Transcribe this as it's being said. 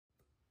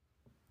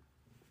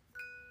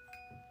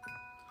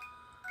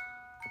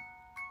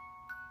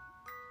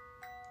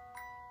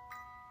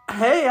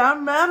Hey,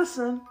 I'm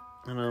Madison.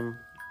 And I'm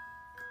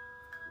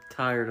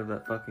tired of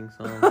that fucking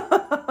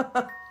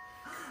song.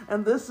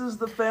 And this is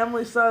the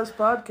Family Size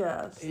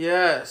Podcast.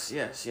 Yes.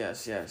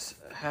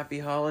 Happy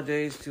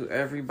holidays to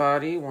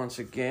everybody. Once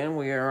again,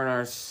 we are in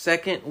our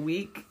second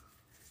week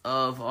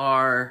of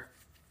our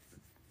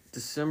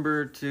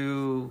December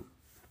to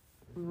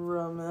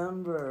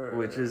Remember.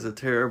 Which is a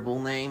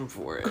terrible name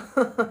for it.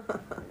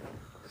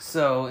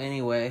 So,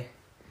 anyway,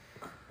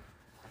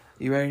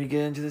 you ready to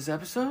get into this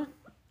episode?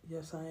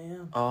 Yes, I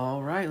am.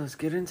 All right, let's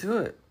get into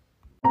it.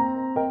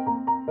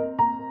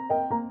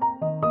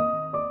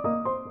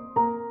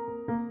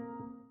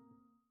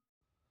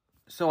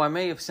 So I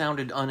may have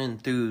sounded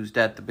unenthused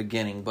at the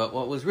beginning, but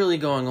what was really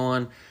going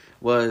on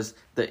was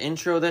the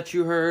intro that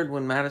you heard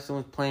when Madison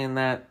was playing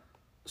that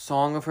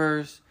song of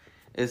hers.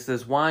 It's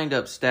this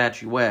wind-up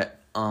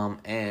statuette,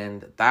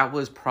 and that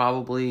was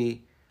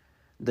probably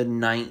the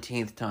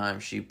 19th time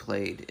she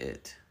played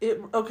it.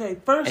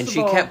 And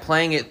she kept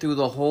playing it through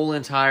the whole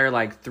entire,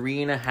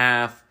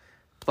 3.5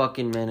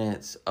 fucking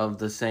minutes of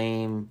the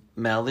same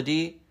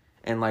melody,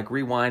 and,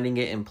 rewinding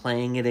it and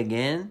playing it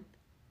again.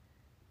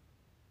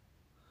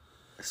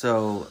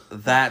 So,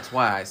 that's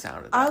why I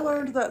sounded that I way.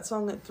 learned that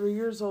song at 3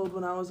 years old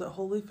when I was at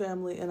Holy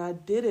Family, and I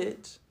did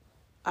it.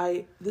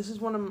 This is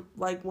one of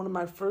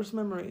my first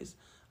memories.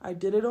 I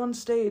did it on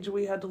stage.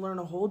 We had to learn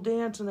a whole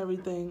dance and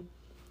everything.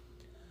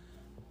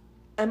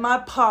 And my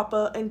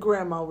papa and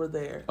grandma were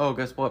there. Oh,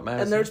 guess what,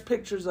 Madison? And there's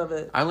pictures of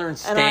it. I learned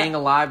Staying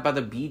Alive by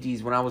the Bee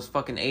Gees when I was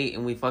fucking 8,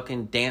 and we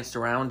fucking danced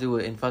around to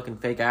it in fucking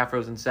fake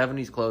afros and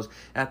 70s clothes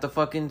at the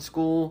fucking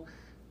school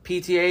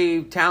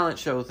PTA talent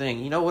show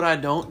thing. You know what I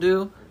don't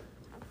do?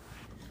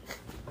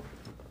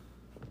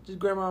 Did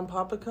Grandma and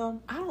Papa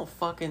come? I don't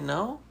fucking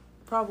know.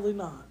 Probably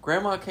not.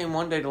 Grandma came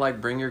one day to,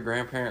 bring your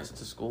grandparents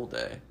to school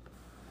day.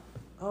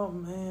 Oh,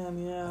 man,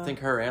 yeah. I think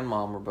her and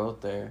Mom were both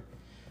there.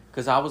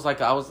 Because I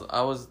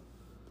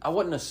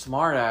wasn't a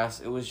smart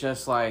ass. It was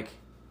just I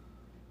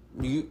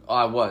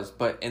was.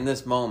 But in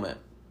this moment,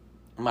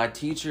 my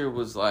teacher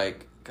was I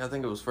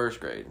think it was first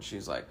grade. And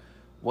she's like,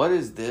 what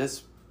is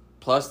this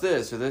plus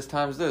this or this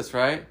times this,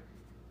 right?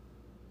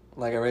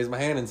 I raised my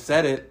hand and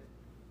said it.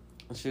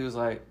 And she was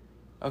like,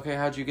 okay,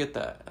 how'd you get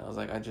that? And I was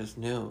like, I just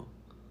knew.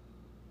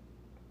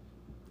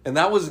 And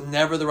that was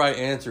never the right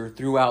answer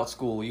throughout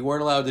school. You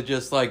weren't allowed to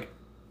just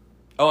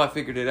oh, I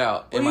figured it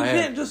out in my head.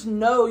 You can't just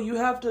know. You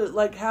have to,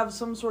 have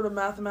some sort of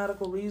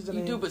mathematical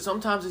reasoning. You do, but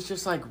sometimes it's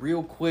just,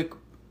 real quick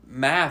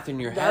math in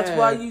your head. That's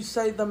why you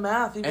say the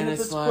math, even if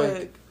it's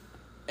quick.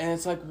 And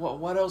it's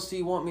what else do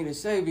you want me to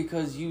say?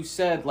 Because you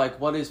said,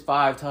 what is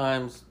 5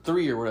 times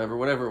 3 or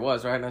whatever it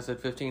was, right? And I said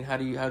 15.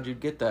 How'd you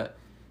get that?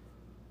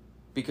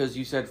 Because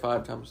you said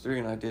 5 times 3,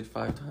 and I did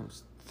 5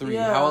 times 3.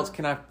 Yeah. How else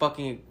can I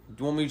fucking... Do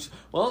you want me to...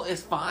 Well,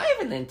 it's 5,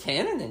 and then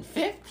 10, and then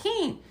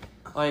 15.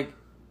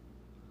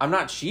 I'm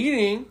not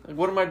cheating.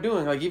 What am I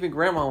doing? Even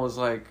Grandma was,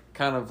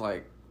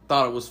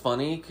 thought it was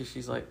funny, because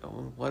she's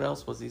oh, what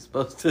else was he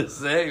supposed to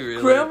say,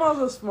 really? Grandma's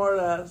a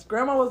smartass.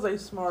 Grandma was a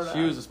smartass.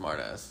 She was a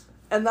smartass.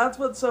 And that's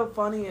what's so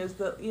funny is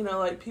that,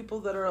 people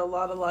that are a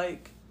lot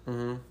alike,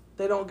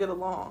 they don't get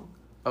along.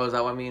 Oh, is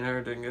that why me and her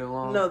didn't get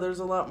along? No, there's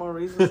a lot more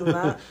reasons than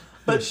that.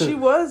 But she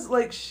was a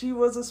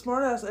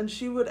smartass, and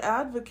she would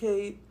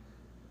advocate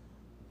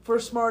for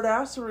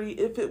smartassery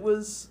if it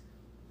was...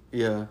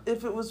 Yeah.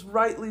 If it was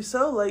rightly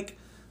so,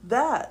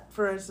 that,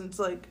 for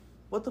instance,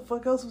 what the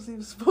fuck else was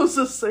he supposed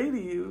to say to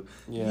you?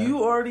 Yeah.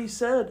 You already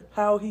said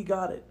how he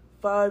got it.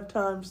 5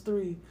 times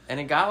 3. And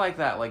it got like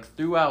that,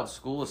 throughout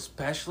school,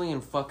 especially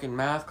in fucking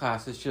math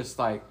class. It's just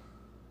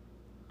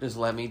just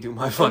let me do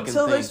my fucking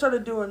Until thing. they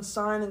started doing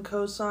sine and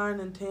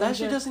cosine and tangent. That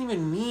shit doesn't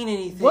even mean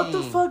anything. What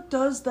the fuck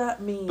does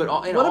that mean?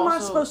 What am I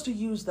supposed to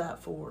use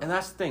that for? And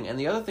that's the thing. And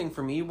the other thing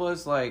for me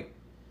was,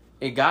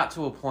 it got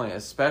to a point,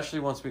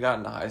 especially once we got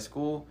into high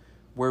school,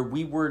 where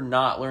we were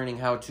not learning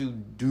how to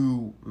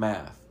do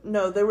math.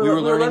 No, we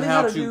were learning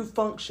how to do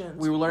functions.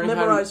 We were learning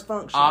memorize how to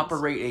functions.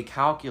 Operate a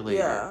calculator.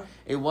 Yeah.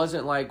 It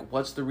wasn't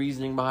what's the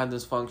reasoning behind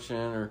this function,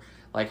 or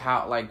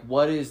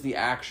what is the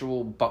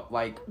actual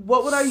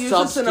what would I use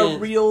this in a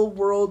real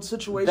world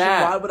situation?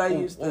 Why would I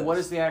use this? Or what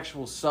is the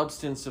actual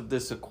substance of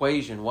this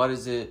equation? What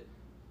does it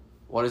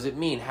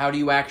mean? How do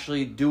you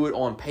actually do it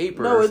on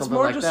paper? No, or it's something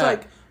more like just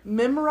that?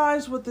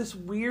 Memorize what this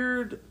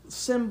weird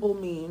symbol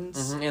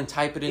means, and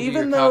type it into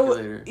your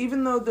calculator.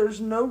 Even though there's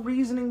no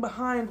reasoning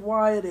behind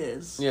why it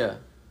is. Yeah.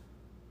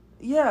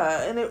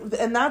 Yeah,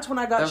 and that's when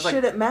I got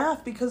shit at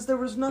math, because there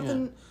was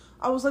nothing. Yeah.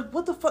 I was like,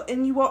 what the fuck?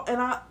 And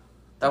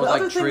that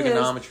was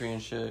trigonometry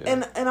and shit.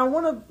 Yeah. And I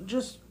want to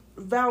just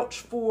vouch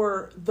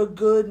for the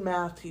good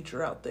math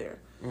teacher out there.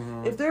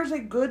 Mm-hmm. If there's a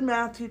good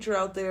math teacher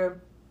out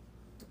there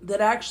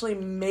that actually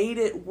made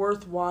it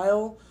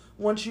worthwhile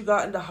once you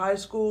got into high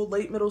school,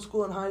 late middle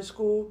school and high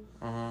school,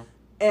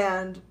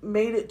 and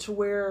made it to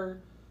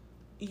where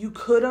you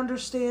could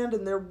understand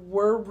and there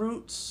were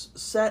roots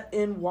set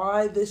in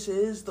why this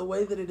is the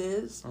way that it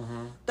is,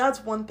 that's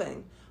one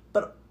thing.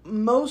 But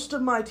most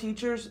of my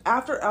teachers,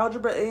 after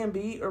Algebra A and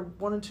B, or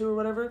 1 and 2 or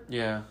whatever,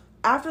 yeah,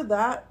 after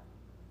that,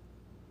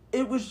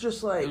 it was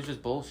just like... It was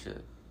just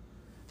bullshit.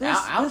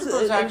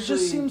 It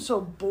just seemed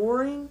so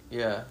boring.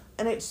 Yeah.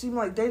 And it seemed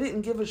like they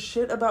didn't give a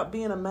shit about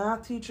being a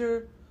math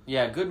teacher.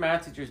 Yeah, good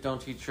math teachers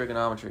don't teach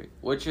trigonometry,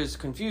 which is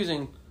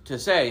confusing to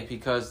say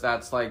because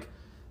that's like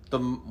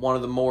one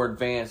of the more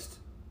advanced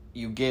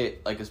you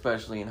get, like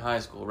especially in high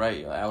school,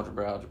 right?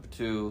 Algebra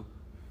 2,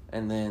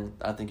 and then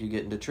I think you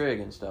get into trig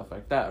and stuff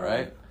like that,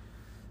 right?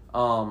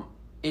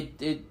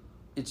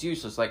 It's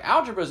useless. Like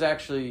algebra is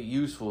actually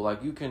useful.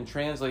 Like you can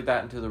translate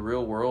that into the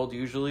real world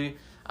usually.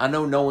 I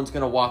know no one's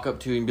gonna walk up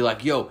to you and be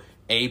like, "Yo,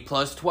 a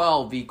plus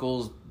 12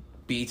 equals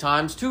b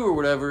times 2 or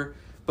whatever,"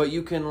 but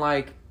you can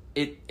like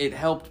it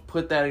helped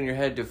put that in your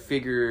head to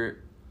figure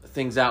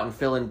things out and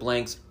fill in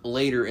blanks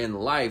later in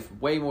life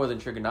way more than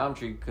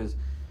trigonometry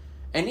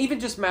and even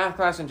just math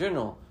class in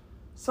general.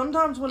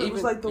 Sometimes when it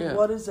was like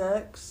what is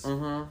x,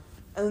 mm-hmm.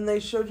 and then they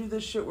showed you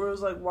this shit where it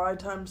was like y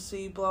times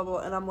c blah blah,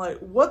 and I'm like,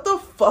 what the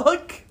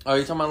fuck? Oh,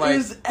 you're talking about like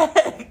is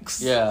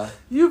x? Yeah,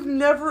 you've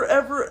never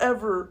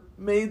ever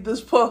made this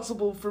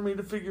possible for me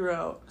to figure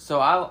out. So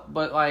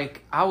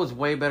I was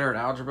way better at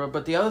algebra,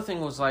 but the other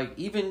thing was like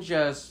even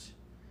just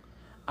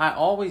I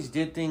always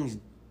did things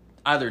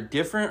either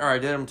different or I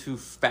did them too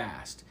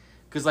fast.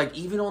 Because, like,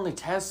 even on the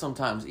test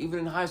sometimes, even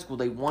in high school,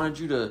 they wanted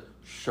you to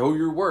show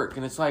your work.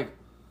 And it's like,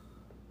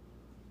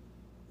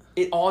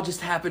 it all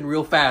just happened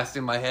real fast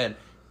in my head.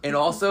 And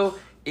also,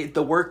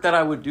 the work that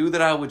I would do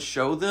that I would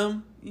show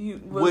them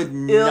would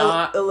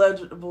not...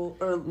 illegible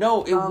or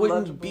no, it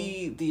wouldn't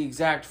be the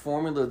exact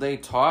formula they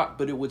taught,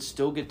 but it would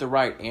still get the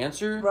right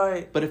answer.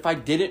 Right. But if I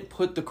didn't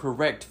put the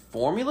correct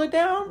formula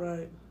down,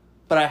 right,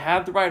 but I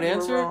had the right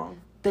answer,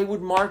 they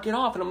would mark it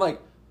off. And I'm like...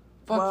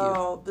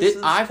 Fuck you. This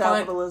is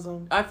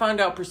capitalism. I find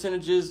out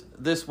percentages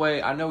this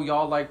way. I know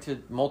y'all like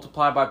to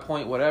multiply by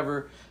point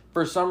whatever.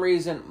 For some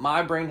reason,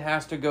 my brain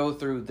has to go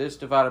through this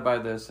divided by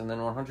this and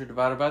then 100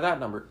 divided by that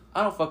number.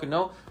 I don't fucking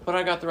know, but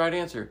I got the right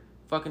answer.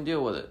 Fucking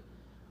deal with it.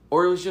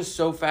 Or it was just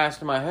so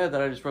fast in my head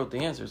that I just wrote the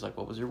answers. Like,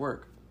 what was your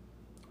work?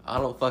 I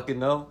don't fucking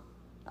know.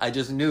 I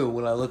just knew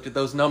when I looked at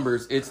those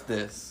numbers, it's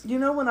this. You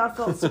know when I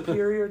felt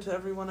superior to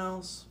everyone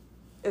else?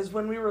 Is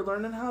when we were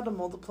learning how to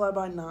multiply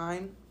by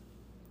 9.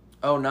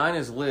 Oh, 9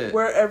 is lit.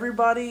 Where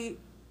everybody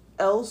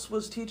else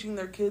was teaching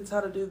their kids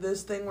how to do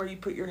this thing where you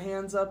put your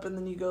hands up and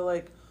then you go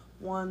like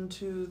 1,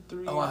 2,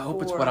 3, 4. Oh, I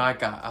hope it's what I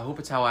got. I hope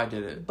it's how I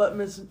did it. But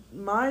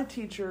my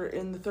teacher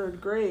in the 3rd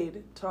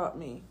grade taught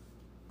me.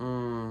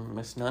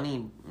 Miss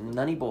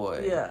Nunny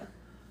Boy. Yeah.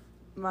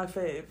 My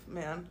fave,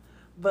 man.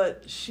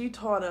 But she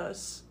taught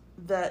us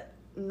that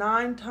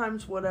 9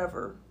 times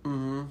whatever,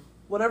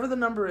 whatever the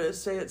number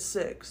is, say it's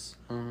 6,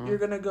 you're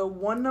going to go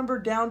one number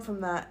down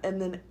from that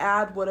and then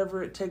add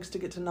whatever it takes to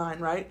get to 9,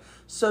 right?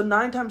 So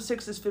 9 times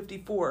 6 is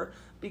 54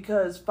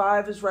 because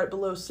 5 is right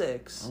below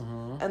 6,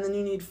 and then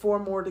you need 4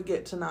 more to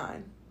get to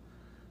 9.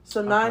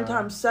 So 9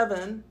 times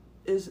 7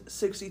 is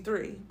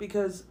 63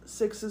 because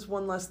 6 is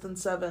 1 less than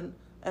 7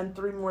 and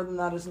 3 more than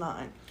that is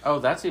 9. Oh,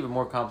 that's even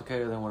more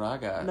complicated than what I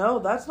got. No,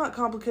 that's not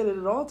complicated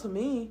at all to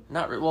me.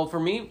 Well, for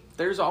me,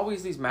 there's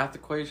always these math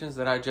equations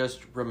that I just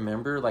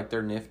remember, like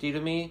they're nifty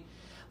to me.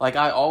 Like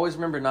I always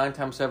remember 9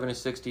 times 7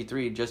 is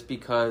 63 just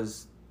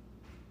because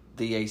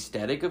the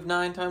aesthetic of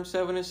 9 times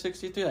 7 is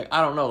 63. Like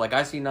I don't know, like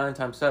I see 9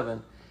 times 7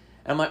 and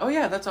I'm like, "Oh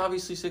yeah, that's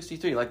obviously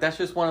 63." Like that's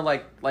just one of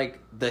like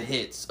the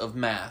hits of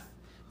math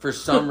for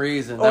some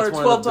reason. Or that's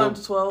 12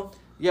 times 12.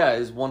 Yeah,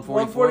 is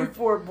 144.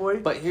 144, boy.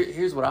 But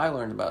here's what I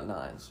learned about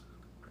 9s.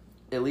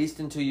 At least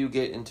until you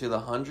get into the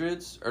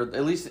hundreds, or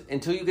at least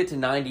until you get to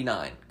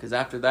 99. Because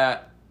after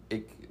that,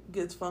 it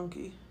gets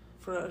funky.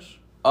 Fresh.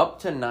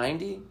 Up to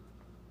 90,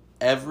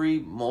 every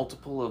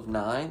multiple of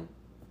 9,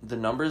 the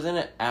numbers in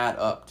it add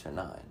up to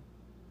 9.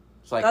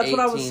 So like that's 18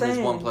 what I was saying.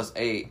 is 1 plus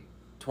 8.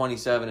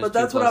 27 is 2 plus 7. But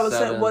that's what I was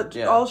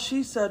saying. All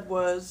she said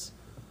was,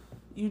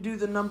 you do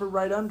the number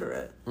right under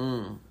it.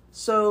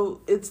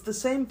 So it's the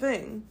same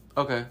thing.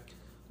 Okay.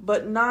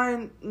 But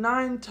 9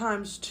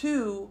 times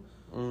 2,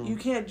 you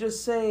can't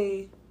just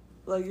say,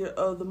 like,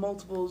 oh, the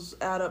multiples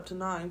add up to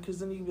 9, because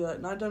then you can be like,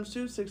 9 times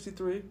 2,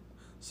 63.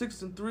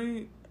 6 and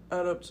 3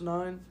 add up to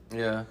 9.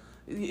 Yeah.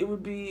 It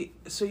would be,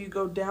 so you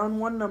go down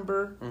one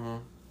number,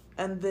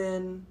 and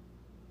then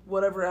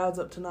whatever adds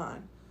up to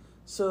 9.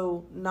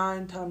 So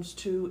 9 times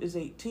 2 is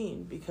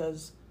 18,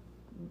 because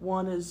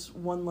 1 is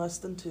 1 less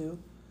than 2,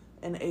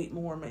 and 8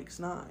 more makes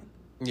 9.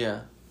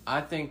 Yeah.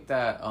 I think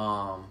that,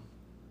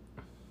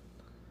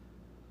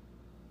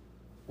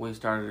 we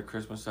started a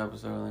Christmas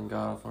episode and then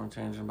got off on a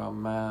tangent about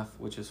math,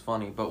 which is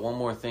funny. But one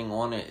more thing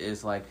on it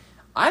is, like,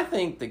 I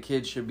think the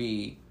kids should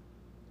be,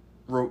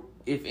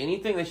 if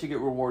anything, they should get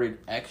rewarded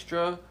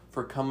extra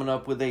for coming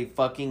up with a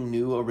fucking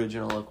new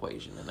original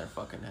equation in their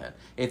fucking head.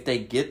 If they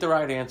get the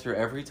right answer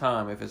every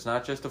time, if it's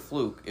not just a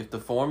fluke, if the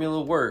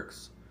formula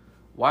works,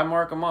 why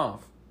mark them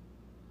off?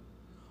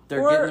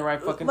 They're getting the right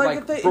fucking,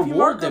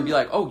 reward them, be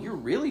like, oh, you're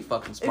really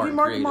fucking smart and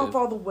creative. If you mark them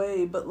off all the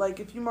way, but,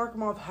 like, if you mark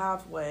them off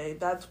halfway,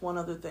 that's one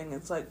other thing.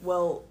 It's like,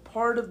 well,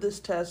 part of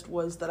this test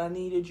was that I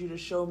needed you to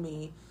show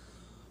me,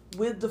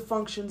 with the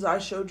functions I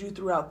showed you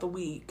throughout the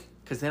week,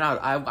 Because then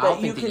I'll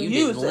think that you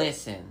didn't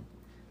listen.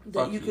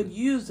 That you could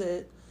use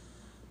it,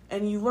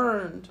 and you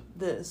learned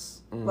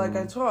this, like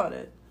I taught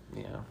it.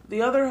 Yeah.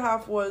 The other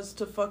half was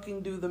to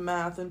fucking do the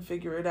math and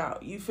figure it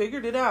out. You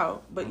figured it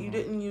out, but you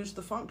didn't use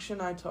the function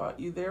I taught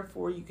you.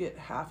 Therefore, you get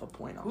half a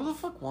point off. Who the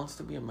fuck wants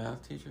to be a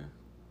math teacher?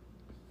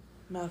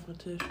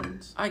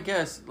 Mathematicians. I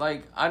guess,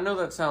 like, I know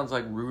that sounds,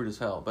 like, rude as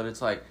hell, but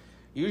it's, like,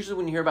 usually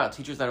when you hear about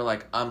teachers that are,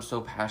 like, I'm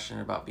so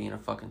passionate about being a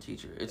fucking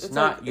teacher, it's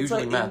not like,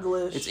 usually math.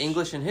 English. It's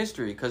English and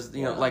history, because,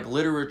 you know, like,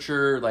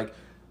 literature, like,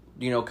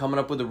 you know, coming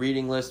up with a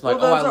reading list, like,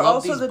 well, I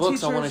love these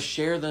books, I want to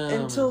share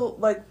them. Until,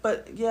 like,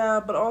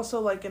 but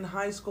also, like, in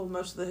high school,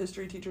 most of the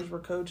history teachers were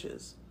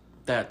coaches.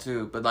 That,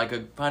 too, but,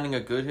 like, finding a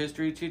good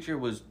history teacher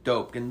was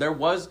dope, and there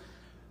was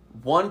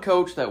one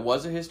coach that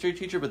was a history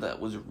teacher, but that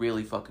was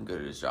really fucking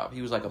good at his job.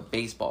 He was like a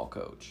baseball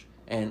coach,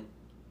 and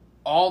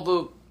all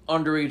the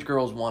underage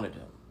girls wanted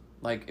him.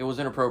 Like, it was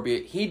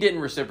inappropriate. He didn't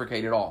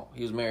reciprocate at all.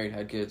 He was married,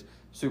 had kids,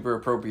 super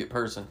appropriate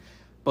person.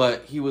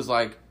 But he was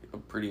like a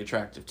pretty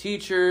attractive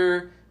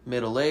teacher,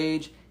 middle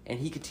age, and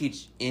he could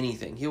teach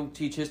anything. He would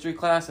teach history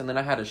class, and then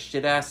I had a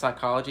shit-ass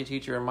psychology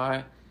teacher in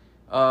my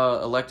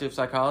elective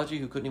psychology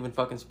who couldn't even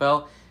fucking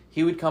spell.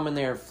 He would come in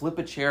there, flip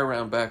a chair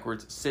around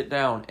backwards, sit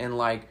down, and,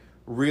 like,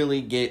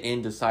 really get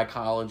into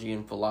psychology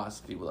and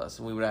philosophy with us,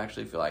 and we would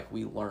actually feel like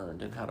we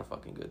learned and had a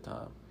fucking good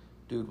time.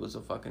 Dude was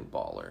a fucking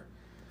baller.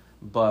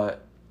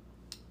 But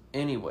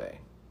anyway,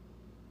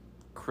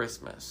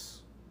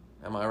 Christmas.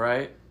 Am I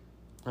right?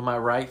 Am I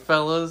right,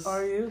 fellas?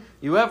 Are you?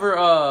 You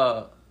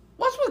ever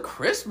what's with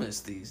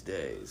Christmas these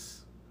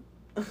days?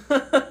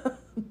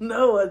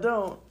 No, I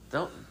don't.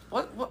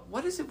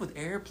 What is it with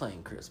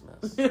airplane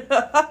Christmas?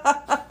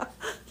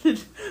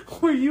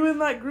 Were you in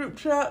that group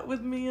chat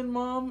with me and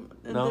Mom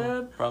and Dad?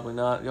 No, probably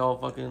not. Y'all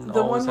fucking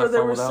the always one where have they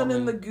fun were without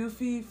sending me. the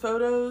goofy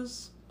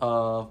photos. I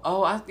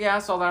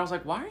saw that. I was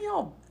like, why are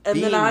y'all and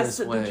being then I this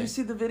said, way? did you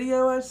see the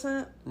video I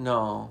sent?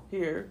 No.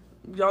 Here,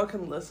 y'all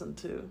can listen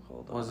to.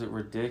 Hold on. Was it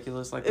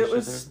ridiculous? Like it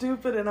was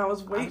stupid, and I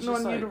was waiting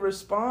on you to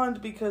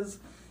respond because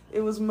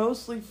it was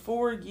mostly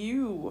for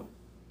you.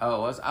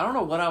 Oh, I don't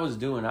know what I was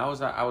doing. I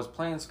was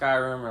playing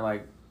Skyrim or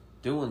like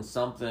doing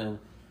something,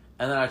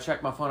 and then I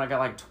checked my phone. I got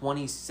like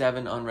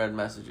 27 unread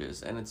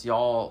messages, and it's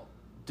y'all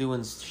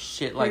doing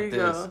shit like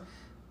this. Go.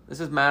 This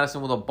is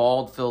Madison with a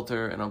bald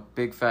filter and a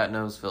big fat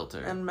nose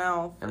filter. And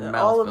mouth. And yeah,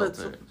 mouth all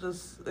filter. of it's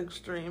just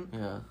extreme.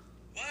 Yeah.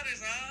 What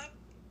is up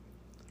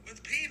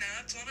with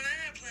peanuts on an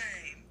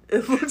airplane?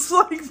 It looks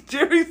like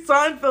Jerry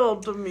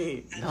Seinfeld to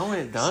me. No,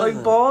 it doesn't.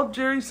 Like bald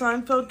Jerry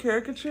Seinfeld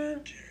caricature.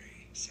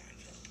 Jerry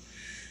Seinfeld.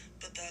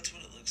 But that's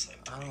what it looks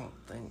like to I me. don't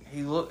think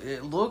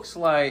it looks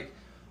like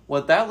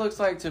what that looks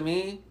like to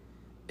me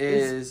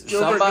is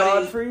Gilbert somebody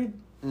Gottfried?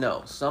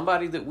 No,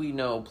 somebody that we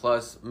know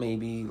plus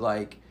maybe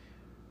like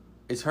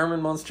is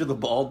Herman Munster the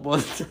bald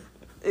one?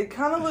 It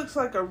kind of looks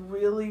like a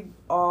really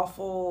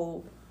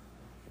awful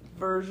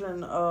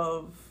version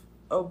of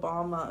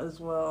Obama as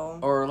well.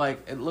 Or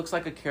like it looks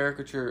like a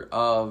caricature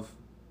of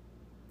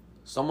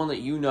someone that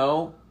you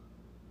know,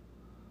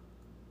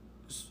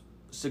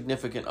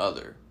 significant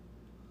other,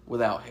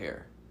 without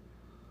hair.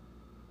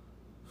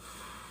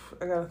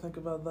 I gotta think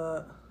about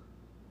that.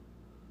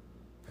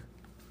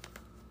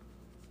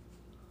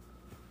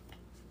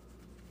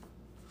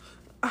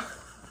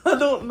 I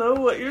don't know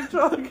what you're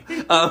talking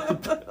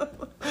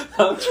about.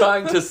 I'm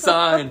trying to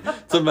sign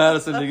to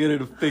Madison to get her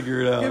to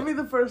figure it out. Give me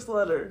the first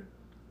letter.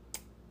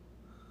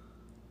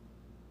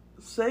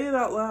 Say it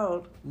out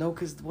loud. No,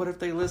 because what if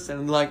they listen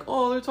and like,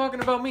 oh, they're talking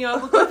about me. I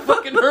look like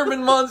fucking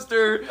Herman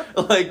Munster.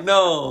 Like,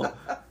 no.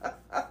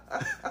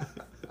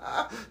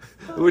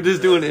 We're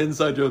just doing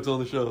inside jokes on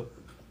the show.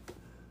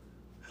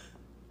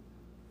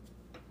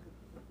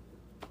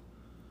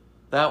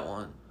 That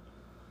one.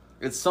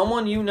 It's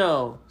someone you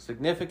know,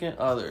 significant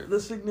other. The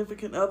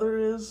significant other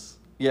is?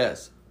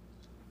 Yes.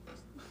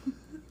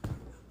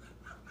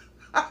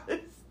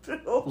 I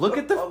still Look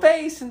at the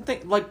face and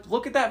think, like,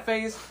 look at that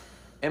face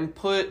and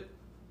put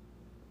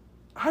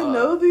I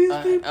know these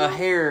people. A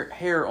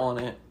hair on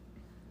it.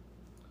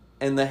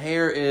 And the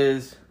hair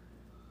is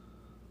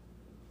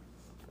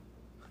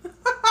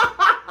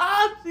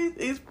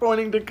He's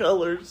pointing to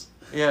colors.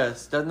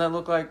 yes. Doesn't that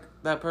look like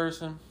that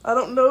person? I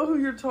don't know who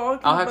you're talking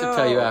about. I'll have to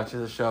tell you after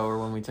the show or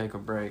when we take a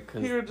break.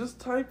 Cause Here, just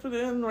type it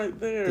in right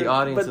there. the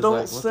audience but is don't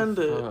like, what send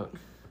the it. fuck?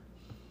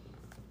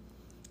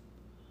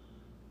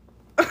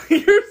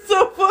 You're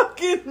so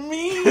fucking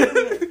mean. I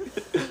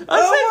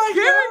said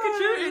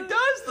caricature. It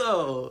does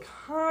though.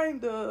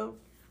 Kind of.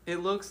 It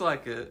looks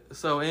like it.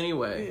 So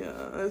anyway.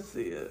 Yeah, I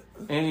see it.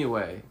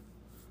 Anyway,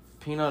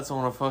 Peanuts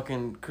on a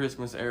fucking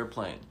Christmas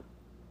airplane.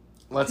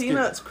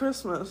 Peanuts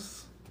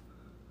Christmas.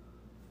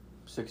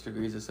 6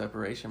 degrees of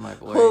separation, my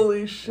boy.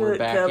 Holy shit,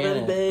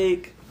 Kevin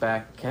Bake.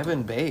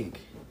 Kevin Bake.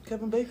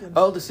 Kevin Bacon.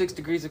 Oh, the 6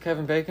 degrees of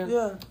Kevin Bacon?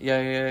 Yeah.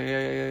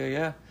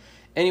 Yeah.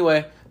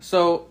 Anyway,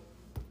 so,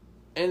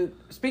 and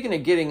speaking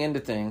of getting into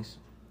things,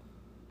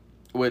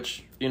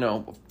 which,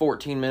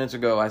 14 minutes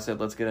ago I said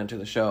let's get into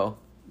the show.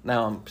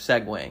 Now I'm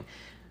segueing.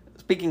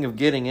 Speaking of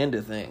getting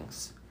into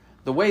things,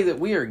 the way that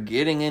we are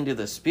getting into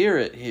the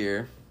spirit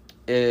here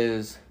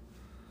is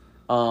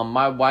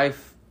my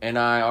wife and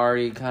I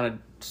already kind of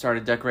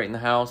started decorating the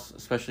house,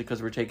 especially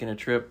because we're taking a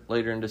trip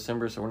later in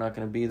December, so we're not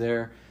going to be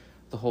there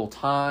the whole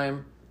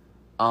time.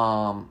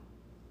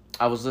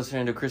 I was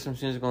listening to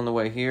Christmas music on the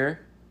way here,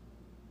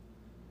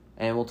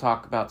 and we'll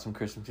talk about some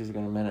Christmas music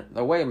in a minute.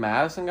 The way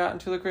Madison got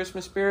into the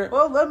Christmas spirit...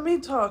 Well, let me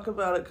talk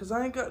about it, because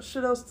I ain't got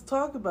shit else to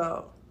talk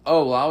about.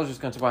 Oh, well, I was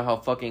just going to talk about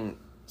how fucking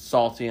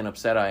salty and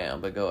upset I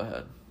am, but go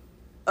ahead.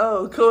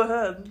 Oh, go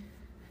ahead.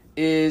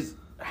 Is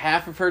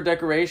half of her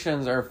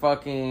decorations are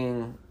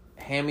fucking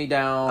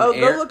hand-me-down... Oh,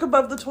 go look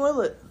above the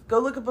toilet. Go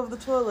look above the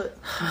toilet.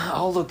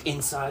 I'll look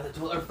inside the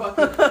toilet.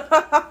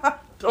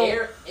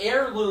 Fucking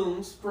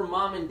heirlooms from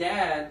mom and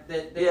dad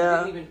that they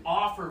didn't even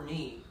offer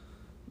me.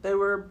 They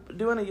were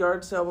doing a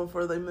yard sale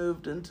before they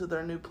moved into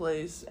their new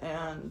place,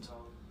 and...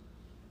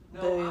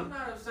 No, I'm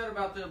not upset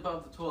about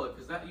above the toilet,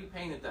 because you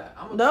painted that.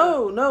 I'm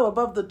No,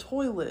 above the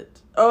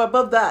toilet. Oh,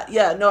 above that.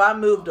 Yeah, no, I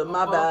moved them.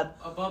 My bad.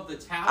 Above the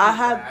towel.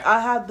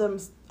 I had them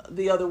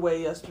the other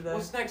way yesterday.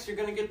 What's next? You're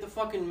gonna get the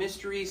fucking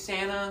mystery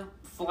Santa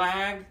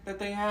flag that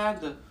they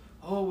had.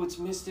 It's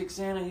Mystic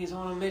Santa. He's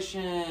on a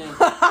mission. Do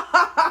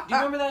you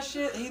remember that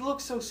shit? He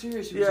looked so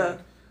serious. He was like,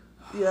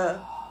 yeah.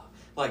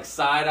 Like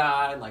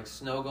side-eyed, like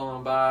snow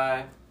going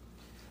by.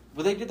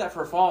 But they did that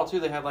for fall,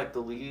 too. They had, like, the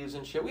leaves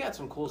and shit. We had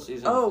some cool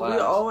seasonal flags.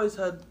 We always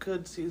had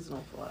good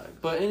seasonal flags.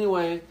 But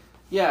anyway,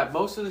 yeah,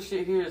 most of the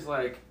shit here is,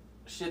 like,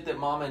 shit that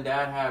mom and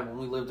dad had when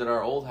we lived at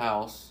our old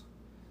house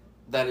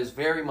that is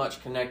very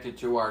much connected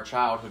to our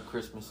childhood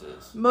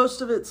Christmases.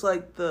 Most of it's,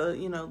 like, the,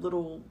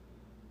 little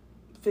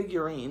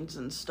figurines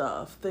and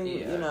stuff.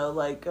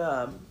 Like,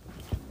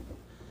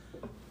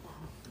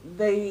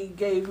 they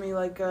gave me,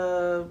 like,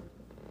 the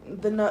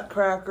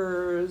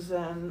nutcrackers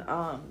and,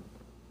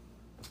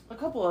 a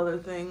couple other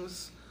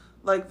things,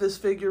 like this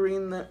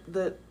figurine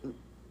that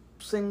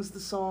sings the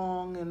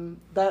song, and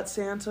that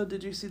Santa.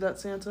 Did you see that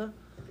Santa?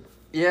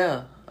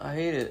 Yeah, I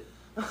hate it.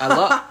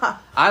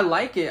 I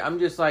like it. I'm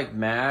just like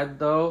mad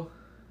though.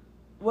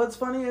 What's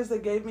funny is they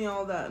gave me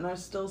all that, and I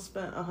still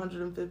spent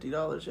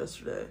 $150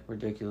 yesterday.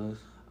 Ridiculous.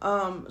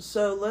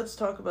 So let's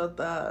talk about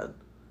that.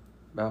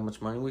 About how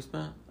much money we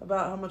spent?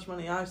 About how much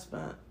money I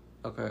spent.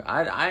 Okay,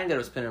 I ended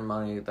up spending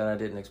money that I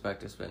didn't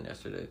expect to spend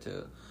yesterday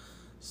too.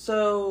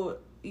 So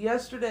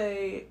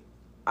yesterday,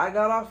 I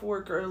got off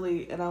work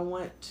early and I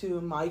went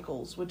to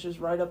Michael's, which is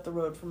right up the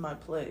road from my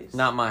place.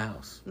 Not my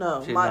house.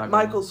 No,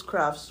 Michael's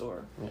craft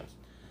store. Yes.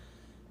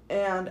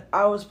 And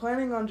I was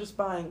planning on just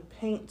buying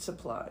paint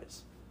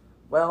supplies.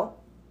 Well,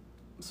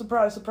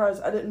 surprise,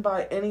 surprise, I didn't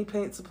buy any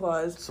paint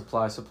supplies.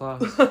 Supplies.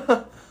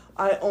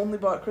 I only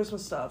bought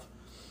Christmas stuff.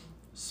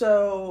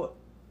 So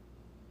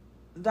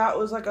that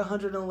was like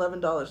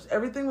 $111.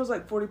 Everything was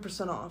like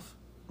 40% off.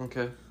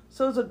 Okay.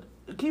 So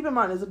keep in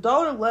mind, it's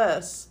 $1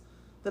 less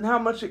than how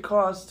much it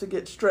costs to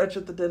get stretch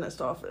at the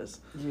dentist office.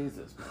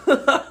 Jesus.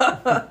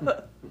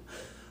 But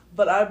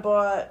I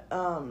bought...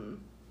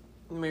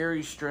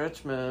 Merry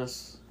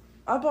Stretchmas.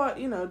 I bought,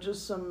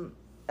 just some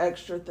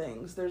extra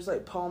things. There's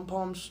like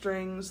pom-pom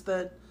strings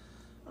that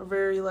are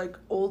very like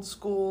old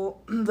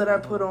school that I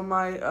put on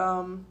my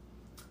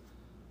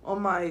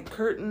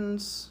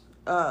curtains.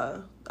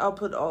 I'll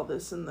put all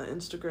this in the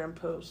Instagram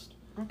post.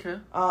 Okay.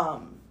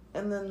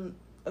 And then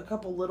a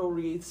couple little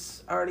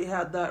wreaths. I already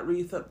had that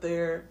wreath up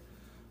there.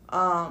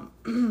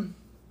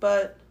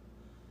 But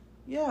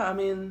yeah, I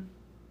mean,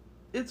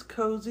 it's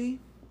cozy,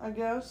 I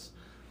guess.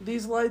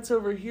 These lights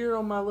over here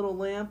on my little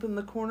lamp in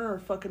the corner are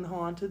fucking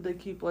haunted. They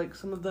keep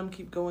some of them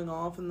keep going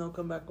off and they'll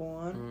come back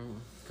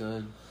on.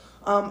 Good.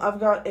 I've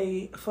got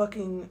a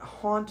fucking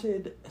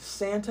haunted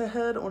Santa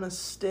head on a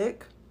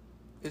stick.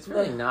 It's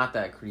really not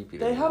that creepy.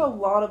 They had a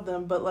lot of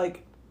them, but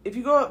if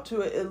you go up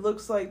to it, it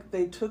looks like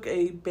they took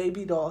a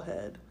baby doll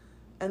head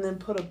and then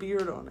put a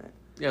beard on it.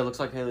 Yeah, it looks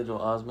like Haley Joel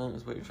Osment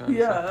is what you're trying to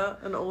say. Yeah,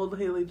 an old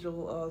Haley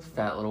Joel Osment.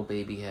 Fat little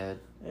baby head.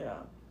 Yeah.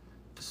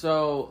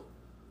 So,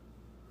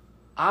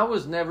 I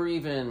was never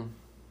even...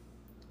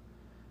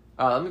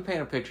 let me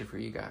paint a picture for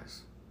you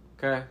guys.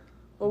 Okay?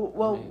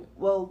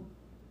 Well,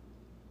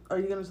 are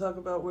you going to talk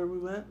about where we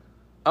went?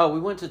 Oh, we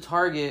went to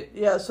Target.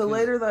 Yeah, so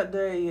later that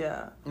day,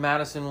 yeah.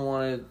 Madison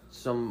wanted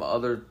some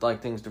other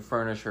things to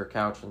furnish her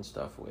couch and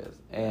stuff with.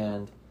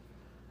 And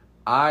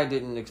I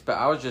didn't expect...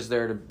 I was just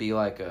there to be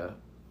like a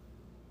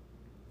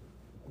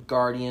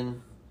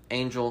guardian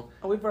angel.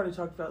 Oh, we've already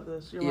talked about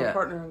this. You're my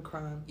partner in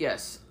crime.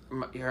 Yes.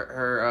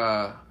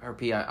 Her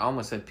PI... I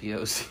almost said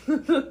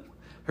POC.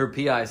 Her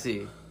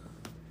PIC.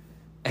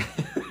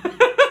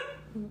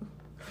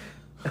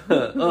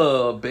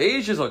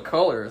 Beige is a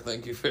color.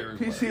 Thank you very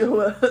much.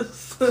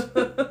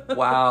 PCOS.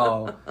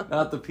 Wow.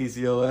 Not the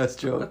PCOS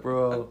joke,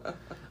 bro.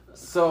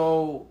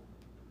 So,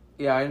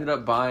 yeah, I ended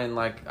up spending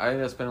like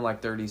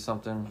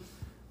 30-something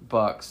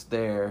bucks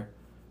there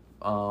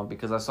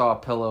because I saw a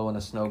pillow and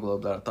a snow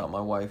globe that I thought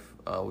my wife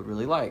would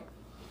really like.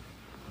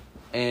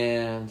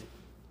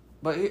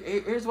 But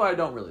here's what I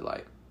don't really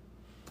like.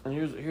 And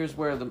here's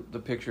where the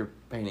picture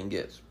painting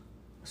gets.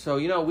 So,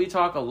 we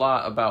talk a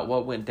lot about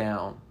what went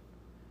down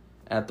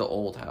at the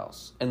old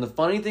house. And the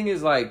funny thing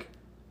is, like,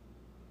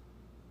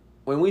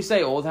 when we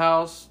say old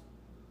house,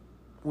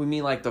 we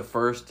mean, like, the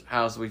first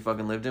house we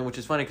fucking lived in, which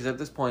is funny because at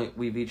this point,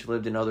 we've each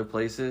lived in other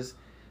places.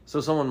 So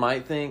someone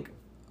might think,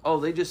 oh,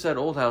 they just said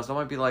old house. That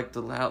might be like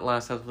the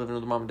last house we lived in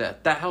with mom and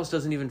dad. That house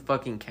doesn't even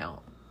fucking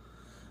count.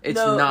 It's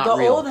not the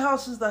real. old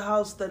house is the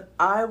house that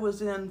I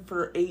was in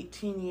for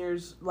 18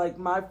 years, like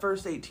my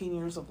first 18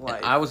 years of life.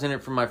 And I was in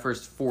it for my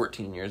first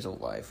 14 years of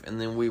life, and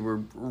then we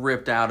were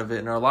ripped out of it,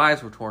 and our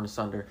lives were torn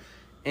asunder.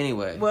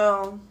 Anyway.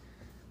 Well,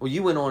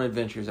 you went on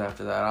adventures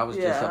after that. I was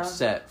just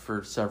upset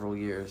for several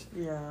years.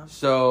 Yeah.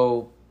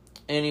 So,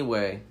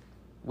 anyway,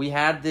 we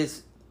had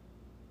this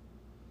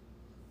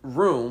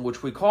room,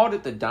 which we called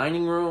it the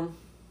dining room,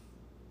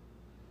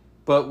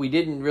 but we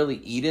didn't really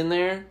eat in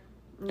there.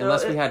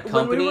 Unless we had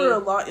company. When we were a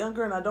lot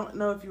younger, and I don't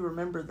know if you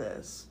remember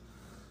this,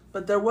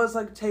 but there was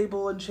like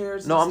table and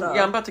chairs and stuff.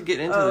 I'm about to get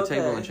into the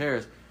table and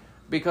chairs.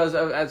 Because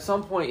at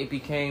some point it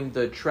became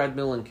the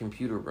treadmill and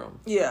computer room.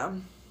 Yeah.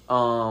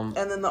 And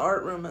then the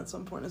art room at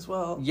some point as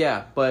well.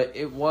 Yeah, but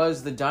it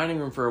was the dining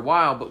room for a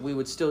while, but we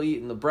would still eat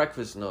in the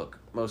breakfast nook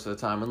most of the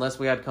time, unless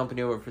we had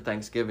company over for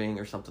Thanksgiving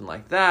or something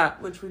like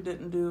that. Which we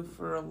didn't do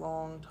for a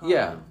long time.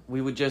 Yeah, we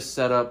would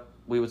set up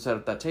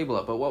that table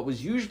up. But what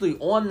was usually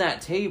on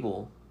that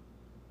table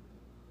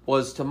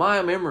was, to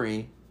my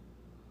memory,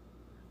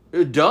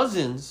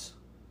 dozens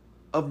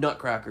of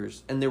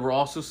nutcrackers, and they were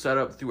also set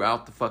up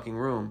throughout the fucking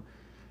room.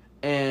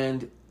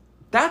 And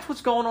that's what's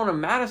going on in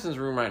Madison's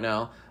room right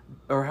now,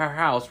 or her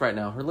house right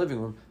now, her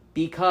living room,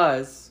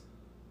 because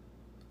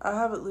I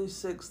have at least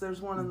 6.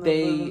 There's one in the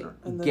they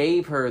room.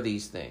 gave her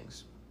these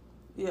things.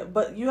 Yeah,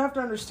 but you have to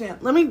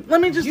understand. Let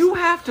me just... You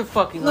have to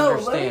fucking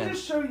understand. Let me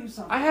just show you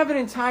something. I have an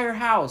entire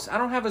house. I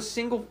don't have a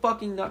single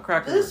fucking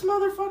nutcracker. This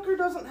motherfucker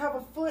doesn't have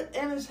a foot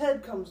and his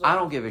head comes up. I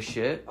don't give a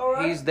shit. All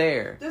right? He's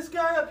there. This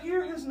guy up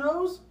here, his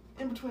nose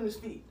in between his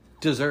feet.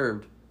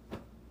 Deserved.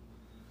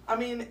 I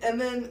mean, and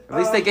then... At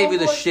least they gave you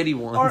the shitty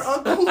ones. Our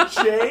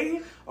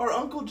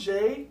Uncle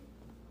Jay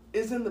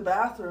is in the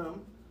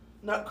bathroom.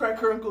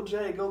 Nutcracker Uncle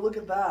Jay, go look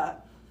at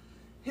that.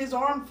 His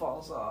arm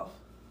falls off.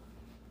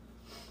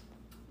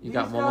 You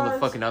got one with a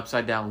fucking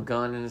upside down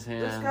gun in his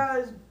hand. This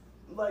guy's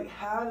like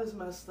hat is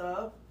messed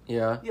up.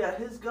 Yeah. Yeah,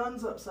 his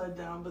gun's upside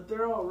down, but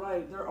they're all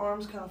right. Their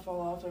arms kind of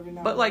fall off every now and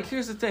then. But like,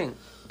 here's the thing: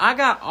 I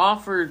got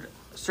offered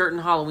certain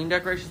Halloween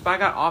decorations, but I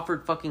got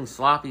offered fucking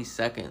sloppy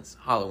seconds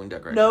Halloween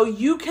decorations. No,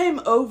 you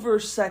came over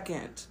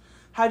second.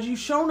 Had you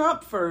shown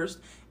up first,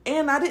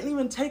 and I didn't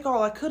even take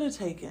all I could have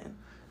taken.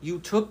 You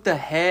took the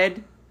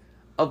head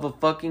of a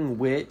fucking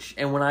witch,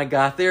 and when I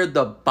got there,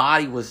 the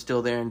body was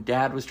still there, and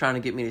Dad was trying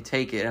to get me to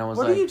take it, and I was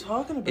like, "What are you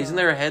talking about? Isn't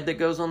there a head that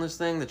goes on this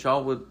thing that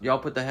y'all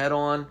put the head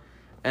on?"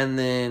 And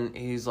then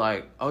he's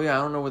like, "Oh yeah,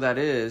 I don't know where that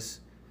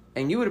is,"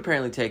 and you had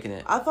apparently taken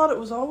it. I thought it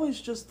was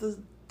always just the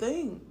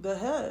thing, the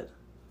head,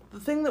 the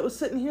thing that was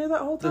sitting here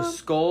that whole time. The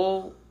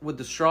skull with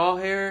the straw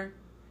hair.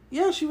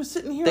 Yeah, she was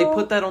sitting here. They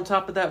put that on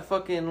top of that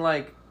fucking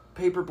like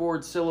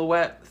paperboard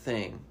silhouette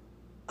thing.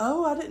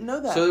 Oh, I didn't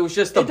know that. So it was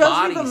just the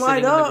body sitting in the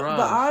garage.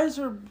 The eyes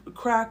are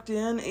cracked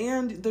in,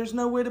 and there's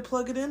no way to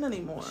plug it in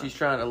anymore. She's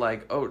trying to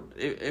like,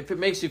 if it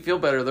makes you feel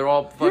better, they're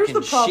all fucking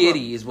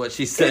shitty, is what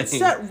she's saying. It's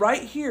set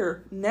right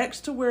here,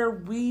 next to where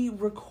we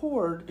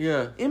record.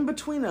 Yeah. In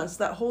between us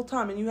that whole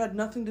time, and you had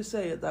nothing to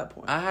say at that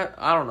point.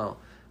 I don't know.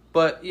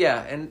 But,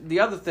 yeah, and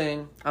the other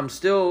thing, I'm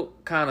still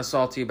kind of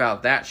salty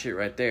about that shit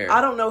right there. I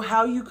don't know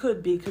how you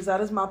could be, because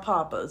that is my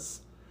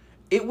papa's.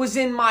 It was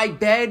in my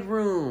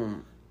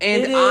bedroom.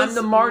 And I'm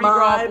the Mardi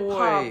Gras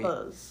boy.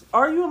 Papa's.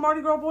 Are you a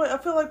Mardi Gras boy? I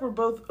feel like we're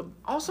both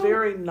also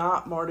very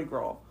not Mardi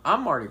Gras.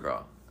 I'm Mardi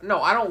Gras.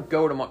 No, I don't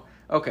go to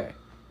Okay.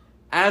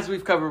 As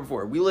we've covered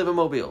before, we live in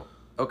Mobile.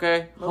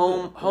 Okay?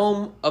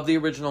 Home of the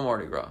original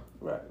Mardi Gras.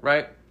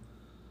 Right?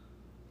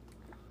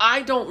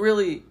 I don't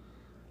really...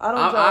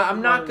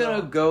 I'm not going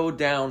to go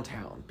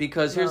downtown.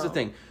 Because here's the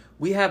thing.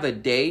 We have a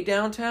day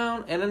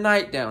downtown and a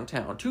night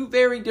downtown. 2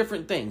 very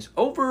different things.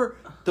 Over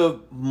the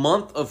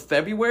month of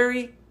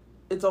February...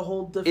 It's a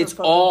whole different... It's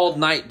all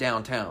night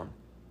downtown.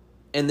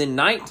 And then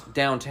night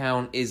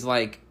downtown is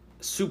like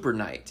super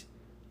night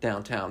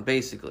downtown,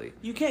 basically.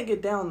 You can't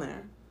get down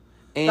there.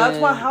 And that's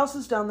why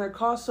houses down there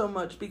cost so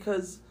much,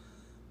 because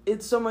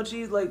it's so much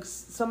easier. Like,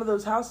 some of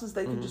those houses,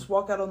 they can just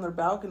walk out on their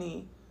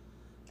balcony.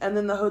 And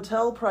then the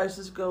hotel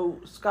prices go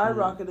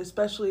skyrocket,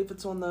 especially if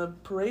it's on the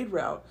parade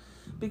route.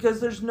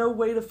 Because there's no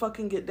way to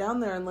fucking get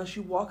down there unless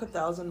you walk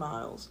 1,000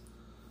 miles.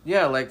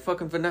 Yeah, like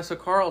fucking Vanessa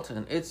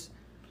Carlton.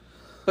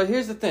 But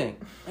here's the thing.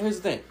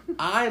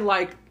 I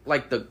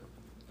like the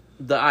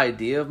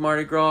idea of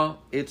Mardi Gras.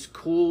 It's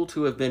cool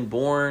to have been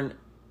born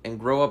and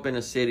grow up in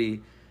a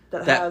city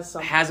that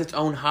has its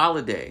own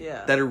holiday.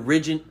 Yeah.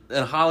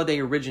 A holiday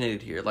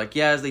originated here. Like,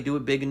 as they do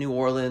it big in New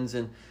Orleans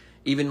and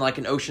even like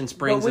in Ocean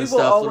Springs and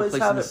stuff, little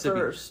places in Mississippi.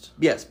 First.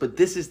 Yes, but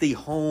this is the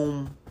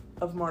home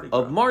of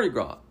Mardi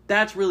Gras.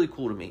 That's really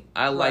cool to me.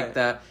 I like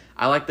that.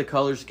 I like the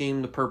color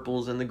scheme, the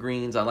purples and the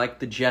greens. I like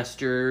the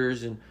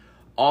gestures and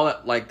all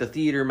that, like the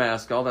theater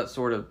mask, all that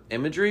sort of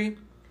imagery.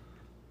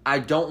 I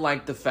don't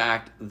like the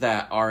fact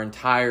that our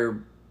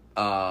entire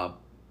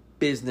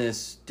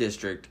business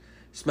district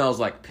smells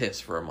like piss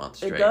for a month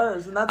straight. It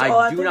does, and that's all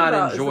I think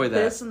about enjoy is the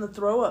that. piss and the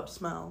throw-up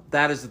smell.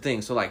 That is the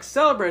thing. So, like,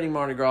 celebrating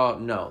Mardi Gras,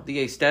 no. The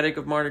aesthetic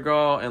of Mardi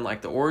Gras and,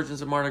 like, the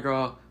origins of Mardi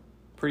Gras,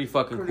 pretty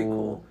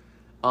cool.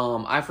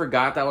 I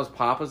forgot that was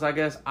Papa's, I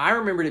guess. I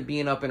remembered it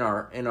being up in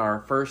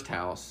our first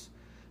house,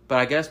 but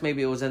I guess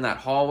maybe it was in that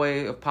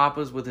hallway of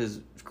Papa's with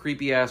his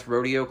creepy-ass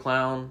rodeo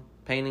clown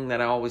painting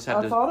that I always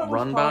had to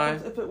run by.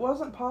 If it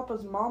wasn't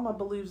Papa's, Mama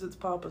believes it's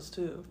Papa's,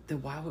 too.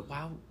 Then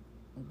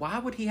why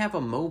would he have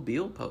a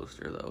Mobile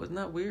poster, though? Isn't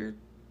that weird?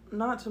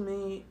 Not to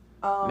me.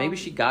 Maybe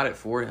she got it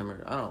for him,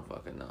 or I don't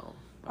fucking know.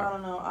 I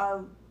don't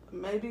know.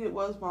 Maybe it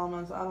was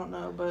Mama's. I don't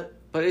know, but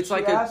it's she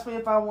asked me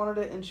if I wanted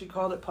it, and she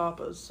called it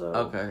Papa's. So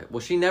okay.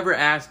 Well, she never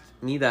asked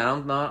me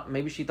that.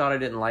 Maybe she thought I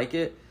didn't like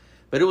it,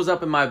 but it was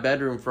up in my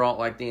bedroom for all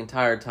the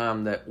entire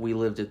time that we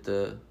lived at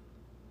the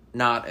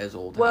not as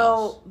old house.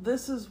 Well,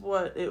 this is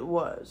what it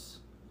was.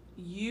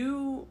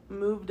 You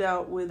moved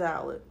out with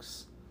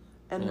Alex.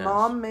 And yes.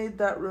 Mom made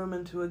that room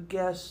into a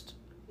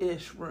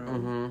guest-ish room.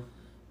 Mm-hmm.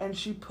 And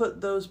she put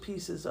those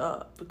pieces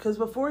up. Because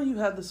before you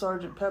had the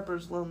Sgt.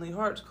 Pepper's Lonely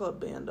Hearts Club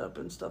band up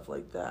and stuff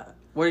like that.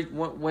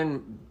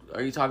 When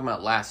are you talking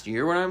about last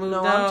year when I moved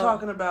out? No, I'm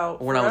talking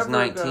about when I was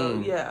 19.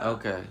 Ago. Yeah.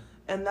 Okay.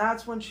 And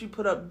that's when she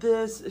put up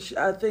this.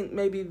 I think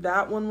maybe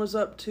that one was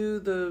up too.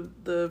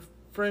 The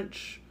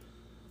French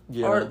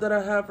art that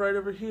I have right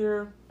over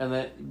here.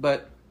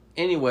 But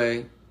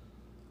anyway,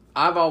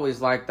 I've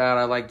always liked that.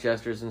 I like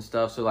gestures and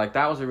stuff. So,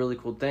 that was a really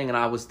cool thing. And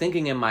I was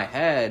thinking in my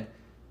head,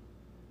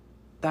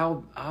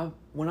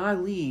 when I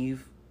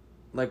leave,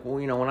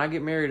 when I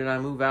get married and I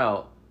move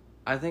out,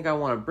 I think I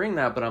want to bring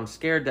that, but I'm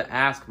scared to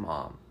ask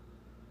Mom.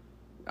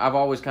 I've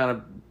always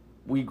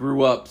we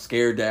grew up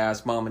scared to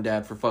ask Mom and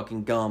Dad for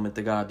fucking gum at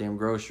the goddamn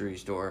grocery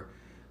store.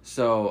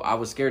 So, I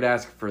was scared to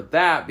ask for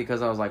that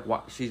because I was like,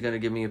 what, she's going to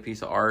give me a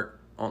piece of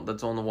art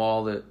that's on the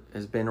wall that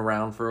has been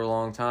around for a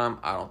long time?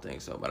 I don't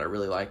think so, but I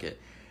really like it.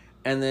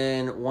 And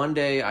then one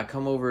day I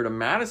come over to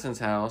Madison's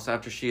house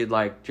after she had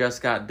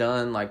just got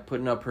done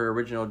putting up her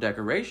original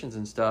decorations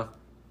and stuff.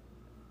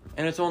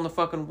 And it's on the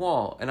fucking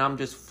wall. And I'm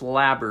just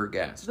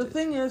flabbergasted. The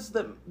thing is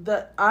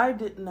that I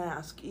didn't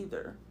ask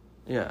either.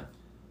 Yeah.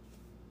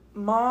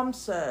 Mom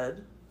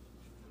said,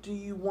 "Do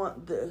you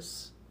want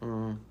this?"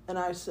 Mm. And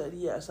I said,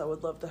 "Yes, I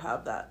would love to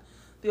have that."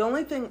 The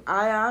only thing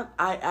I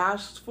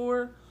asked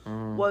for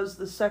was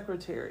the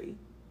secretary.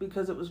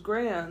 Because it was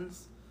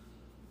Grand's.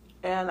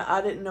 And I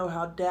didn't know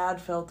how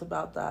Dad felt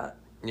about that.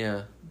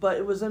 Yeah. But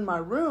it was in my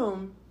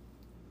room,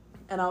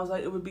 and I was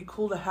like, it would be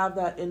cool to have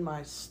that in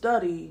my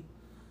study.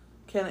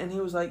 And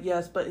he was like,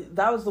 yes, but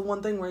that was the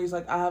one thing where he's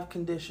like, I have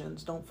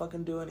conditions. Don't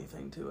fucking do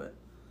anything to it.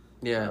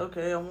 Yeah.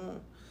 Okay, I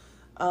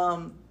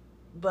won't.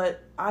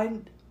 But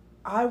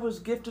I was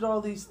gifted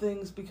all these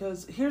things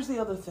because here's the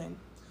other thing.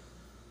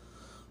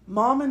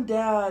 Mom and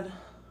Dad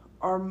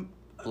are...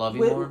 Love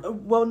you more?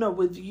 Well, no,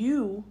 with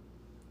you...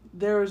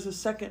 There is a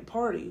second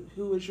party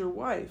who is your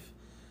wife.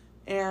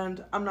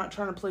 And I'm not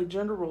trying to play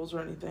gender roles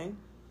or anything,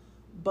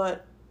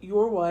 but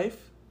your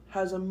wife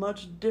has a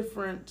much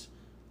different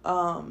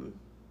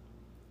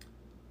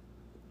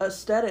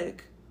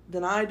aesthetic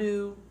than I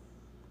do.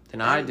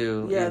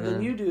 Yeah,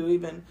 than you do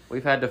even.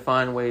 We've had to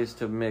find ways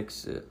to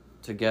mix it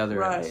together.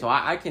 Right. So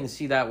I can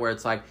see that where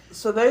it's like...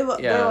 So they're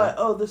like,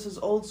 oh, this is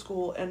old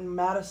school. And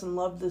Madison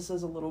loved this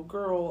as a little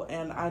girl.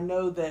 And I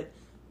know that...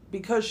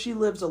 Because she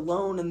lives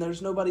alone and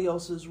there's nobody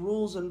else's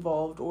rules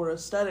involved or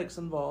aesthetics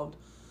involved,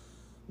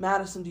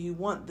 Madison, do you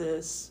want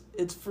this?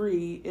 It's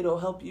free. It'll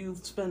help you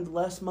spend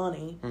less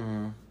money.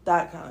 Mm-hmm.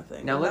 That kind of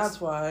thing. Now,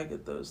 that's why I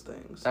get those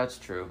things. That's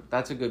true.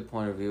 That's a good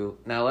point of view.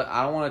 Now,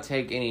 I don't want to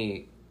take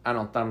any...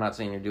 I'm not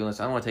saying you're doing this.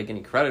 I don't want to take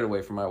any credit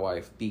away from my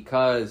wife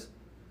because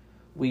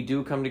we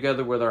do come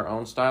together with our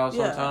own style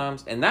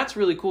sometimes. Yeah. And that's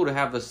really cool to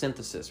have a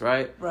synthesis,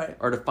 right? Right.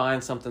 Or to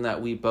find something that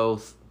we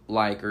both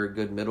like or a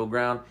good middle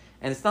ground.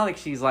 And it's not like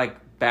she's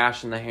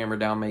bashing the hammer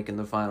down, making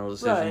the final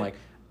decision. Right.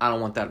 I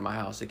don't want that in my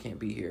house. It can't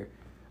be here.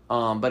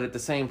 But at the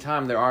same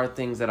time, there are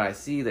things that I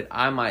see that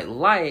I might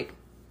like,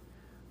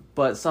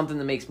 but something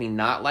that makes me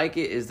not like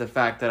it is the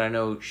fact that I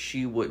know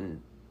she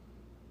wouldn't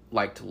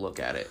like to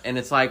look at it. And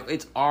it's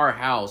it's our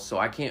house, so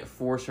I can't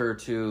force her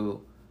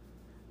to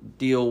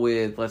deal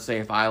with, let's say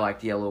if I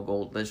like yellow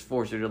gold, let's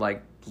force her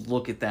to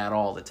look at that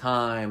all the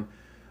time,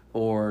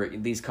 or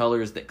these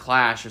colors that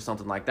clash or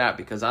something like that,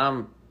 because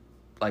I'm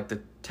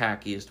the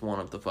tackiest one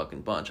of the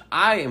fucking bunch.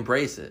 I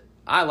embrace it.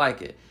 I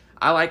like it.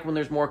 I like when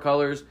there's more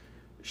colors.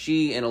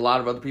 She and a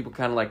lot of other people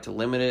kind of like to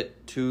limit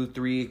it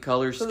 2-3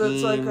 color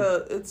scheme.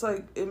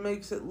 So it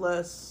makes it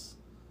less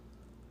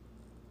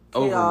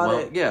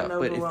chaotic and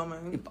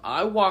overwhelming. But if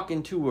I walk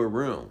into a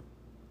room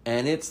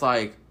and it's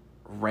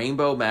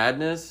rainbow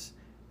madness,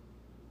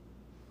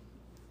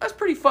 that's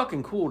pretty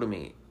fucking cool to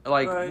me.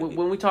 Right.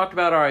 When we talked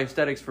about our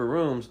aesthetics for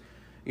rooms,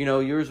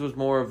 yours was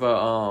more of a,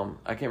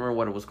 I can't remember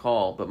what it was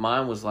called, but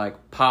mine was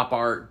pop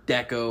art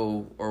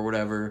deco or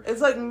whatever.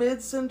 It's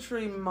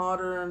mid-century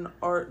modern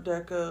art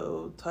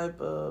deco type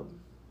of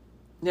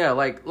Yeah,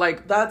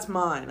 like That's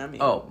mine. I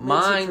mean, oh, Mid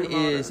mine Century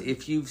is Modern.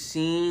 if you've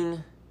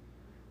seen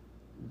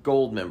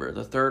Goldmember,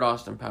 the third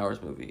Austin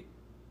Powers movie,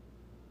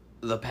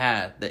 the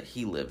pad that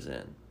he lives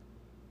in,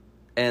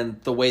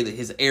 and the way that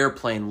his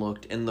airplane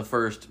looked in the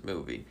first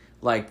movie,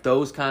 like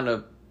those kind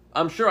of.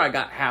 I'm sure I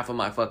got half of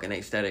my fucking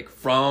aesthetic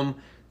from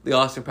the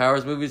Austin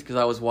Powers movies because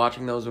I was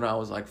watching those when I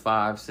was like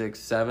 5, 6,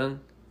 7.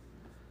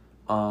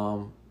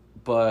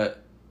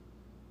 But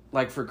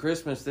like for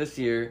Christmas this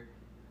year,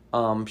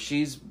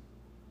 she's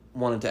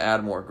wanted to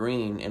add more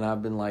green, and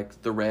I've been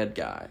like the red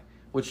guy,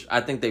 which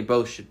I think they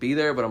both should be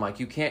there. But I'm like,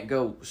 you can't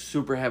go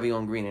super heavy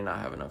on green and not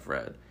have enough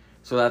red.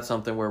 So that's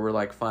something where we're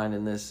like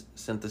finding this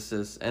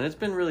synthesis, and it's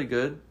been really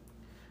good.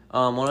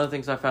 One of the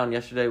things I found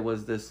yesterday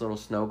was this little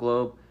snow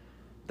globe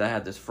that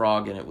had this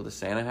frog in it with a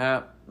Santa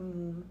hat.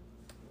 Mm-hmm.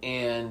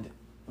 And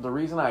the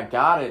reason I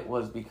got it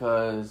was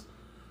because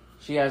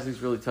she has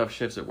these really tough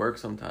shifts at work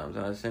sometimes,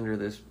 and I send her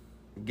this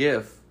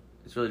GIF.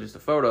 It's really just a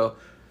photo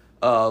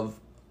of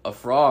a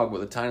frog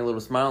with a tiny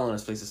little smile on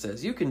his face that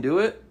says, "You can do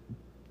it."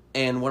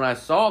 And when I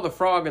saw the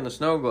frog in the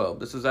snow globe,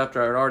 this was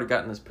after I had already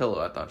gotten this pillow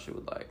I thought she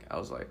would like. I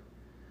was like,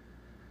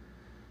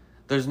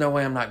 there's no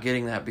way I'm not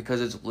getting that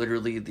because it's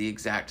literally the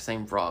exact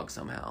same frog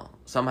somehow.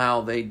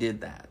 Somehow they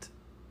did that.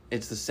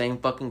 It's the same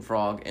fucking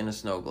frog in a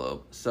snow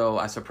globe. So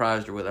I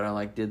surprised her with it. I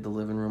like did the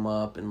living room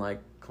up and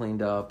like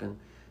cleaned up and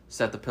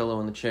set the pillow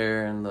in the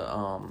chair and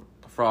the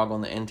frog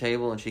on the end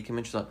table, and she came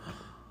in, she's like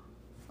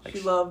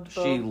she loved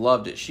both. She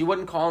loved it. She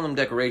wasn't calling them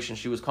decorations,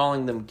 she was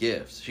calling them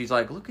gifts. She's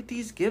like, "Look at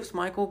these gifts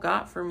Michael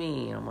got for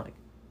me." And I'm like,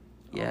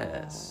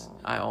 yes.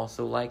 Aww. I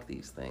also like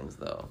these things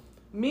though.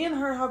 Me and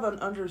her have an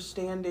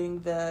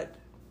understanding that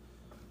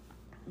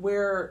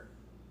where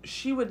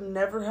she would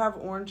never have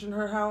orange in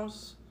her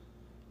house,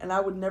 and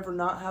I would never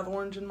not have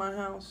orange in my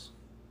house.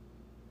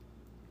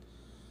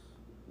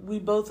 We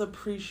both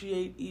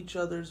appreciate each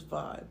other's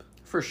vibe.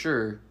 For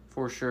sure.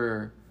 For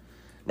sure.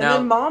 And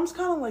then Mom's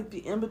kind of like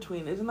the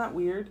in-between. Isn't that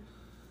weird?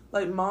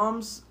 Like,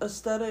 Mom's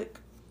aesthetic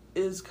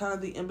is kind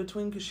of the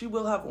in-between, because she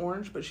will have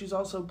orange, but she's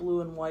also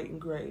blue and white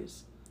and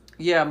grays.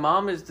 Yeah,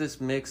 Mom is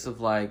this mix of,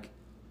 like,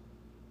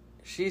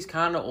 she's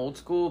kind of old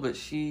school, but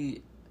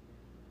she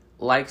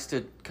likes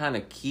to kind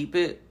of keep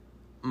it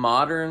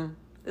modern.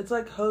 It's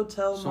like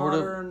hotel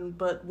modern,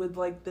 but with,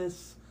 like,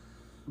 this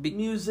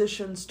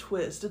musician's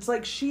twist. It's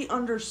like she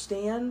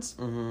understands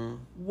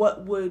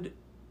what would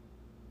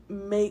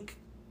make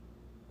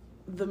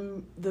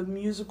the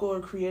musical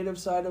or creative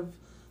side of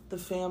the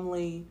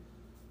family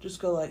just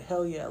go like,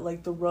 hell yeah.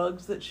 Like the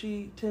rugs that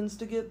she tends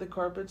to get, the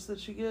carpets that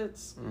she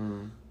gets,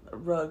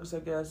 rugs, I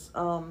guess,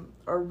 are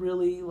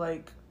really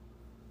like,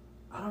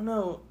 I don't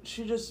know,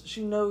 she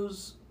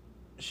knows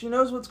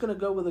what's going to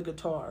go with a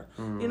guitar.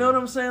 You know what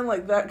I'm saying?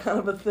 Like that kind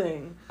of a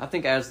thing. I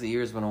think as the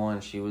years went on,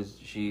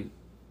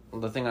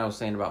 the thing I was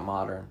saying about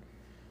modern,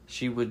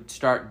 she would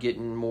start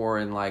getting more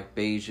in like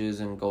beiges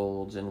and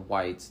golds and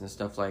whites and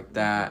stuff like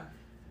that.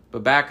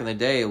 But back in the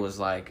day, it was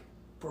like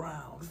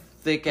brown,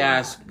 thick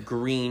ass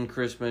green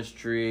Christmas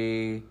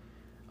tree,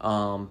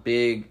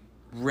 big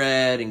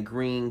red and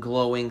green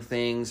glowing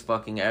things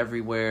fucking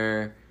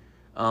everywhere.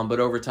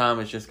 But over time,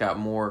 it's just got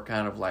more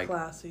kind of like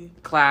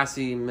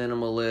classy,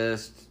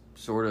 minimalist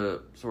sort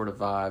of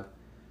vibe.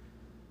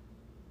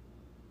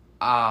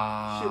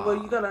 Well,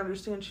 you gotta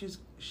understand,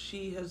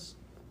 she has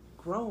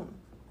grown.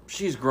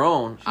 She's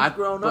grown. She's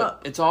grown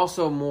up. It's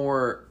also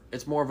more.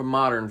 It's more of a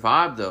modern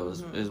vibe, though.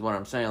 Is what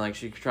I'm saying. Like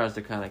she tries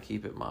to kind of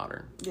keep it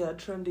modern. Yeah,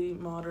 trendy,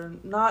 modern.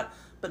 Not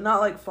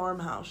like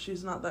farmhouse.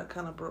 She's not that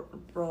kind of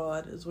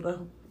broad. Is what I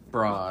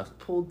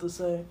pulled to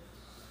say.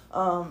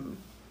 Yeah,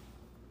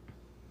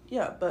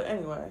 but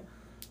anyway,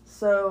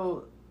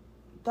 so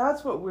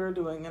that's what we're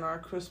doing in our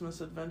Christmas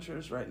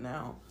adventures right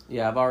now.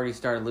 Yeah, I've already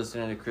started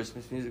listening to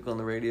Christmas music on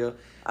the radio.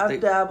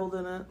 I've dabbled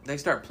in it. They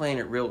start playing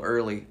it real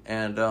early,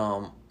 and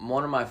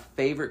one of my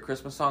favorite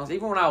Christmas songs,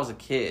 even when I was a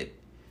kid,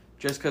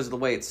 just because of the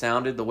way it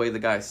sounded, the way the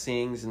guy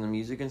sings and the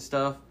music and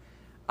stuff,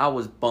 I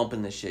was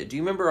bumping this shit. Do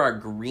you remember our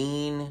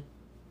green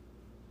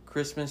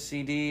Christmas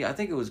CD? I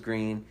think it was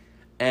green,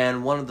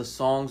 and one of the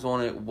songs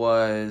on it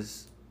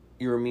was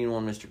 "You're a Mean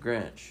One, Mr.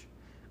 Grinch."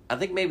 I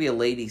think maybe a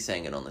lady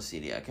sang it on the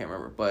CD. I can't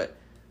remember. But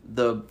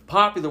the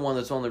popular one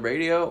that's on the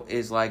radio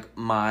is like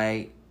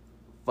my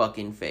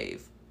fucking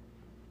fave.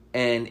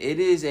 And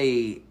it is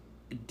a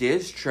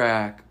diss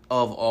track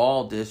of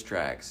all diss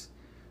tracks.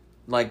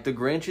 Like the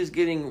Grinch is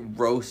getting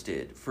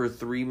roasted for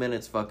 3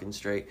 minutes fucking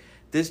straight.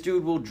 This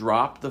dude will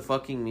drop the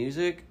fucking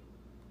music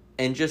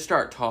and just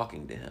start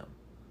talking to him.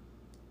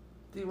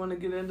 Do you want to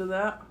get into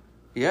that?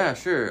 Yeah,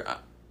 sure.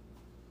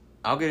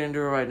 I'll get into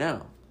it right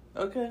now.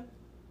 Okay.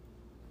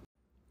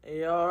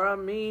 You're a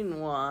mean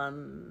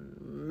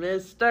one,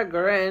 Mr.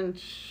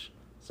 Grinch.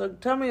 So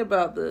tell me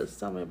about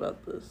this.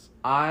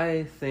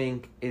 I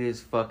think it is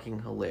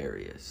fucking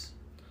hilarious.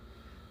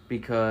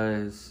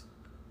 Because,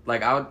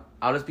 like, I'll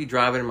just be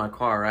driving in my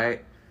car,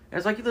 right? And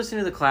it's like you listen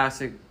to the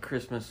classic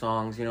Christmas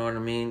songs, you know what I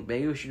mean?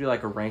 Maybe we should do,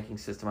 like, a ranking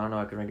system. I don't know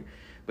how I can rank it.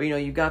 But, you know,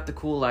 you got the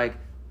cool, like,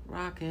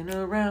 rocking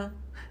around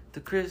the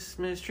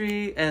Christmas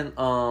tree. And,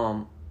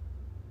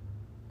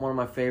 one of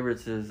my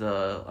favorites is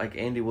like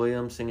Andy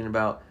Williams singing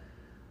about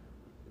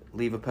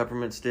leave a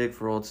peppermint stick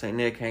for old Saint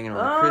Nick hanging on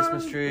the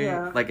Christmas tree.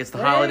 Yeah. Like, it's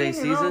the holiday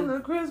season. On the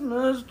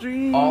Christmas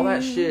tree. All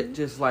that shit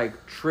just,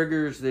 like,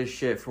 triggers this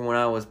shit from when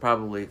I was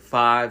probably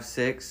 5,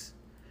 6.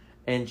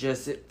 And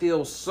just, it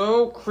feels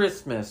so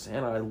Christmas,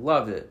 and I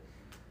love it.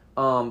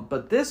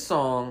 But this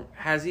song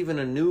has even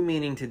a new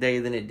meaning today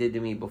than it did to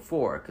me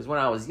before. Because when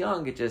I was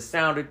young, it just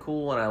sounded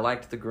cool, and I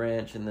liked the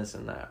Grinch and this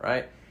and that,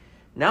 right?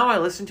 Now I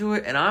listen to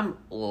it, and I'm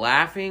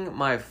laughing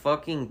my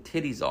fucking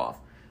titties off.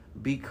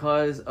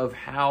 Because of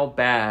how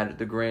bad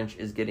the Grinch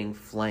is getting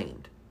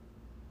flamed.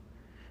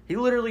 He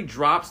literally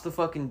drops the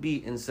fucking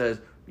beat and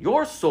says,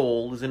 "Your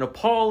soul is an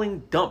appalling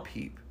dump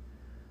heap,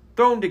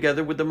 thrown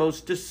together with the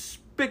most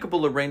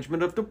despicable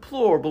arrangement of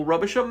deplorable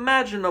rubbish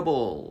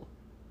imaginable.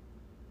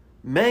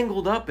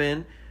 Mangled up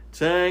in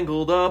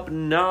tangled up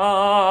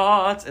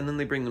knots." And then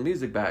they bring the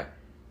music back.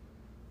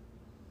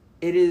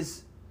 It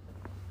is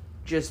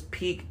just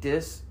peak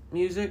diss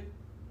music.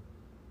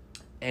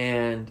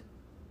 And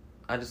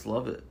I just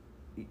love it.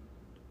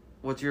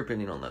 What's your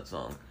opinion on that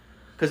song?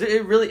 Because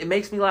it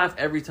makes me laugh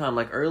every time.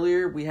 Like,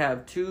 earlier, we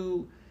have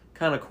two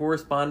kind of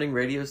corresponding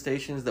radio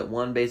stations that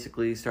one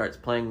basically starts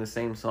playing the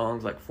same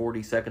songs like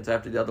 40 seconds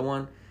after the other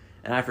one.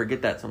 And I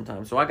forget that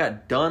sometimes. So I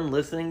got done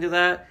listening to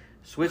that,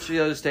 switched to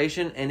the other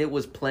station, and it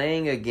was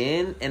playing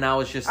again. And I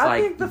was just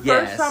I think the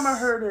first time I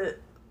heard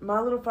it, my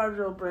little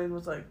 5-year-old brain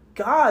was like,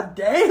 God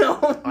damn.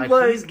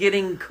 Like, he's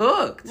getting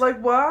cooked. Like,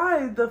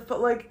 why?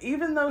 Like,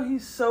 even though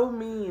he's so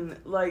mean,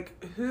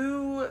 like,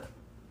 who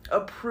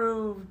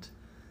approved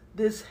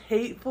this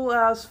hateful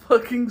ass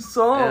fucking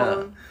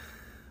song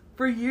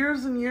for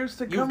years and years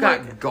to come? You've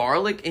got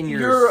garlic in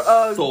your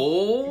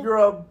soul? You're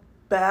a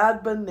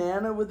bad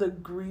banana with a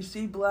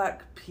greasy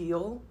black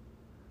peel.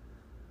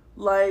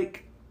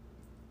 Like,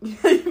 you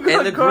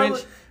got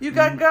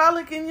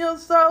garlic in your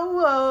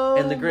soul.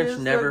 And the Grinch Mr.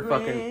 never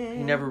Grinch.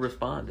 he never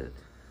responded.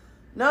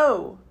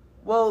 No.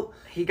 Well,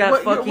 he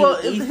got fucking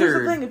ethered.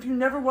 Here's the thing, if you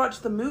never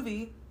watched the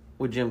movie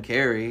with Jim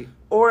Carrey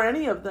or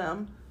any of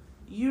them,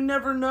 you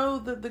never know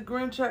that the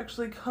Grinch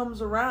actually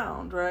comes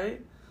around, right?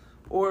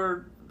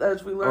 Or,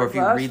 as we learned last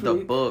week... Or if you read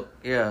the book,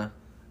 yeah.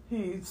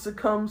 He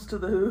succumbs to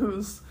the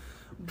Who's.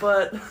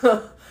 But,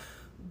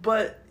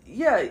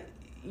 yeah,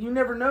 you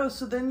never know.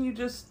 So then you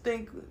just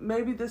think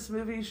maybe this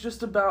movie is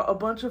just about a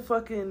bunch of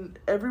fucking...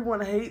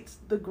 Everyone hates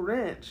the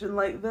Grinch. And,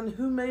 like, then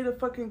who made a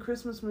fucking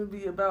Christmas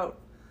movie about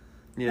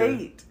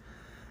hate?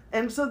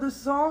 And so this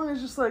song is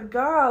just like,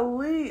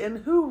 golly, and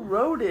who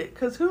wrote it?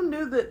 Because who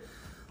knew that...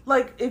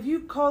 Like, if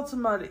you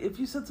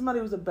said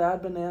somebody was a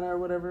bad banana or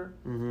whatever,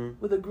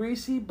 with a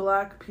greasy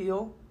black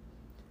peel,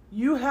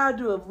 you had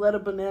to have let a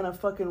banana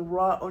fucking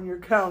rot on your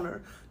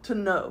counter to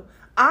know.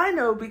 I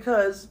know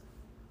because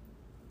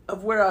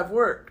of where I've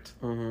worked.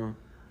 And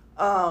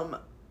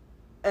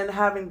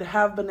having to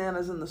have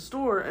bananas in the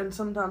store and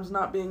sometimes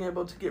not being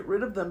able to get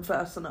rid of them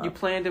fast enough. You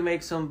planned to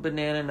make some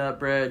banana nut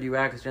bread. You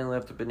accidentally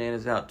left the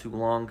bananas out too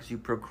long because you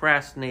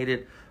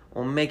procrastinated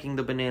on making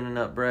the banana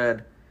nut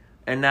bread.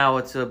 And now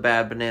it's a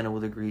bad banana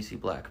with a greasy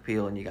black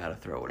peel, and you got to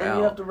throw it out. And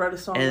you have to write a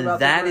song about and that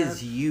that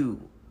is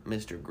you,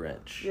 Mr.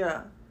 Grinch.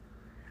 Yeah.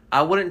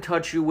 I wouldn't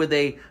touch you with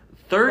a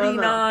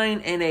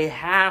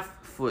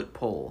 39.5-foot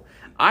pole.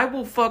 I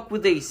will fuck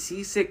with a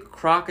seasick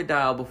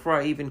crocodile before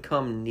I even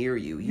come near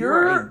you.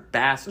 You're a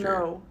bastard.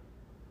 No.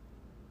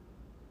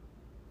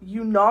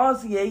 You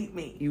nauseate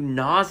me. You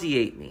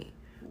nauseate me.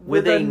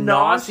 With a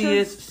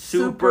nauseous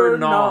super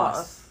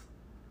nos.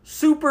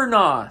 Super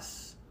nos.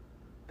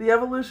 The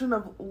evolution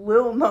of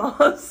Lil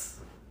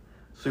Nas.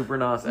 Super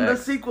Nas X. The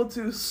sequel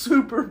to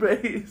Super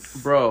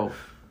Bass. Bro,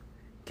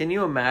 can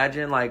you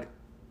imagine, like,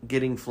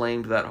 getting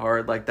flamed that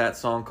hard? Like, that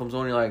song comes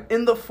on, you're like...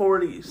 In the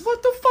 40s.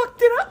 What the fuck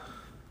did I...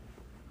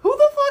 Who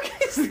the fuck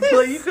is this?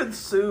 Like, you could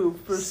sue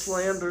for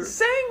slander.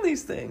 Saying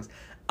these things.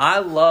 I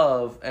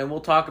love, and we'll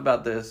talk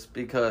about this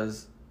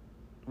because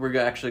we're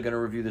actually going to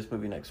review this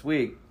movie next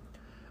week.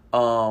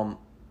 Jim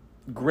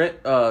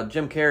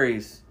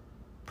Carrey's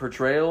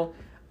portrayal...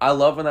 I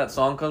love when that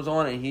song comes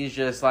on and he's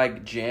just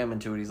like jamming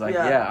to it. He's like,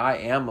 yeah I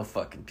am a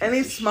fucking piece and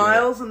he of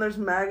smiles shit. And there's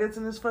maggots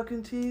in his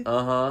fucking teeth.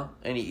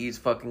 And he eats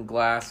fucking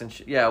glass and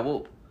shit. Yeah,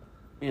 we'll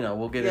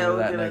get into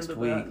that next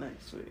week.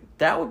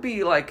 That would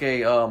be like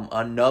a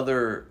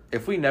another.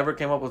 If we never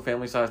came up with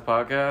Family Size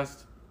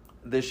Podcast,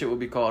 this shit would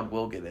be called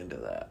 "We'll Get Into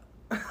That."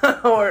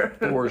 Or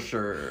for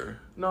sure.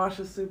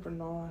 Nauseous super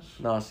nos.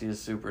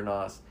 Nauseous super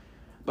nos.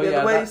 But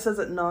the way he says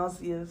it,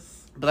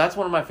 nauseous. But that's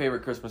one of my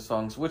favorite Christmas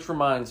songs, which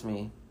reminds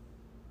me.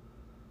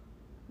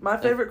 My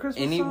favorite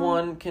Christmas song?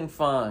 Anyone can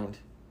find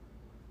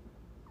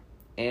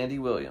Andy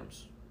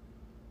Williams'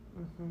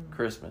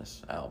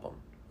 Christmas album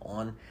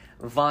on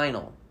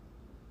vinyl,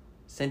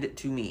 send it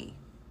to me.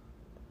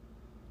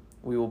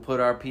 We will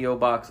put our P.O.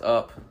 box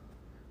up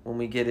when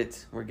we get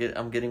it.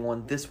 I'm getting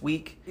one this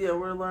week. Yeah,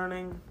 we're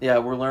learning.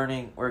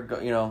 We're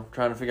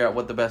trying to figure out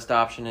what the best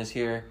option is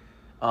here.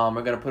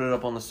 We're going to put it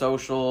up on the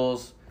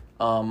socials.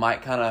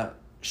 Might kind of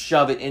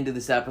shove it into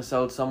this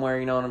episode somewhere,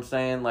 you know what I'm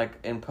saying? Like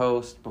in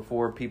post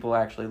before people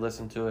actually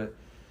listen to it.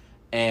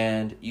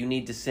 and you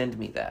need to send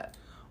me that.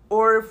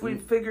 Or if we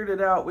figured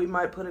it out, we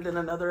might put it in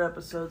another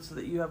episode so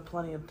that you have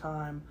plenty of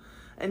time.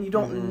 And you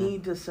don't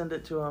need to send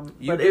it to them.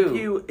 You but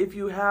do. if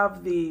you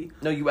have the...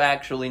 No, you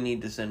actually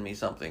need to send me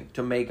something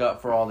to make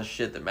up for all the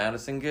shit that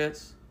Madison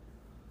gets.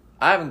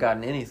 I haven't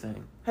gotten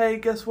anything. Hey,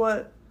 guess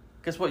what?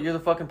 Guess what? You're the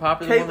fucking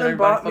popular one that Caitlin everybody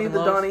bought me fucking the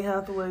loves. Donny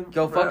Hathaway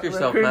Go fuck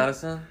yourself, record.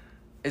 Madison.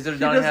 Is it a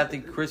Donny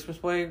Hathaway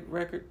Christmas Way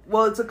record?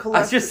 Well, it's a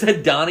collection. I just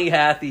said Donny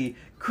Hathaway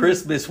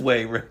Christmas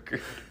Way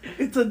record.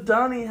 It's a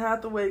Donny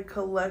Hathaway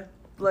because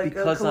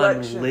a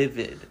collection. I'm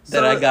livid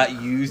that I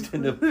got used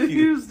in the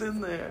used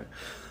in there.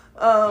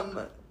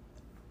 I'm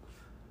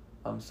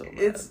so mad.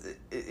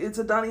 It's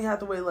a Donny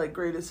Hathaway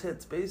greatest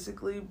hits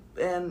basically.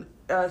 And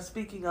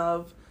speaking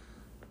of,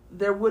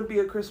 there would be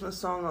a Christmas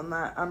song on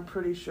that. I'm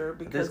pretty sure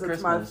because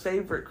it's my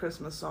favorite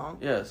Christmas song.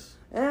 Yes.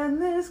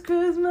 And this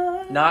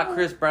Christmas, not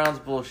Chris Brown's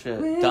bullshit.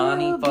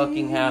 Donny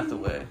fucking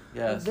Hathaway.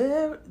 Yes.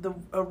 The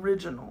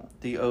original.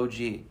 The OG.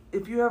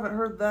 If you haven't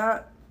heard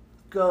that,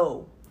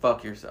 go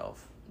fuck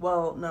yourself.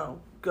 Well,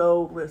 no.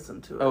 Go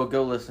listen to it. Oh,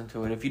 go listen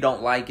to it. If you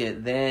don't like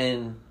it,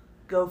 then...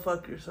 go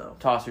fuck yourself.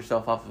 Toss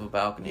yourself off of a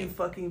balcony. You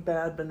fucking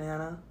bad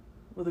banana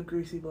with a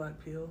greasy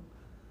black peel.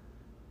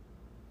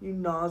 You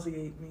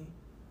nauseate me.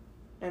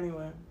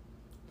 Anyway.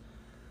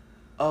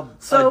 A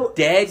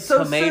dead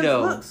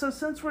tomato.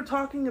 Since we're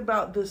talking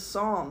about this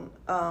song,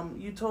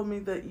 you told me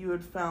that you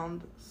had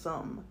found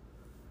some...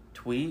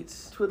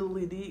 tweets?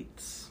 Twiddly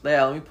deets.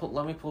 Yeah,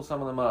 let me pull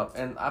some of them up.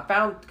 And I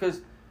found...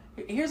 because...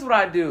 here's what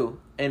I do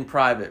in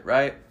private,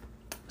 right?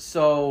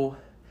 So,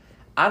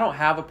 I don't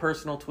have a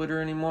personal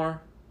Twitter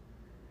anymore.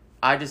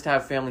 I just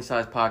have Family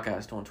Size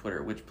Podcast on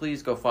Twitter, which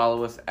please go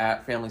follow us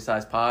at Family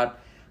Size Pod.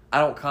 I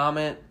don't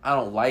comment. I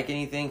don't like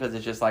anything because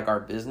it's just our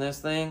business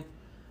thing.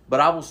 But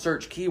I will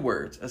search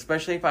keywords,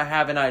 especially if I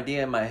have an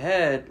idea in my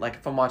head, like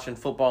if I'm watching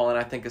football and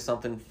I think of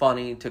something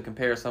funny to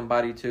compare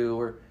somebody to,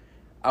 or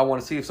I want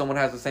to see if someone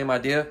has the same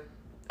idea,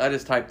 I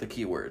just type the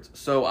keywords.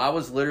 So I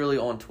was literally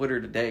on Twitter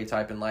today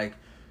typing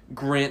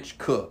Grinch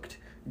cooked,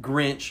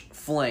 Grinch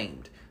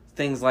flamed,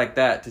 things like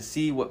that to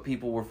see what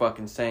people were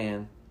fucking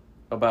saying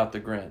about the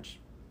Grinch.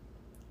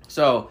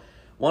 So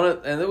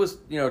and there was,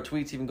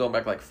 tweets even going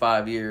back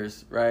 5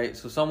 years, right?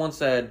 So someone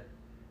said,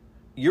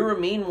 "You're a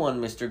mean one,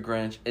 Mr.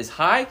 Grinch," is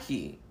high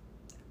key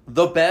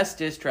the best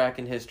diss track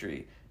in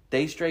history.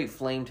 They straight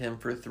flamed him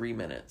for 3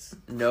 minutes.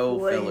 No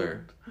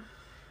filler.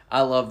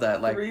 I love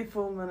that. 3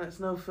 full minutes,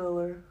 no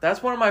filler.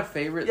 That's one of my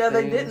favorite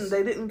things.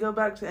 They didn't go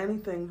back to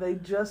anything. They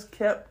just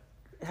kept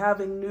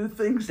having new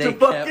things to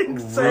fucking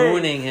say. They kept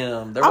ruining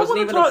him. There wasn't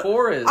even a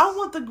chorus. I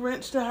want the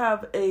Grinch to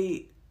have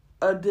a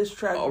diss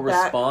track. A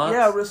response?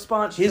 Yeah, a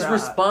response His track.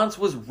 response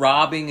was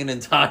robbing an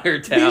entire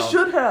town. He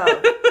should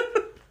have.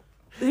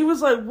 He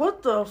was like,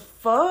 what the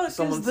fuck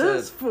Someone is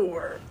this said,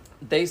 for?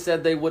 They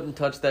said they wouldn't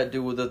touch that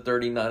dude with a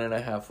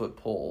 39.5-foot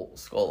pole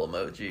skull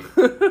emoji.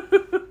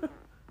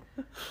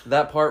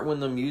 That part when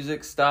the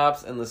music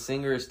stops and the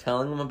singer is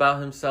telling him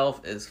about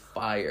himself is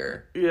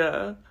fire.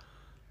 Yeah.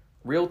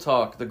 Real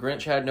talk, the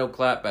Grinch had no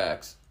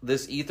clapbacks.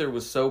 This ether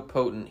was so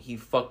potent, he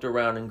fucked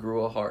around and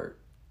grew a heart.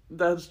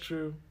 That's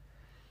true.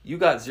 You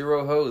got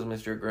 0 hoes,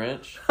 Mr.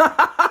 Grinch.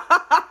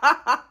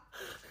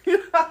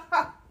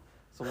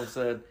 Someone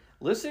said,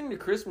 listening to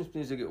Christmas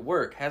music at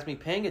work has me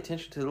paying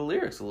attention to the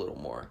lyrics a little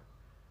more.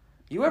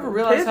 You ever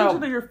realize Pay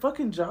attention to your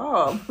fucking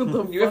job.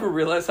 You ever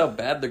realize how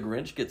bad the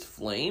Grinch gets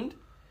flamed?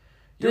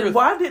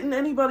 Why didn't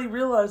anybody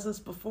realize this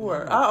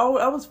before?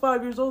 I was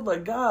 5 years old, God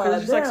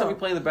Because it's damn. somebody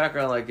playing in the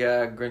background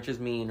yeah, Grinch is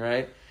mean,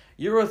 right?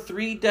 You're a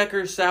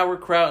 3-decker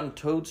sauerkraut and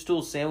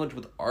toadstool sandwich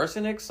with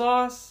arsenic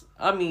sauce?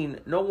 I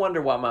mean, no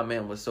wonder why my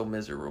man was so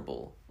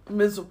miserable.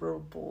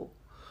 Miserable.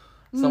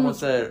 Someone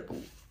said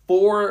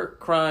 4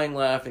 crying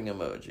laughing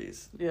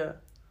emojis. Yeah.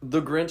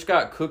 The Grinch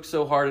got cooked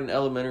so hard in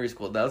elementary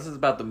school. Now, this is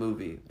about the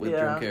movie with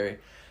Jim Carrey.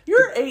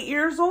 You're 8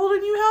 years old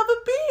and you have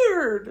a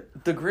beard.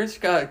 The Grinch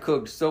got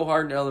cooked so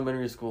hard in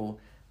elementary school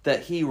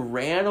that he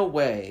ran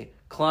away,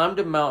 climbed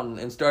a mountain,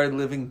 and started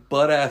living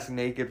butt-ass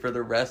naked for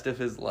the rest of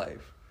his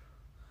life.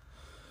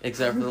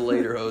 Except for the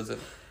later hosen.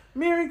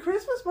 Merry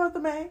Christmas, Martha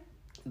May.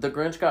 The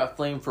Grinch got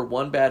flamed for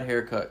one bad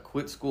haircut,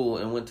 quit school,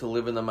 and went to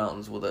live in the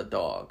mountains with a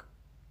dog.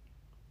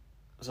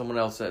 Someone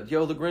else said,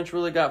 "Yo, the Grinch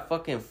really got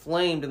fucking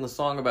flamed in the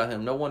song about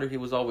him. No wonder he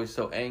was always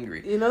so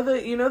angry."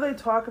 They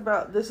talk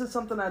about, this is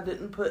something I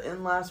didn't put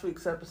in last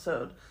week's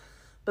episode,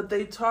 but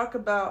they talk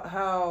about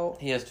how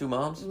he has 2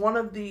 moms. One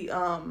of the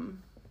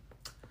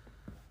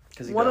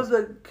what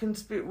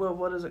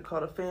is it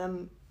called? A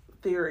fan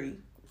theory.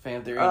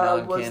 Fan theory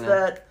non-canon. Was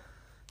that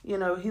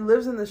he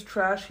lives in this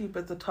trash heap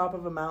at the top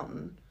of a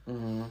mountain.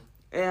 Mm-hmm.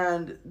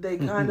 And they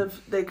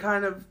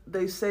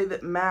they say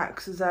that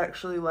Max is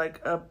actually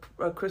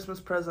a Christmas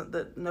present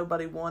that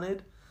nobody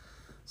wanted.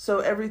 So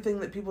everything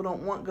that people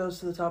don't want goes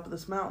to the top of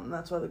this mountain.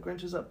 That's why the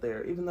Grinch is up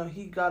there, even though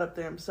he got up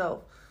there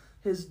himself.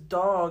 His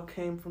dog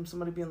came from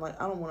somebody being like,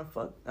 I don't want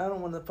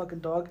the fucking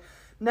dog.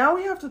 Now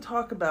we have to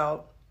talk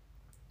about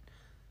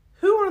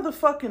who are the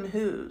fucking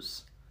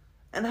who's,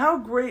 and how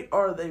great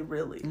are they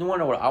really? You want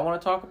to know what I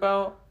want to talk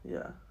about?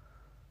 Yeah.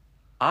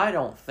 I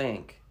don't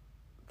think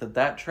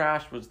that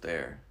trash was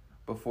there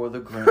before the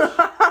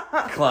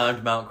Grinch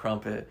climbed Mount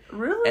Crumpit.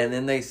 Really? And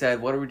then they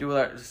said, what do we do with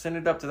that? Send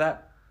it up to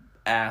that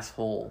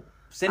asshole.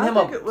 Send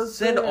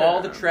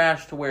all the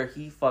trash to where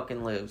he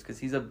fucking lives, because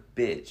he's a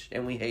bitch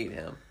and we hate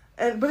him.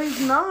 But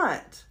he's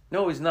not.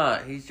 No, he's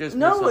not. He's just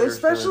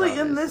especially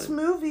in this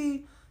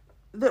movie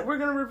that we're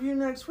gonna review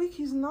next week.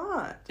 He's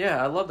not.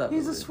 Yeah, I love that movie.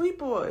 He's a sweet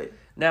boy.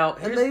 Now,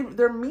 and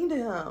they're mean to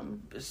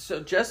him. So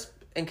just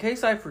in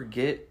case I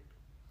forget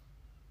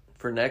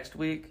for next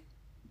week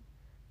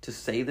to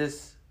say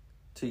this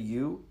to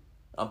you,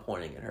 I'm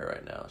pointing at her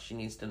right now. She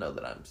needs to know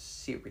that I'm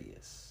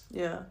serious.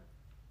 Yeah.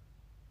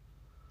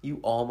 You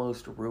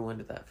almost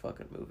ruined that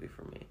fucking movie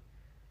for me.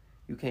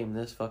 You came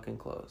this fucking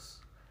close.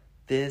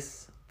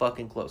 This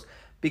fucking close.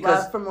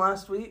 Because from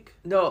last week?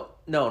 No.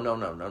 Nothing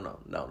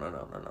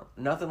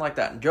like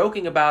that.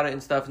 Joking about it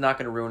and stuff is not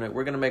going to ruin it.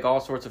 We're going to make all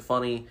sorts of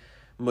funny,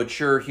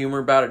 mature humor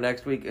about it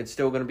next week. It's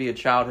still going to be a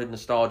childhood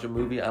nostalgia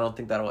movie. I don't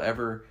think that'll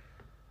ever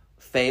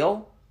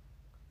fail.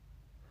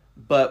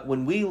 But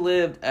when we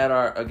lived at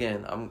our,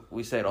 again,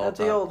 we say it all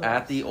the time,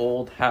 at the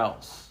old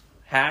house.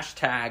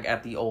 Hashtag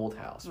at the old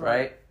house,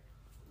 right?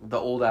 The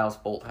old house,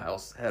 bolt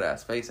house, head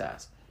ass, face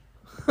ass.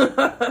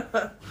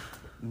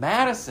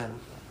 Madison.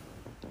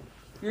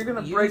 You're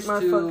going to break my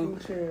fucking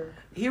chair.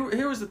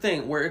 Here was the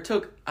thing where it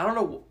took, I don't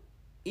know,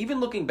 even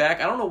looking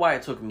back, I don't know why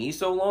it took me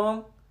so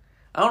long.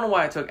 I don't know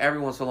why it took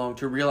everyone so long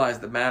to realize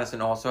that Madison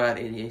also had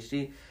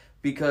ADHD,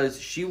 because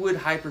she would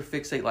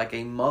hyperfixate like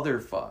a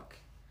motherfuck.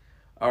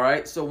 All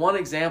right? So one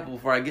example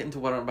before I get into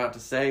what I'm about to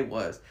say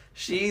was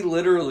she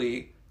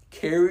literally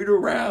carried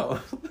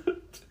around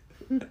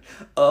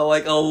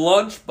like a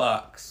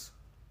lunchbox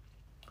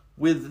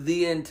with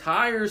the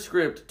entire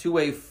script to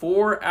a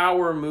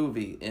 4-hour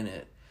movie in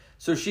it.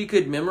 So she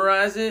could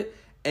memorize it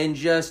and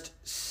just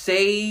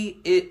say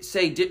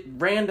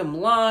random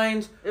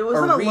lines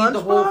or read the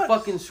whole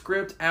fucking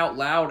script out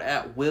loud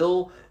at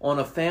will on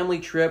a family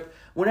trip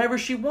whenever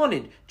she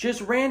wanted.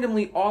 Just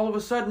randomly, all of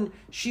a sudden,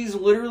 she's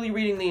literally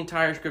reading the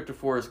entire script of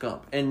Forrest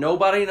Gump. And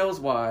nobody knows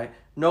why.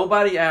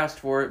 Nobody asked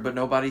for it, but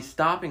nobody's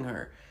stopping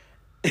her.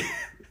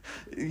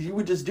 You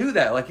would just do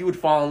that. Like, you would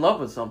fall in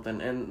love with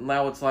something. And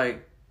now it's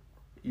like,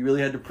 you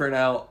really had to print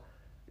out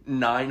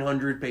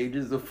 900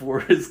 pages of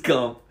Forrest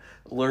Gump,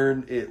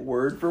 learn it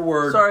word for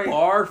word,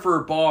 bar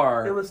for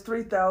bar. It was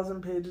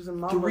 3,000 pages, and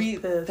Mom was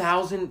pissed.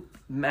 3,000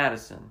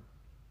 Madison.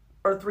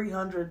 Or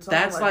 300, something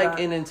that's like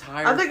an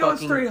entire I think it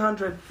was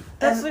 300.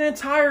 That's an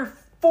entire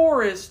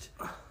forest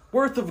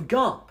worth of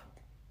Gump.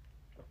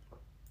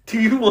 Do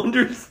you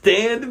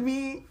understand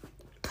me?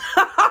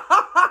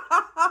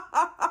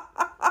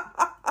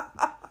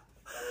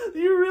 Do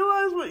you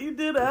realize what you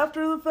did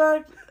after the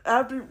fact?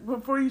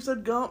 Before you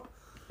said Gump?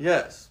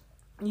 Yes.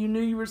 You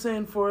knew you were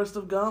saying Forest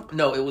of Gump?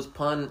 No, it was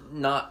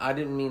pun. I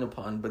didn't mean a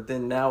pun, but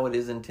then now it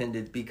is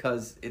intended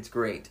because it's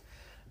great.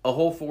 A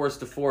whole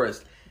forest of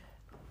forest.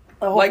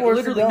 Like,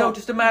 literally, no,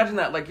 just imagine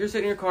that. Like, you're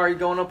sitting in your car, you're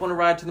going up on a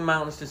ride to the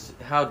mountains, just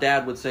how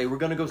Dad would say, we're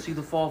going to go see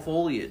the fall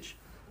foliage.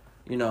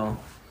 You know?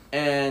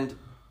 And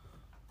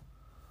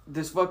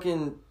this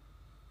fucking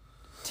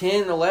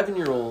 10,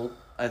 11-year-old,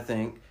 I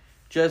think,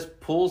 just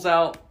pulls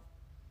out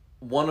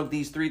one of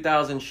these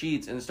 3,000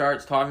 sheets and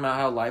starts talking about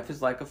how life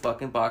is like a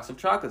fucking box of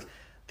chocolates.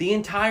 The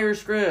entire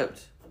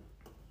script.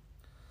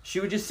 She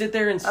would just sit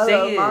there and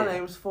say it. My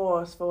name's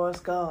Forrest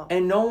Gump.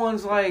 And no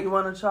one's like... You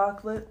want a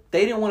chocolate?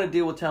 They didn't want to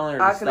deal with telling her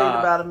to stop. I could eat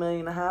about 1.5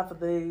 million of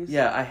these.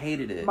 Yeah, I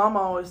hated it. Mama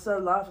always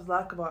said life is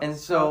like a box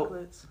of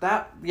chocolates.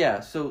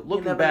 So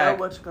looking back,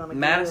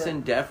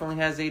 Madison definitely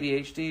has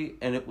ADHD,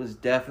 and it was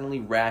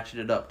definitely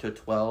ratcheted up to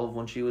 12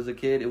 when she was a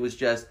kid. It was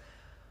just...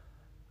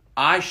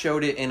 I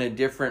showed it in a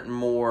different,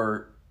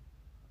 more...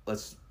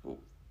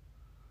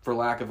 for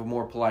lack of a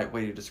more polite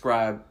way to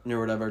describe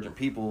neurodivergent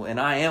people, and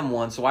I am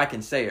one, so I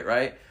can say it,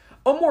 right?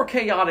 A more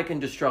chaotic and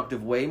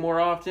destructive way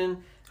more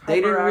often.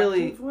 They didn't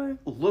really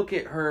look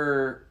at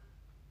her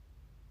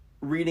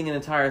reading an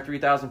entire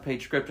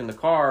 3,000-page script in the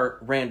car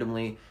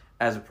randomly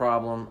as a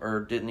problem,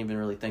 or didn't even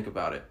really think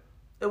about it.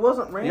 It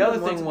wasn't random. The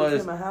other thing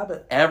was, a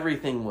habit.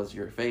 Everything was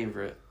your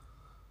favorite.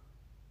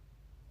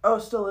 Oh,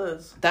 it still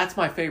is. That's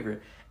my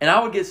favorite. And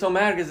I would get so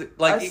mad because,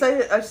 like...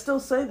 I still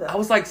say that. I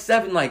was like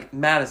 7, like,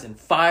 Madison,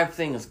 5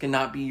 things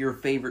cannot be your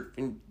favorite.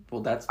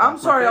 Well, that's I'm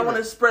sorry, I want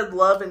to spread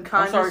love and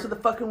kindness to the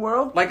fucking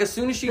world. Like, as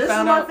soon as she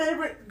found out... This is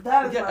my favorite.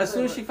 That is my favorite. As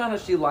soon as she found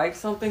out she liked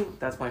something,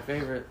 that's my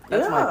favorite.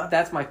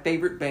 That's my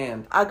favorite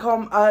band. I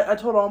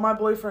told all my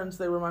boyfriends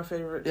they were my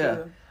favorite,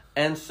 too.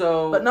 And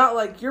so... But not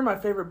like, you're my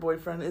favorite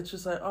boyfriend. It's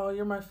just like, oh,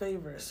 you're my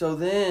favorite. So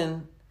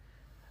then...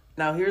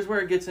 Now, here's where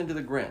it gets into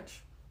the Grinch.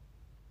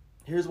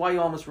 Here's why you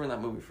almost ruined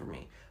that movie for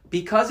me.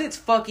 Because it's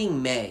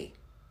fucking May.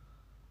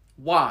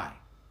 Why?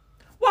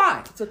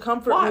 It's a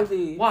comfort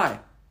movie. Why?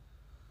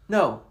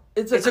 No.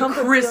 It's a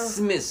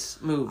Christmas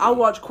movie. I'll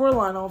watch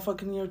Coraline all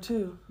fucking year,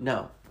 too.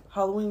 No.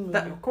 Halloween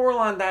movie.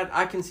 Coraline,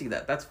 I can see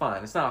that. That's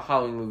fine. It's not a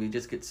Halloween movie. It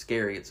just gets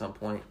scary at some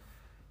point.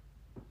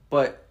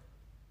 But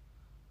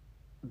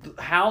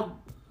how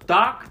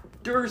Doc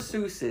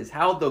Seuss's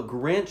How the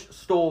Grinch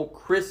Stole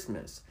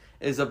Christmas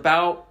is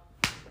about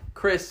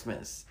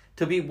Christmas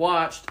to be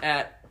watched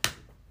at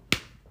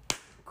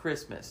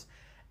Christmas.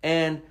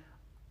 And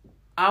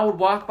I would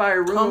walk by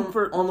her room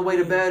on the way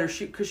to bed, or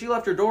because she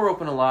left her door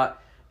open a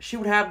lot, she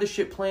would have this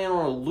shit playing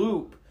on a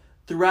loop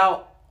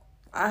throughout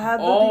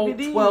all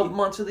DVD. 12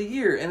 months of the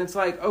year. And it's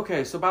like,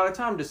 okay, so by the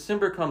time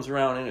December comes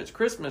around and it's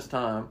Christmas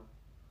time,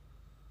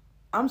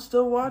 I'm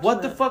still watching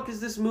what the fuck is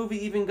this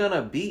movie even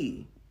gonna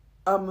be?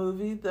 A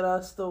movie that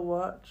I still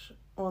watch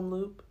on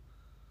loop.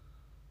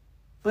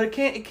 But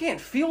it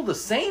can't feel the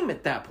same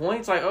at that point.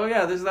 It's like, oh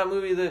yeah, this is that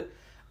movie that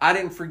I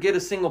didn't forget a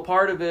single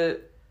part of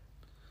it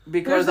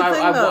because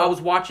I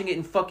was watching it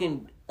in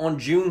fucking on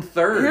June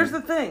 3rd. Here's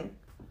the thing.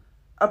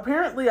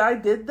 Apparently I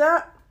did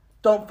that.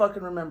 Don't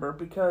fucking remember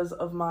because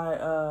of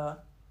my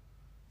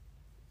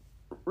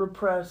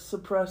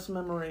suppressed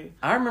memory.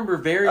 I remember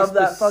very of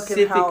specific that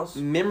fucking house.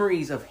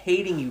 Memories of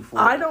hating you for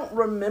it. I don't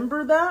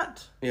remember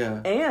that.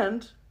 Yeah.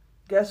 And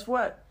guess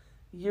what?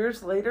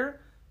 Years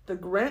later, The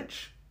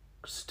Grinch,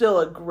 still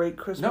a great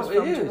Christmas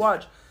film to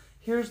watch.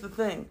 Here's the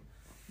thing.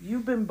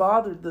 You've been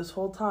bothered this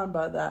whole time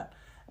by that,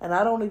 and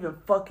I don't even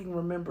fucking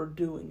remember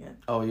doing it.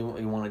 Oh, you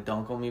want to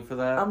dunk on me for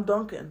that? I'm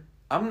dunking.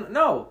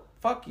 No,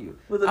 fuck you.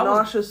 With a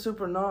nauseous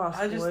super nos.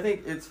 I just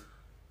think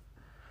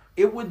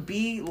it would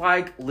be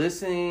like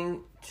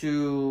listening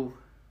to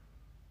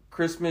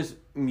Christmas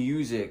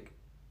music.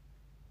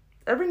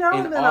 Every now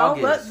and then I'll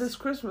let This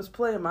Christmas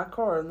play in my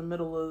car in the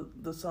middle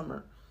of the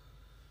summer.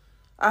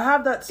 I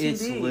have that CD.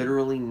 It's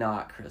literally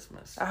not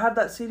Christmas. I have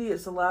that CD.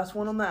 It's the last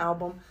one on the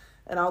album,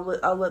 and I'll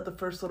let the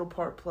first little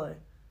part play.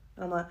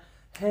 And I'm like,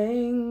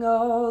 hang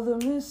all the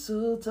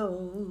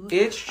mistletoe.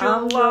 It's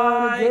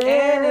July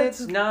and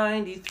it's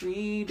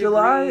 93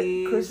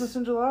 degrees. Christmas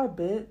in July,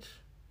 bitch.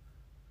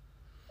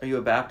 Are you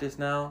a Baptist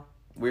now?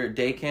 We're at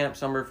day camp,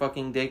 summer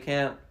fucking day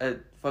camp at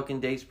fucking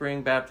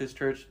Dayspring Baptist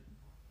Church.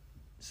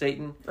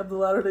 Satan. Of the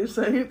Latter-day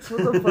Saints.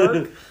 What the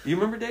fuck? You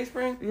remember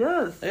Dayspring?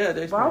 Yes. Yeah,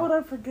 Dayspring. Why would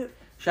I forget?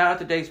 Shout out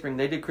to Dayspring.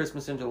 They did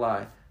Christmas in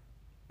July.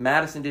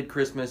 Madison did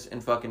Christmas in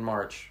fucking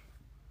March.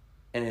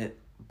 And it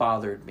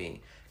bothered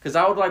me. Because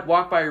I would like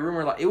walk by your room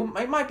or like,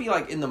 it might be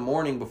like in the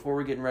morning before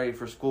we're getting ready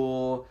for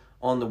school,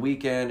 on the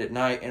weekend, at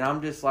night. And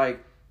I'm just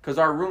like, because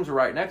our rooms are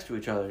right next to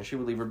each other. And she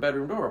would leave her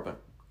bedroom door open.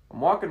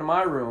 I'm walking to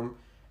my room.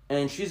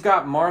 And she's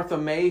got Martha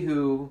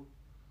Mayhew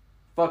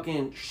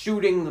fucking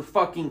shooting the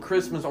fucking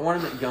Christmas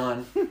ornament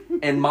gun.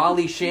 And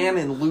Molly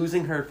Shannon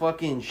losing her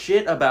fucking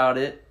shit about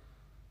it.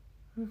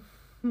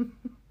 And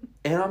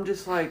I'm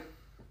just like...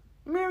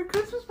 Merry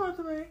Christmas,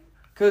 Martha May.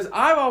 Because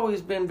I've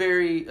always been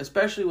very...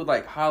 Especially with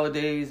like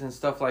holidays and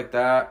stuff like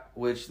that.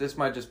 Which this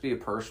might just be a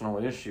personal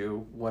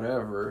issue.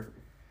 Whatever.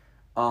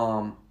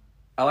 I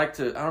like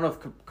to... I don't know if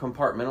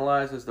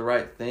compartmentalize is the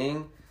right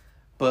thing.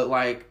 But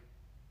like...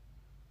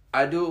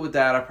 I do it with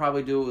that. I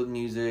probably do it with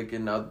music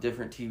and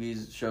different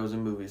TV shows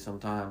and movies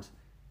sometimes.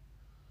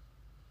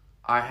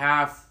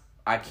 I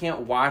can't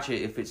watch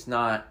it if it's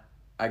not,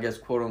 I guess,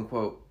 quote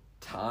unquote,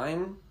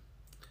 time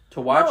to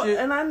watch it.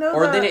 And I know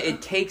or then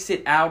it takes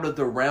it out of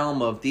the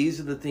realm of these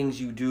are the things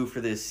you do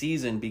for this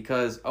season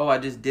because, I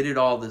just did it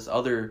all this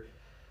other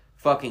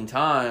fucking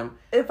time.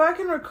 If I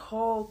can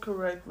recall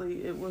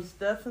correctly, it was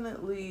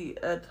definitely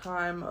a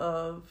time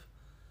of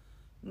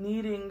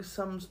needing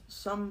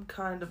some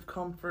kind of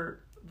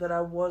comfort that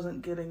I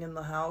wasn't getting in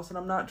the house. And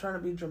I'm not trying to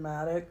be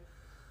dramatic.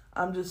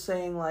 I'm just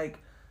saying, like,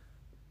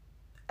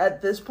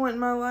 at this point in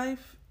my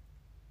life,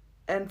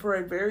 and for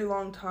a very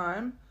long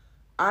time,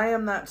 I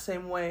am that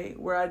same way,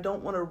 where I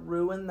don't want to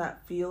ruin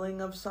that feeling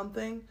of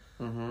something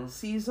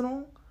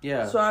seasonal.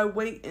 Yeah. So I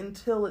wait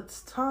until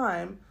it's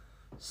time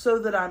so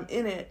that I'm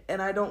in it,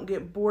 and I don't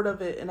get bored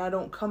of it, and I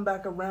don't come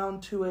back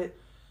around to it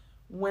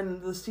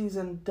when the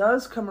season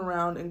does come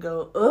around and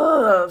go,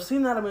 ugh, I've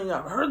seen that a million,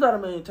 I've heard that a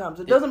million times.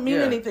 It doesn't mean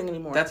anything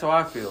anymore. That's how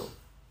I feel.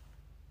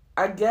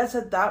 I guess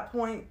at that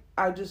point,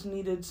 I just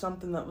needed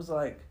something that was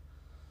like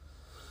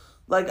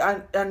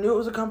I knew it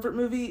was a comfort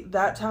movie.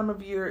 That time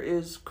of year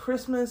is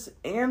Christmas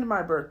and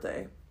my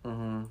birthday.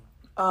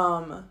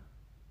 Mm-hmm.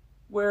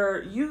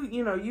 Where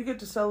you get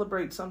to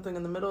celebrate something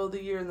in the middle of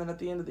the year and then at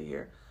the end of the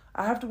year.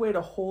 I have to wait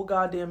a whole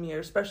goddamn year,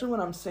 especially when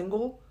I'm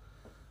single.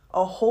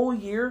 A whole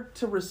year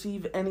to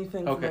receive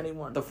anything from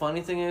anyone. The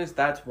funny thing is,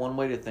 that's one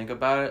way to think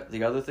about it.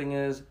 The other thing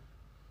is,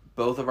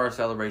 both of our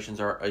celebrations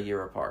are a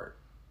year apart.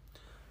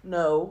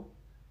 No.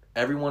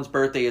 Everyone's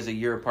birthday is a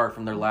year apart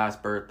from their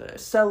last birthday.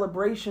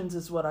 Celebrations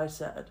is what I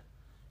said.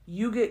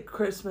 You get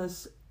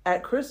Christmas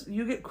and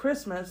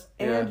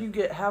you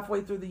get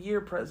halfway through the year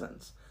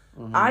presents.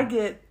 Mm-hmm. I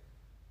get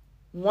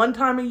one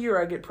time a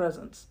year I get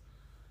presents.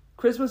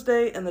 Christmas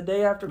Day and the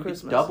day after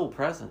Christmas. Get double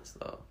presents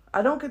though.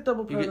 I don't get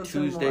double presents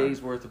anymore. You get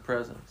Tuesdays worth of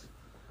presents.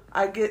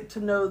 I get to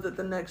know that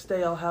the next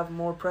day I'll have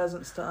more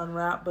presents to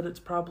unwrap, but it's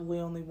probably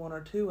only one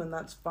or two, and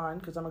that's fine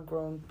because I'm a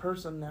grown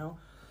person now.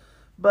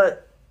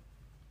 But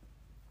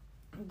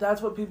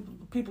that's what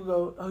people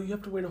go, oh, you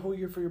have to wait a whole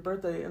year for your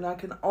birthday. And I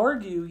can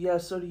argue,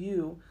 yes, so do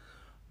you.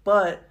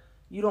 But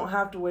you don't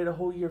have to wait a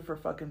whole year for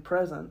fucking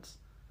presents.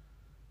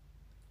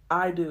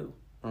 I do.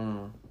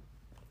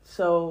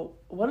 So,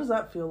 what does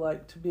that feel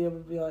like to be able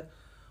to be like,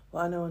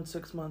 well, I know in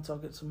 6 months I'll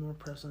get some more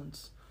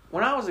presents?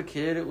 When I was a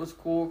kid, it was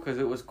cool because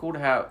it was cool to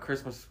have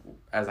Christmas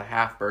as a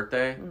half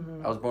birthday.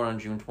 I was born on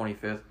June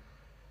 25th.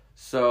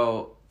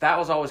 So that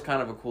was always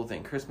kind of a cool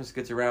thing. Christmas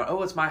gets around.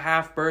 Oh, it's my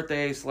half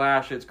birthday /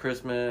 it's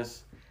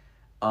Christmas.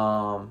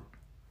 And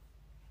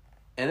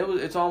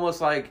it's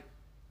almost like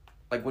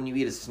when you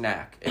eat a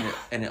snack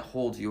and it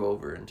holds you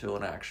over until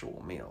an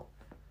actual meal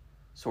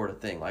sort of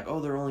thing. Like, oh,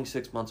 they're only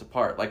 6 months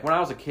apart. Like when I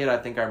was a kid, I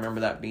think I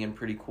remember that being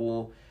pretty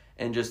cool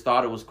and just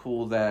thought it was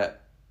cool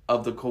that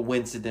of the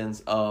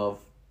coincidence of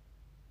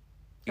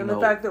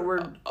the fact that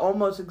we're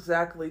almost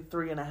exactly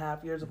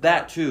 3.5 years apart.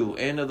 That too,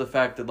 and of the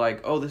fact that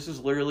like, oh, this is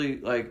literally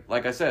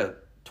like I said,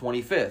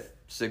 25th,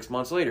 6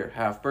 months later,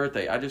 half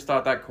birthday. I just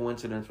thought that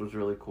coincidence was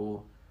really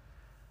cool.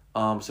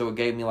 So it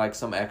gave me like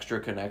some extra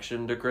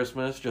connection to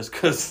Christmas just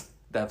because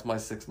that's my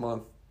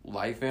 6-month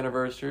life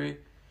anniversary.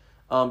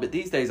 But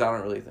these days I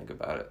don't really think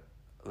about it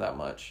that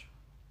much.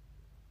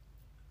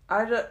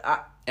 I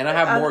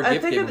have more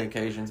gift-giving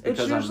occasions because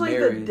I'm married. It's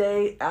usually the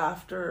day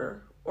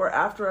after or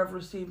after I've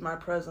received my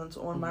presents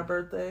on my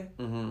birthday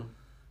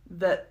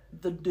that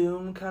the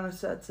doom kind of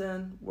sets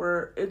in,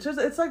 where it's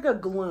like a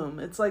gloom.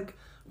 It's like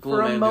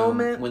gloom for a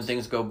moment when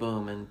things go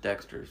boom in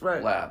Dexter's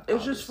lab.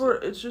 It's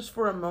just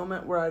for a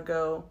moment where I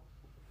go,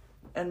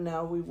 and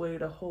now we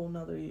wait a whole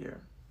nother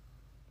year.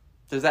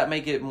 Does that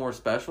make it more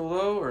special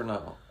though, or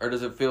no? Or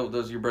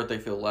does your birthday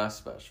feel less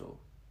special?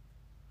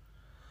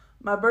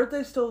 My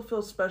birthday still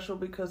feels special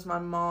because my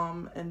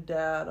mom and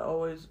dad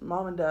always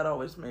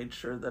made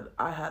sure that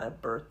I had a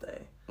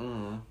birthday.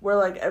 Where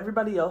like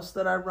everybody else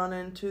that I run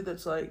into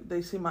that's like,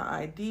 they see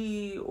my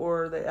ID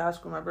or they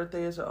ask when my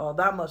birthday is, oh,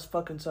 that must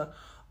fucking suck.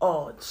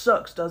 Oh, it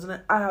sucks, doesn't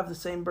it? I have the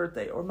same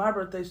birthday, or my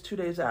birthday's 2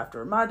 days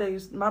after, my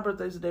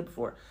birthday's the day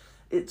before.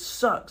 It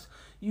sucks.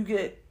 You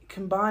get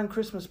combined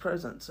Christmas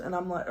presents, and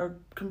I'm like, or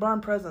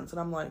combined presents, and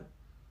I'm like,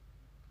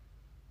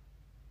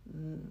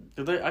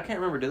 I can't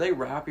remember. Do they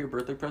wrap your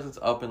birthday presents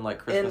up in like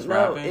Christmas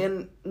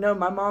wrapping? No,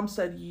 my mom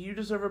said you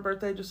deserve a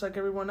birthday just like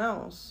everyone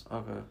else.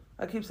 Okay.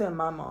 I keep saying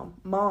my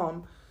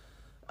mom,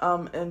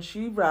 and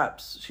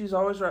she's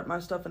always wrapped my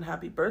stuff in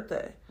happy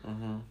birthday.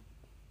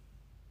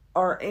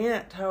 Our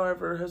aunt,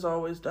 however, has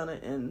always done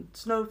it in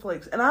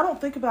snowflakes, and I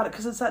don't think about it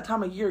because it's that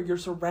time of year. You're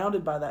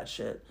surrounded by that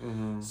shit.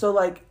 So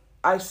like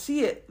I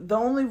see it. The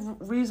only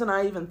reason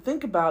I even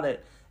think about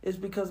it is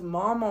because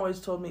Mom always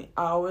told me,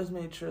 I always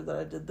made sure that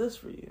I did this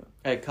for you.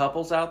 Hey,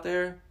 couples out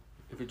there,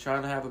 if you're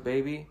trying to have a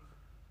baby,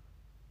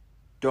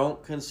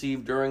 don't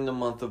conceive during the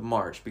month of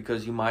March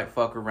because you might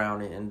fuck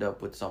around and end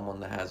up with someone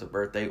that has a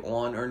birthday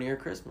on or near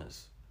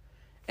Christmas.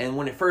 And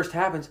when it first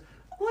happens,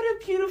 what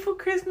a beautiful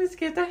Christmas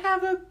gift, I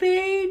have a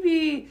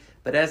baby.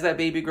 But as that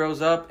baby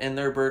grows up and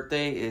their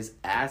birthday is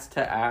ass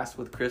to ass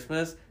with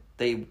Christmas,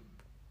 they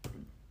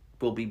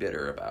will be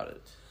bitter about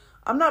it.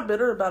 I'm not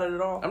bitter about it at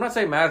all. I'm not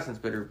saying Madison's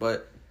bitter,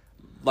 but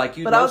like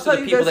most of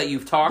the people that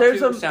you've talked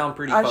to sound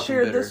pretty fucking bitter. I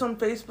shared this on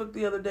Facebook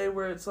the other day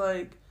where it's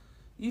like,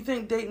 you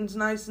think dating's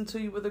nice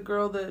until you're with a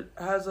girl that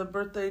has a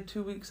birthday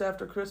 2 weeks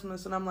after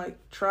Christmas, and I'm like,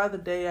 try the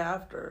day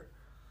after.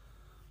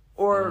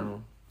 Or,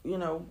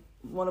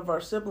 one of our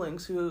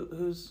siblings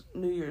who's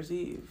New Year's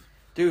Eve.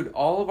 Dude,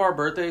 all of our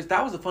birthdays,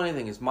 that was the funny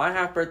thing, is my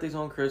half birthday's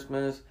on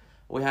Christmas.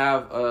 We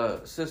have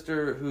a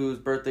sister whose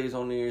birthday's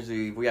on New Year's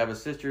Eve. We have a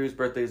sister whose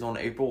birthday's on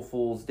April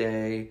Fool's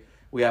Day.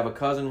 We have a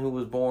cousin who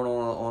was born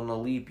on a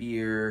leap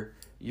year.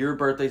 Your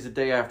birthday's the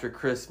day after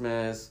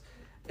Christmas.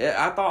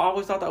 I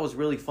always thought that was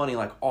really funny.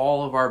 Like,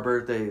 all of our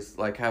birthdays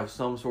like have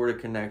some sort of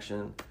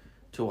connection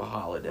to a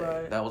holiday.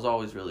 Right. That was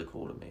always really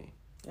cool to me.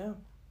 Yeah.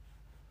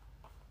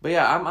 But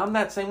yeah, I'm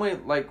that same way.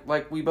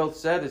 Like we both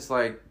said, it's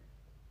like,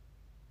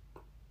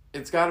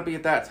 it's got to be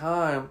at that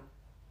time,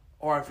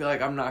 or I feel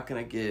like I'm not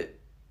gonna get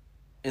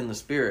in the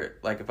spirit.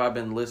 Like, if I've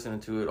been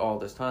listening to it all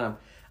this time.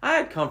 I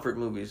had comfort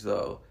movies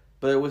though,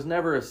 but it was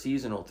never a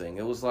seasonal thing.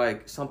 It was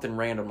like something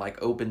random,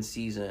 like Open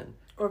Season.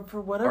 Or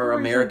for whatever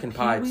reason, American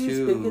Pie 2.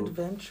 Pee-wee's Big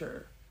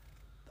Adventure.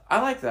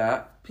 I like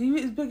that.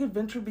 Pee-wee's Big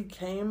Adventure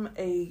became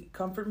a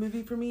comfort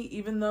movie for me,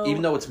 even though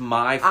it's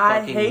my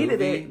fucking movie. I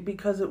hated it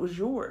because it was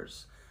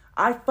yours.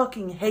 I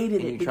fucking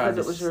hated it because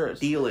it was yours.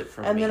 Steal it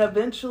from me. And then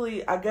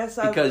eventually, I guess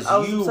because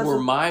you were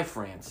my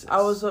Francis.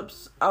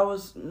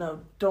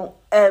 Don't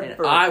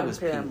ever I was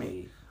compare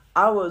me.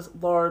 I was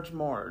Large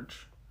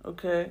Marge.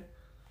 Okay?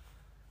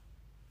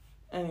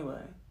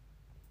 Anyway.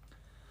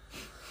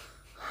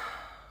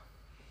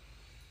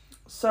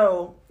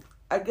 So,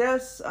 I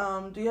guess,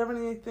 do you have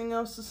anything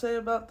else to say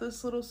about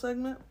this little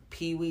segment?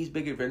 Pee-wee's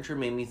Big Adventure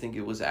made me think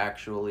it was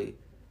actually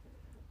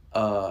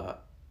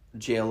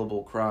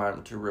jailable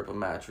crime to rip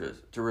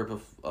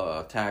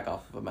a tag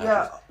off of a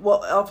mattress. Yeah,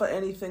 well, off of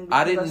anything,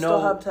 because I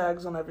still have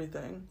tags on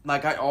everything.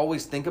 Like, I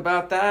always think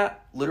about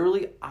that.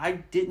 Literally, I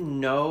didn't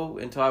know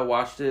until I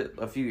watched it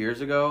a few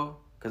years ago,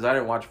 because I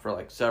didn't watch it for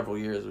like several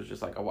years. It was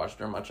just like I watched it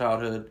during my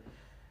childhood.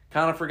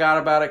 Kind of forgot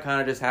about it,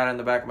 kind of just had it in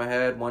the back of my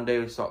head. One day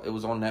it was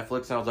on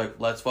Netflix, and I was like,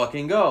 let's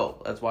fucking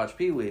go. Let's watch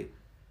Pee-wee.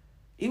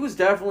 He was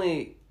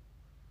definitely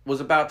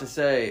was about to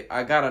say,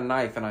 I got a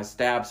knife and I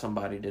stabbed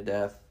somebody to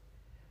death.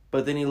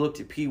 But then he looked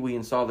at Pee-wee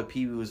and saw that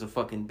Pee-wee was a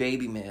fucking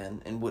baby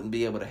man and wouldn't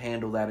be able to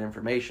handle that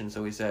information.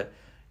 So he said,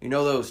 you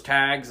know those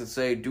tags that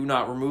say, do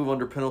not remove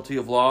under penalty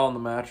of law on the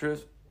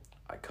mattress?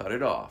 I cut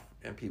it off.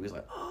 And Pee-wee's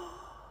like, oh,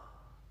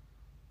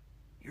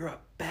 you're a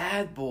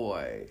bad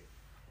boy.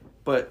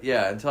 But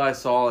yeah, until I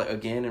saw it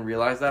again and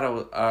realized that,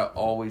 I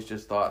always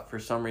just thought, for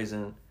some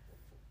reason,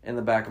 in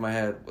the back of my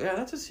head, yeah,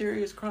 that's a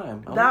serious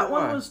crime. That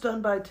one was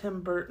done by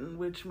Tim Burton,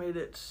 which made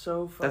it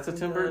so fucking That's a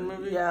Tim Burton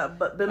movie? Yeah,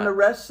 but then the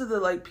rest of the,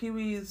 like,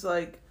 Pee-wee's,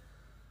 like,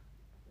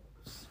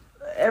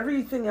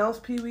 everything else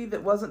Pee-wee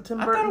that wasn't Tim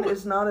Burton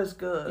is not as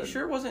good. You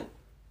sure it wasn't?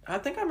 I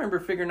think I remember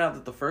figuring out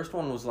that the first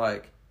one was,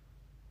 like,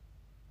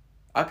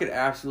 I could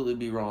absolutely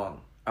be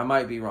wrong. I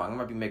might be wrong. I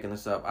might be making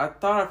this up. I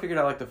thought I figured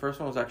out, like, the first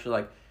one was actually,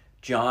 like,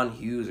 John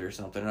Hughes or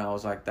something, and I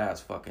was like,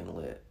 that's fucking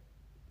lit.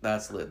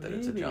 That's lit that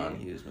it's a John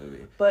Hughes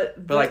movie. But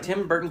like,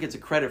 Tim Burton gets a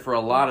credit for a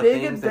lot of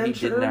things that he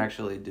didn't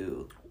actually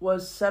do.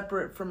 Was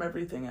separate from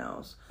everything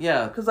else.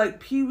 Yeah. Because, like,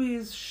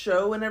 Pee-wee's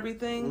show and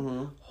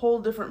everything, whole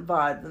different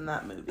vibe than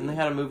that movie. And they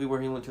had a movie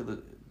where he went to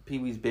the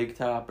Pee-wee's Big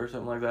Top or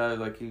something like that.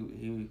 Like,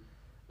 he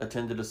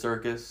attended a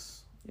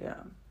circus. Yeah.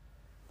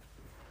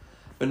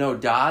 But no,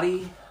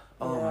 Dottie,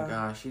 oh my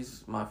gosh,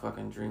 she's my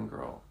fucking dream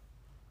girl.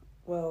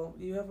 Well,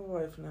 you have a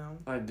wife now.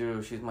 I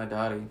do. She's my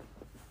Dottie.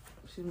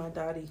 She's my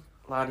Dottie.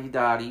 Lottie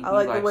Dottie. I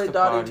like the way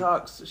Dottie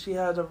talks. She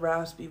had a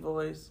raspy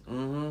voice.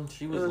 Mm-hmm.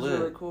 She was lit. It was lit.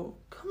 really cool.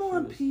 Come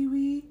on,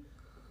 Pee-wee.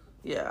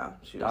 Yeah,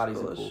 she was Dottie's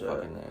cool a cool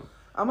fucking name.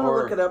 I'm going to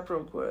look it up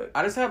real quick.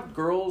 I just have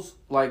girls,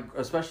 like,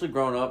 especially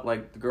growing up,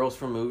 like, the girls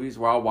from movies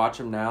where I'll watch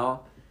them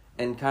now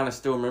and kind of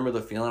still remember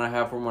the feeling I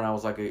have from when I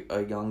was, like,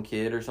 a young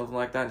kid or something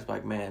like that. It's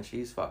like, man,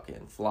 she's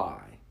fucking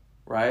fly.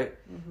 Right?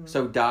 Mm-hmm.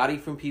 So, Dottie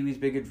from Pee-wee's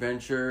Big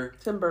Adventure.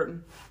 Tim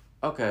Burton.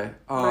 Okay.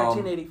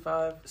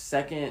 1985.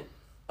 Second,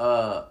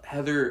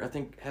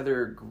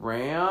 Heather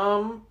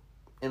Graham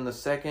in the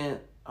second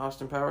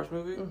Austin Powers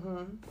movie.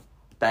 Mm-hmm.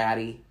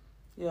 Batty.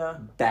 Yeah.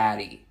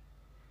 Batty.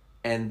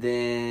 And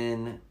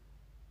then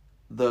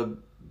the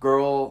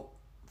girl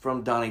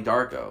from Donnie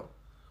Darko.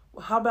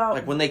 How about...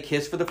 Like, when they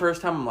kiss for the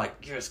first time, I'm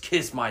like, just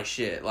kiss my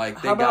shit.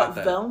 Like, they got that. How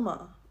about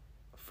Velma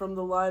from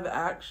the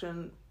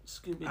live-action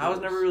Scooby-Doo? I was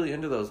never really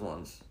into those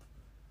ones.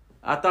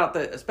 I thought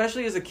that,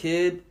 especially as a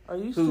kid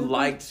who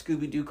liked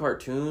Scooby-Doo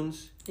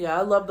cartoons. Yeah,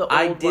 I love the old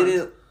I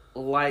didn't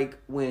like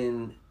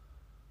when,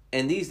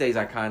 and these days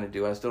I kind of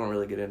do. I still don't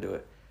really get into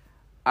it.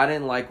 I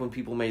didn't like when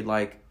people made,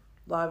 like,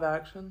 live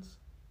actions,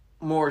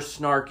 more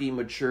snarky,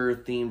 mature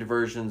themed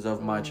versions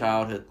of my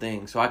childhood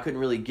thing. So I couldn't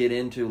really get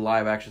into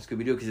live action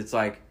Scooby-Doo because it's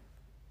like,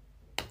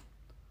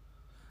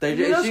 it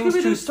seems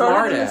Scooby-Doo too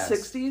started smart-ass. in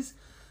the 60s,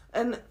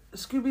 and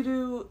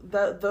Scooby-Doo,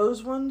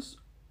 those ones,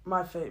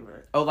 my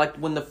favorite. Oh, like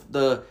when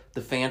the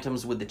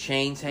Phantoms with the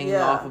chains hanging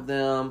off of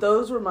them.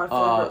 Those were my favorite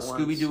ones.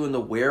 Scooby-Doo and the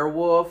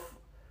Werewolf,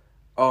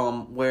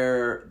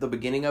 where the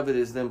beginning of it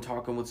is them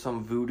talking with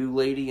some voodoo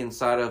lady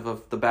inside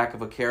of the back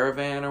of a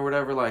caravan or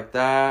whatever, like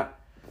that.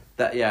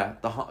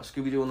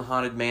 Scooby-Doo and the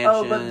Haunted Mansion.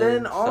 Oh, but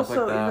then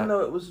also, like even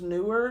though it was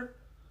newer,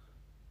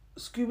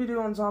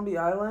 Scooby-Doo on Zombie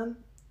Island.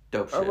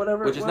 Dope shit. Or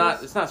whatever Which is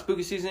not, it's not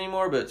spooky season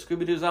anymore, but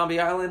Scooby-Doo Zombie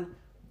Island,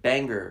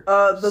 banger.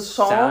 The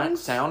songs?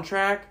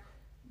 Soundtrack,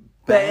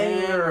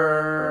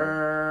 banger.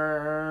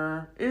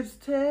 It's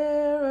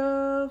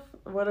terror.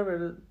 Whatever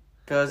it is.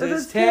 'Cause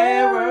it's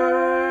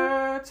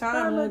terror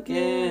time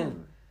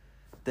again.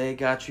 They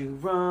got you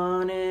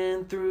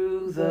running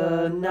through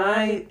the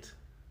night.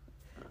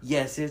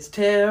 Yes, it's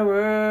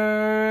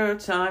terror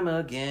time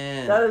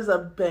again. That is a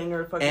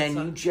banger fucking and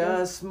song. You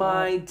just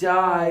might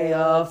die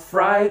of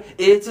fright.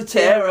 It's a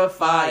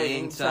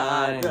terrifying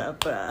time.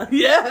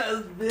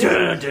 Yes, bitch.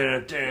 Dun,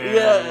 dun, dun.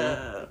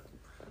 Yeah.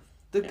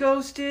 The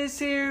ghost is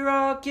here,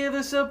 oh, give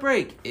us a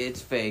break.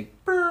 It's fake.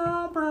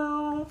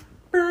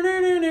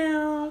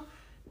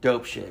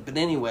 Dope shit. But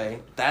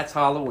anyway, that's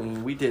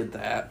Halloween. We did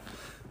that.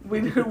 We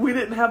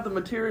didn't have the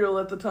material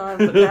at the time,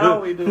 but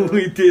now we do.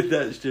 We did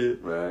that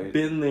shit. Right.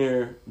 Been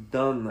there,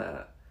 done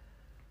that.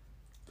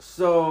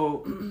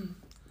 So,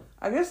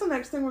 I guess the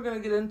next thing we're going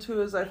to get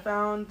into is I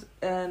found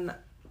an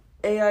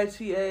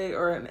AITA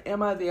or an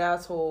Am I the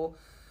Asshole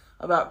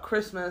about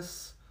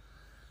Christmas.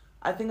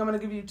 I think I'm going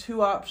to give you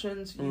two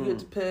options. You get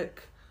to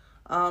pick.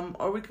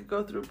 Or we could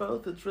go through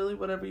both. It's really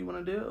whatever you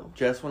want to do.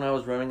 Just when I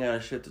was running out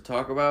of shit to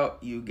talk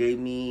about, you gave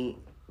me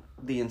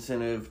the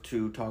incentive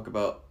to talk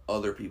about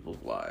other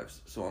people's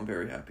lives. So I'm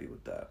very happy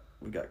with that.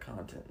 We got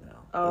content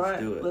now.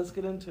 Let's do it. Let's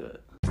get into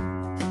it.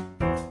 Am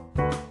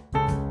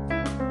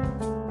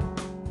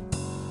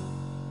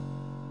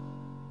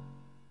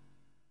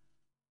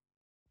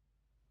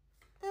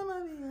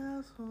I the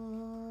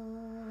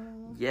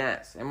asshole?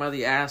 Yes. Am I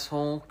the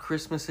asshole?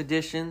 Christmas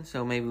edition.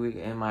 So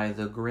maybe am I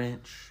the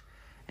Grinch?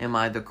 Am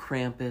I the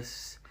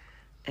Krampus?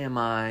 Am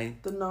I...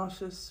 the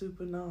nauseous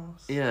super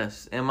nos?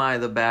 Yes. Am I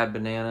the bad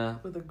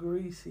banana? With a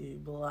greasy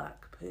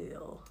black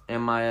peel.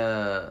 Am I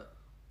a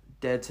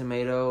dead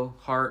tomato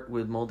heart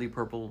with moldy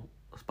purple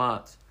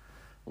spots?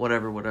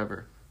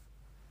 Whatever.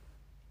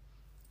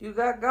 You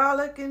got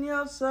garlic in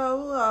your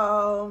soul,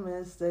 oh,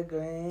 Mr.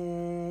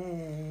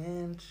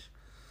 Grinch.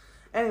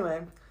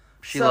 Anyway.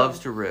 She loves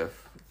to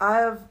riff.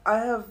 I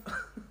have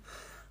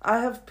I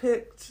have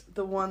picked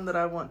the one that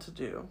I want to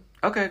do.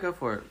 Okay, go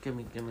for it. Give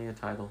me a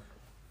title.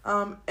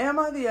 Am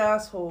I the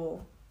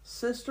asshole?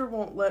 Sister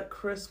won't let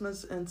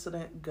Christmas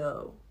incident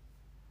go.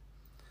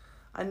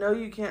 I know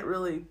you can't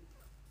really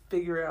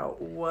figure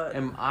out what...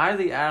 Am I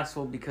the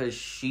asshole because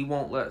she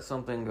won't let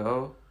something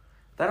go?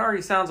 That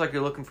already sounds like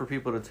you're looking for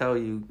people to tell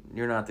you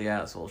you're not the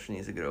asshole. She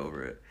needs to get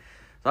over it.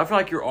 So I feel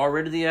like you're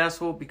already the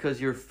asshole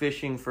because you're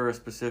fishing for a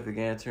specific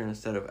answer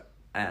instead of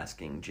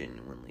asking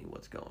genuinely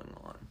what's going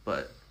on.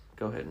 But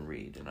go ahead and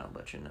read and I'll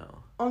let you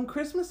know. On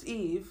Christmas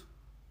Eve,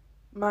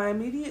 my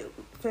immediate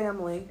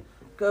family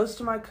goes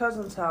to my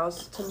cousin's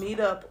house to meet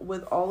up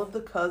with all of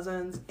the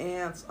cousins,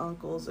 aunts,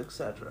 uncles,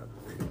 etc.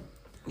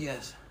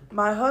 Yes.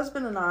 My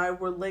husband and I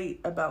were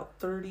late about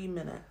 30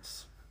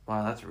 minutes.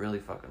 Wow, that's really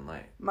fucking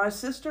late. My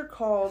sister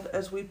called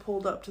as we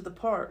pulled up to the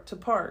park.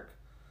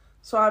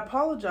 So I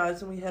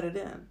apologized and we headed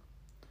in.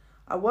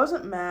 I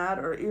wasn't mad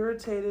or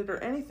irritated or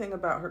anything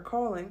about her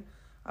calling.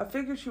 I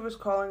figured she was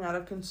calling out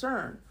of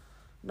concern,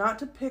 not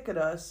to pick at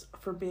us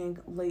for being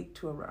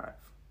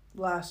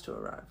last to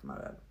arrive, my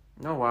bad.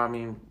 No, I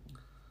mean,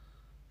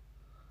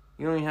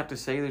 you don't even have to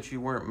say that you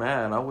weren't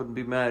mad. I wouldn't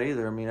be mad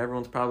either. I mean,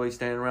 everyone's probably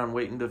standing around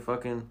waiting to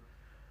fucking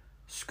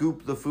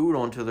scoop the food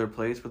onto their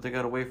plates, but they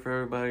gotta wait for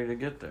everybody to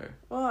get there.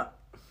 Well,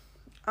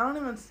 I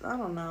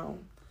don't know.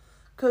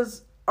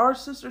 Because our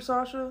sister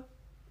Sasha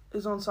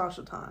is on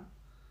Sasha time.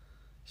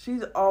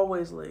 She's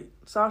always late.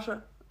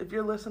 Sasha, if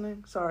you're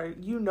listening, sorry,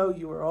 you know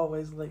you were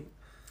always late.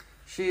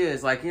 She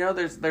is. Like, you know,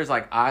 there's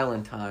like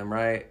island time,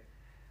 right?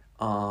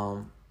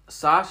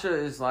 Sasha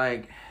is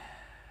like,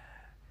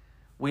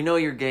 we know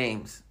your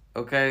games,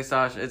 okay,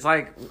 Sasha? It's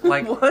like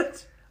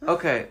What?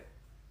 Okay.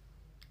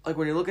 Like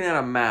when you're looking at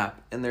a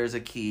map and there's a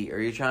key, or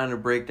you're trying to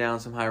break down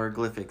some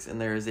hieroglyphics and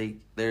there is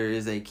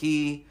a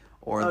key,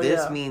 or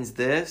this means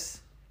this.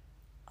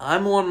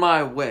 I'm on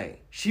my way.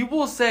 She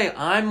will say,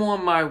 I'm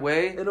on my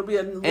way. It'll be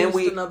at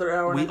least another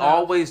hour and a half. We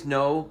always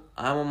know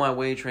I'm on my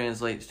way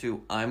translates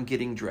to I'm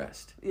getting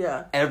dressed.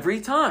 Yeah. Every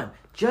time.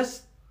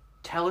 Just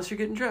tell us you're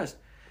getting dressed.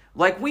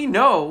 Like we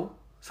know,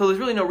 so there's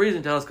really no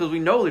reason to tell us because we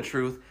know the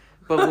truth.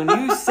 But when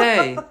you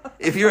say,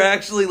 if you're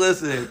actually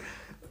listening,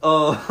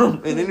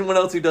 and anyone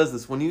else who does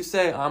this, when you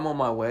say I'm on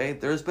my way,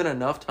 there's been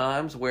enough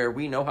times where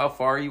we know how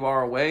far you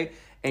are away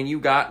and you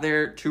got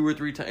there 2 or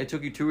 3 times. It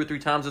took you 2 or 3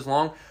 times as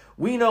long.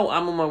 We know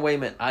I'm on my way,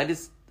 man.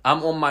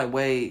 I'm on my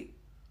way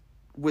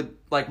with,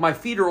 like, my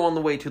feet are on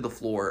the way to the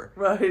floor.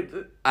 Right.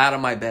 Out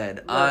of my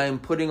bed. Right. I'm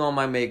putting on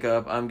my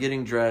makeup. I'm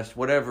getting dressed.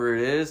 Whatever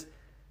it is,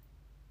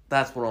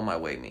 that's what on my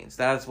way means.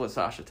 That's what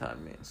Sasha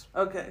time means.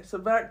 Okay, so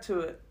back to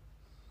it.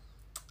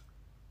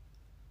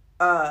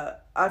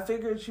 I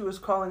figured she was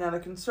calling out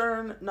of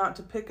concern, not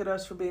to pick at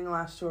us for being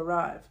last to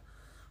arrive.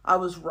 I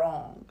was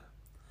wrong.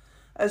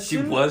 She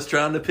was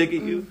trying to pick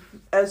at you?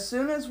 As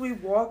soon as we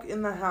walk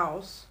in the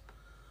house,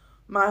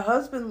 my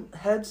husband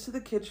heads to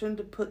the kitchen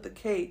to put the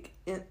cake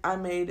I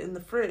made in the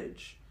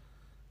fridge.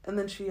 And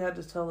then she had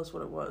to tell us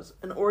what it was.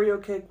 An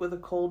Oreo cake with a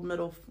cold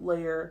middle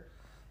layer,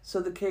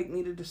 so the cake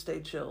needed to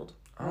stay chilled.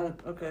 Oh,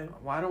 okay.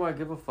 Why do I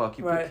give a fuck?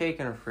 You put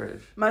cake in her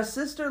fridge. My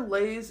sister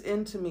lays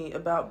into me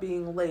about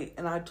being late,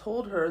 and I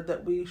told her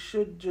that we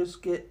should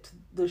just get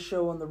the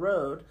show on the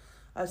road.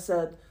 I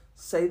said,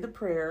 say the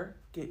prayer,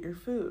 get your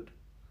food.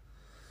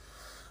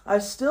 I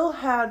still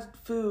had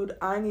food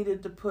I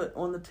needed to put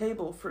on the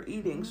table for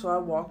eating, so I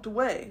walked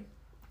away.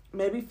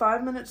 Maybe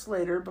 5 minutes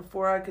later,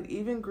 before I could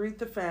even greet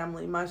the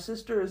family, my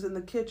sister is in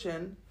the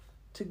kitchen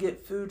to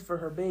get food for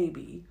her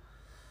baby.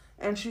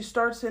 And she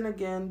starts in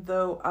again,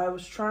 though I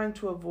was trying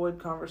to avoid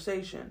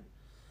conversation.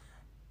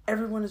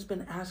 Everyone has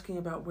been asking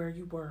about where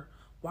you were.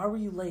 Why were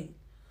you late?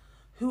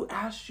 Who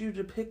asked you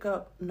to pick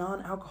up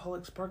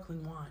non-alcoholic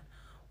sparkling wine?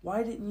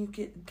 Why didn't you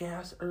get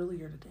gas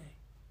earlier today?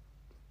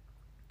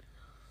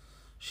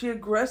 She's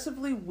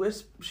aggressively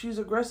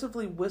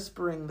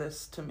whispering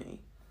this to me.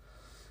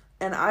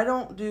 And I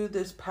don't do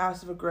this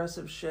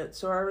passive-aggressive shit,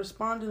 so I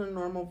respond in a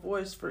normal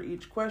voice for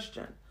each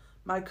question.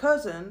 My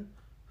cousin,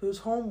 whose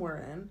home we're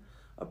in,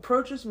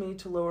 approaches me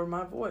to lower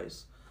my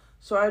voice.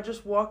 So I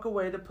just walk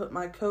away to put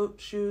my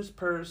coat, shoes,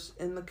 purse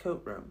in the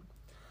coat room.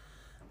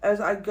 As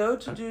I go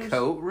to do...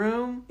 coat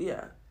room?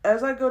 Yeah.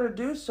 As I go to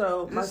do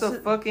so... Is this a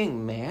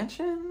fucking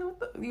mansion?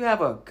 You have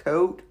a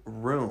coat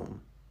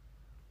room.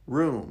 A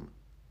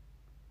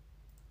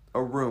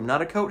room.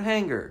 Not a coat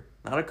hanger.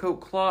 Not a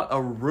coat closet.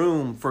 A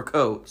room for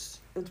coats.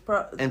 And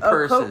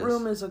purses. A coat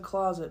room is a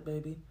closet,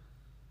 baby.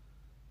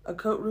 A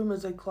coat room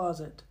is a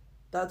closet.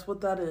 That's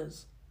what that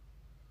is.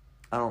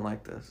 I don't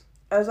like this.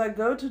 As I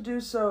go to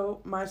do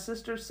so, my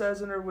sister says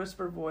in her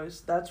whisper voice,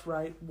 that's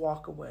right,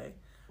 walk away.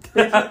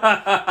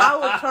 I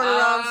would turn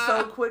around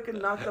so quick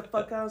and knock the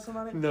fuck out of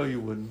somebody. No, you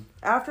wouldn't.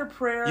 After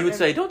prayer... You would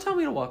say, don't tell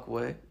me to walk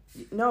away.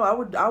 No, I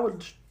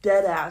would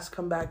dead ass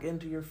come back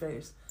into your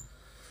face.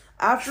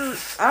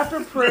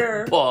 After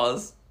prayer...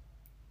 Pause.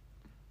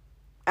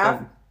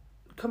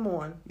 Come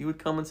on. You would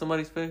come in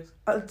somebody's face?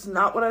 That's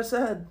not what I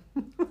said.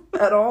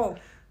 At all.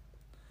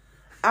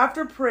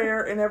 After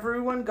prayer and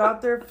everyone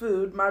got their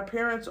food, my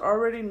parents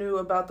already knew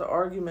about the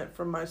argument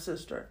from my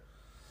sister.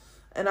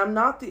 And I'm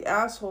not the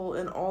asshole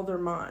in all their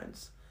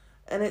minds.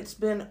 And it's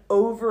been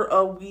over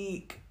a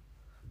week.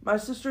 My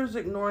sister is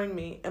ignoring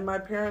me, and my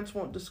parents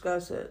won't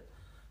discuss it.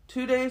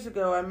 2 days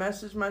ago, I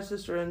messaged my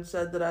sister and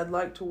said that I'd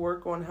like to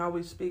work on how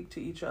we speak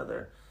to each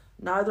other.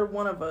 Neither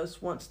one of us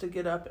wants to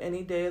get up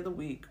any day of the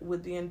week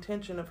with the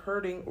intention of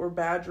hurting or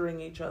badgering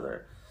each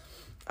other.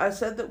 I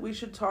said that we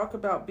should talk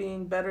about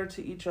being better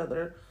to each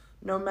other,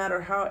 no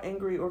matter how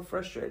angry or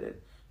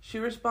frustrated. She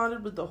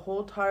responded with the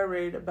whole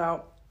tirade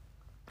about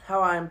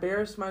how I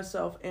embarrassed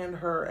myself and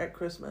her at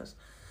Christmas,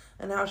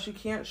 and how she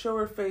can't show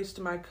her face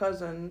to my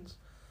cousins,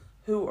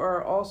 who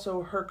are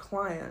also her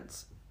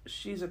clients.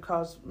 She's a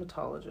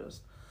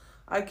cosmetologist.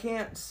 I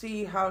can't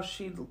see how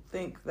she'd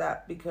think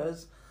that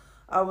because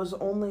I was the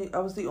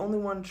only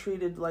one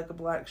treated like a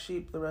black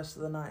sheep the rest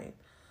of the night.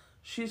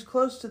 She's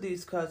close to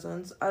these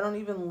cousins. I don't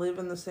even live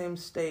in the same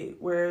state,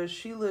 whereas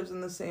she lives in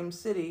the same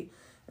city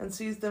and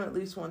sees them at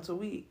least once a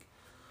week.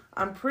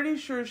 I'm pretty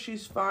sure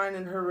she's fine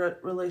in her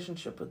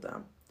relationship with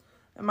them.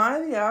 Am I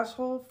the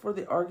asshole for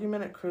the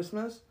argument at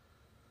Christmas?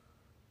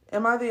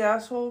 Am I the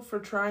asshole for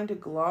trying to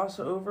gloss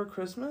over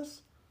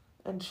Christmas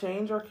and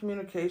change our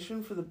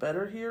communication for the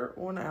better here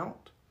on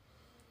out?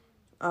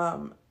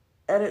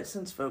 Edit,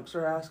 since folks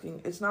are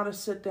asking. It's not a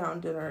sit-down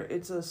dinner.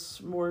 It's a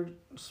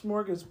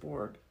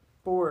smorgasbord.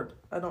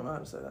 I don't know how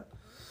to say that.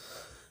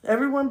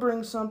 Everyone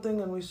brings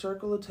something and we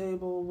circle a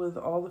table with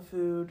all the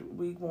food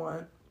we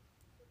want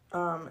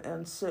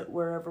and sit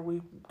wherever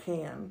we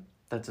can.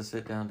 That's a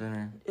sit-down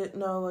dinner.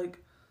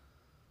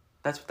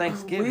 That's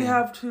Thanksgiving. We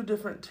have 2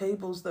 different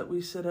tables that we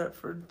sit at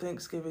for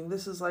Thanksgiving.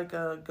 This is like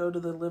a go to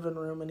the living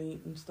room and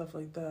eat and stuff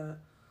like that.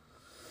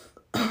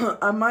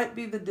 I might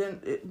be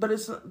but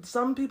it's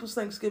some people's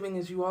Thanksgiving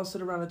is you all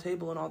sit around a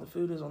table and all the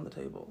food is on the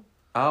table.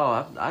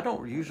 Oh, I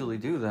don't usually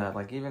do that.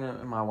 Like even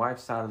in my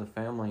wife's side of the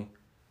family,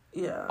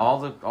 yeah, all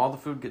the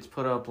food gets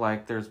put up.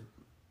 Like there's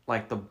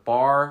like the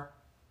bar,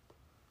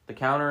 the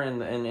counter,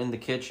 and in the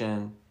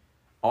kitchen.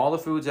 All the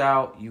food's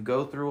out. You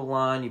go through a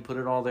line. You put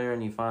it all there,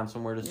 and you find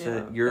somewhere to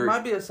sit. It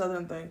might be a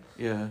southern thing.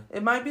 Yeah.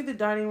 It might be the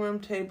dining room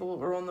table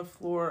or on the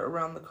floor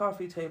around the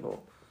coffee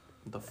table.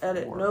 The floor.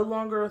 Edit. No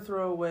longer a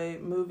throwaway.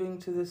 Moving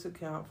to this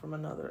account from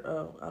another.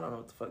 Oh, I don't know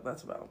what the fuck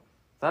that's about.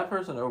 That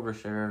person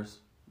overshares.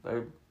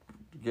 They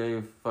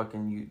gave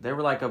fucking you. They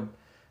were like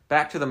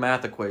back to the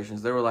math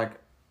equations. They were like,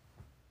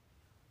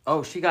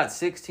 oh, she got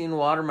 16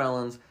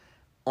 watermelons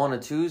on a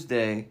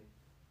Tuesday.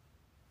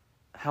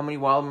 How many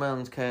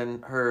watermelons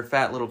can her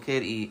fat little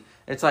kid eat?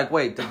 It's like,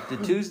 wait,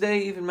 did Tuesday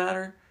even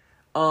matter?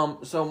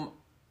 So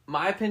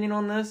my opinion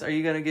on this, are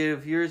you going to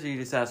give yours or are you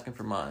just asking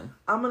for mine?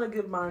 I'm going to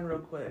give mine real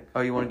quick. Oh,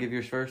 you want to give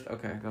yours first?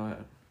 Okay, go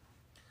ahead.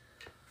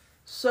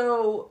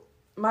 So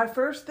my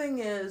first thing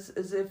is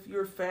if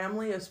your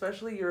family,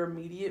 especially your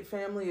immediate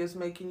family, is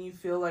making you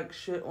feel like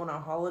shit on a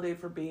holiday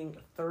for being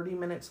 30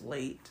 minutes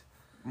late,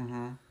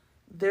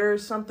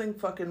 there's something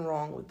fucking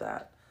wrong with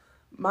that.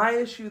 My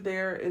issue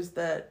there is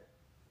that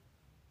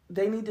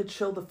they need to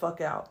chill the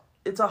fuck out.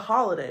 It's a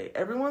holiday.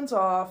 Everyone's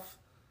off.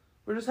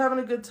 We're just having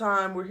a good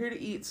time. We're here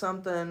to eat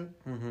something.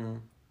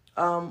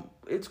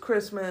 It's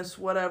Christmas,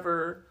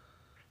 whatever.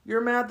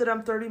 You're mad that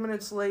I'm 30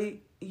 minutes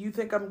late. You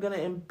think I'm going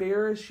to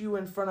embarrass you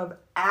in front of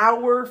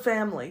our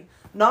family.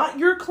 Not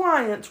your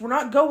clients. We're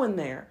not going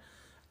there.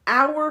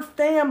 Our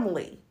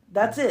family.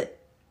 That's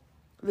it.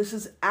 This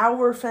is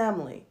our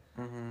family.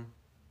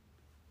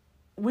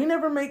 We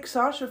never make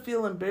Sasha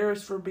feel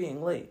embarrassed for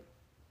being late.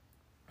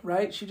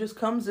 Right? She just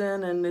comes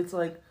in and it's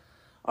like,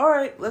 all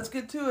right, let's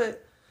get to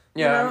it.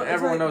 Yeah,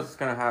 everyone knows it's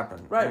going to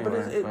happen. Right,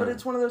 anyway, but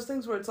it's one of those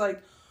things where it's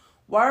like,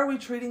 why are we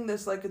treating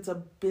this like it's a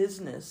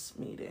business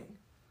meeting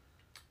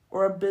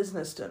or a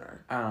business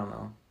dinner? I don't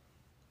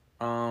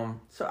know.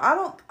 So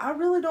I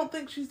really don't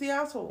think she's the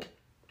asshole.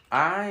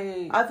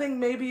 I think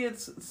maybe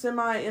it's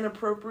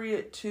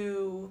semi-inappropriate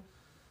to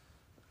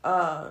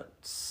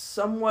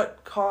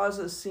somewhat cause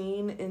a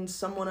scene in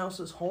someone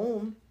else's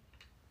home.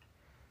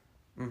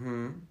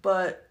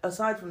 But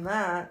aside from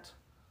that...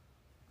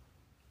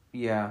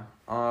 Yeah.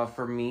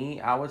 For me,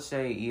 I would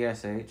say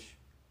ESH.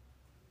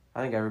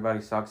 I think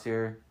everybody sucks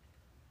here.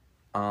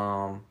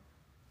 On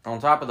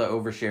top of the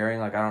oversharing,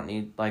 like, I don't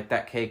need... Like,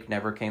 that cake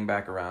never came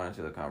back around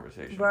into the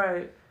conversation.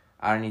 Right.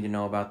 I didn't need to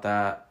know about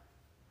that.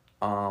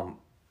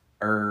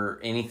 Or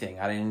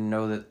anything. I didn't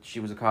know that she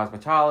was a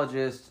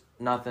cosmetologist.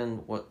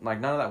 Nothing.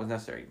 None of that was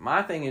necessary.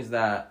 My thing is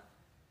that...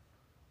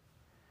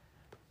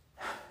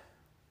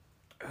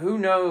 Who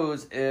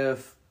knows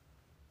if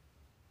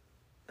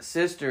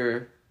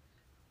sister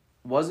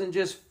wasn't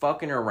just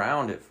fucking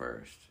around at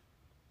first,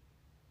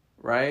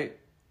 right?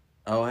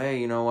 Oh, hey,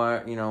 you know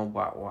what?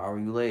 Why were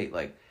you late?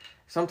 Like,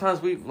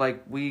 sometimes we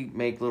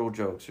make little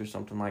jokes or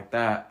something like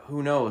that.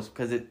 Who knows?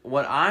 Because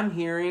what I'm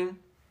hearing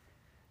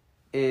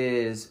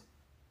is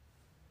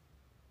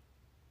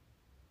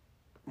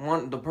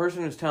the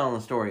person who's telling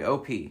the story,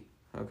 OP. Okay,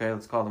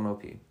 let's call them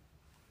OP.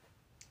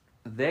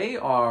 they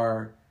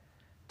are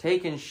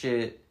taking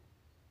shit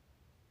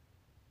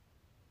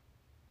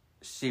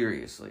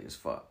seriously as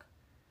fuck.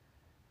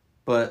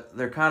 But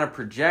they're kind of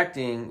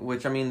projecting,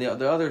 which, I mean, the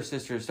other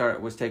sister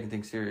was taking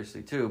things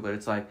seriously too, but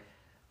it's like,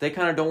 they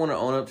kind of don't want to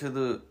own up to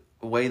the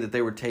way that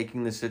they were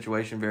taking this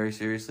situation very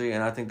seriously,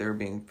 and I think they were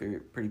being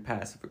pretty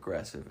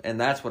passive-aggressive. And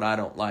that's what I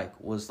don't like,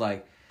 was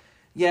like,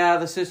 yeah,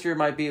 the sister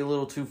might be a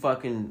little too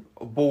fucking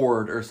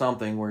bored or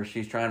something where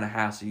she's trying to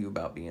hassle you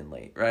about being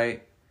late,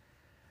 right?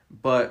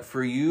 But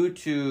for you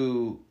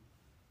to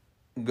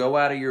go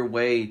out of your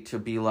way to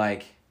be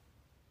like,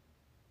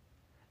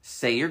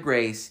 say your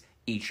grace,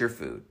 eat your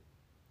food,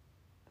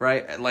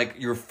 right? Like,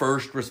 your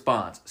first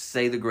response,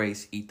 say the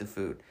grace, eat the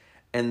food.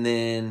 And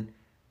then,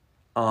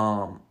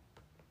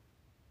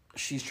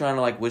 she's trying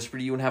to, like, whisper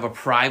to you and have a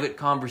private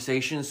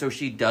conversation so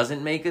she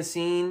doesn't make a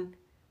scene,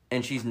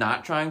 and she's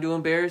not trying to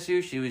embarrass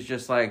you. She was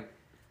just like,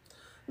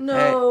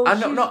 no, hey,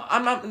 I'm not.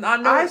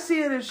 I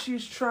see it as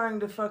she's trying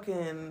to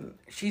fucking.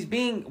 She's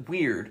being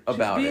weird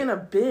about it. She's being a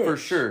bitch for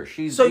sure.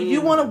 So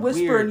you want to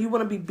whisper weird. and you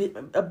want to be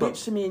a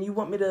bitch to me, and you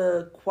want me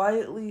to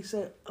quietly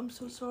say, "I'm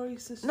so sorry,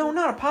 sister." No,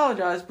 not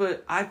apologize,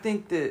 but I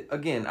think that,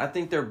 again, I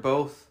think they're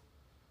both.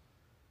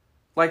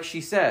 Like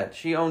she said,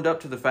 she owned up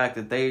to the fact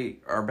that they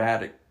are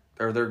bad at,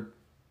 or they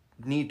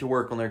need to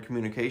work on their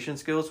communication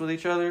skills with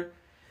each other.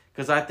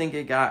 Because I think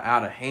it got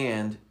out of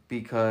hand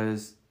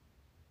because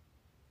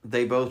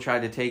they both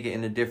tried to take it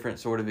in a different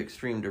sort of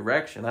extreme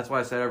direction. That's why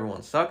I said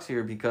everyone sucks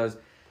here, because,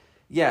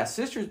 yeah,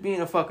 sister's being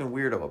a fucking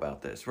weirdo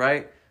about this,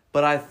 right?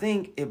 But I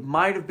think it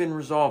might have been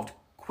resolved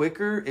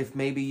quicker if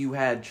maybe you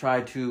had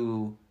tried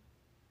to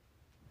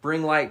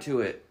bring light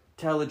to it,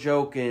 tell a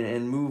joke,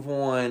 and move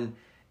on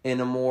in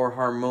a more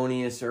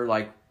harmonious, or,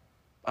 like,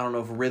 I don't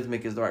know if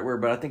rhythmic is the right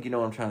word, but I think you know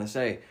what I'm trying to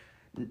say,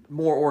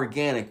 more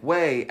organic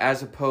way,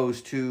 as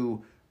opposed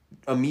to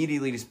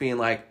immediately just being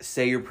like,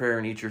 say your prayer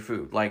and eat your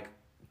food. Like,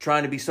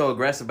 trying to be so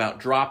aggressive about,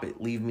 drop it,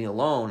 leave me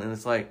alone. And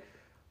it's like,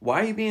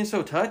 why are you being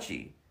so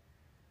touchy?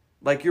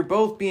 Like, you're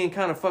both being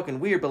kind of fucking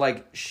weird, but,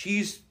 like,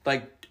 she's,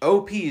 like,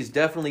 OP is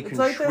definitely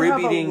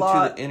contributing to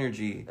the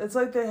energy. It's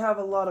like they have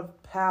a lot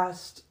of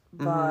past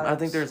vibes. I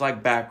think there's,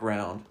 like,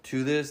 background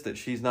to this that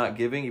she's not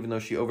giving, even though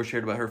she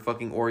overshared about her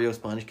fucking Oreo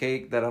sponge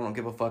cake that I don't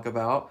give a fuck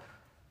about.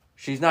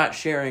 She's not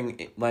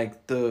sharing,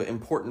 like, the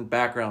important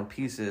background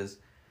pieces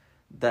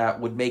that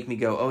would make me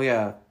go, oh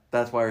yeah,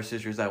 that's why her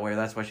sister's that way, or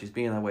that's why she's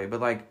being that way.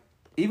 But, like,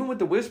 even with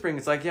the whispering,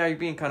 it's like, yeah, you're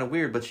being kind of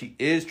weird, but she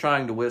is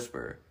trying to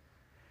whisper.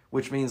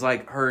 Which means,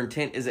 like, her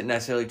intent isn't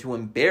necessarily to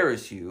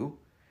embarrass you.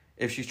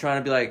 If she's trying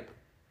to be like,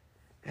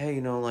 hey,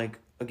 you know, like,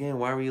 again,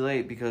 why were you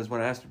late? Because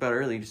when I asked about it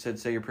earlier, you just said,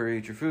 say your prayer,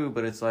 eat your food.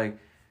 But it's like,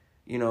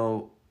 you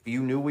know,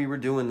 you knew we were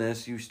doing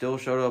this. You still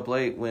showed up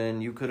late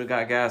when you could have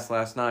got gas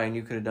last night and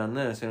you could have done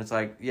this. And it's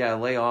like, yeah,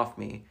 lay off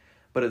me.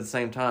 But at the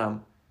same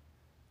time,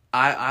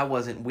 I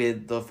wasn't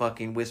with the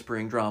fucking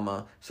whispering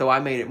drama. So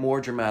I made it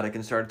more dramatic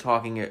and started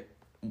talking at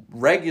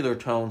regular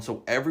tone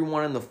so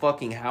everyone in the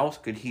fucking house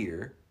could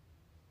hear.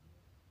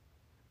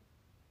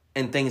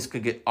 And things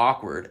could get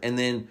awkward. And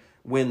then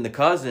when the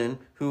cousin,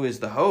 who is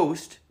the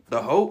host,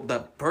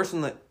 the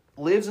person that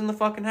lives in the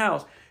fucking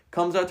house,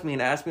 comes up to me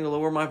and asks me to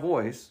lower my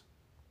voice,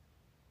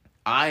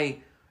 I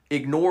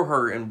ignore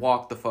her and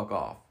walk the fuck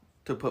off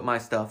to put my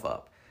stuff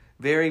up.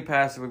 Very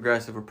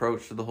passive-aggressive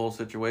approach to the whole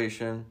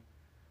situation.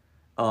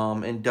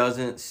 And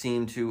doesn't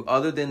seem to,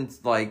 other than,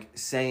 like,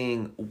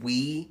 saying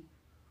we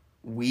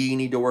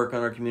need to work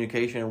on our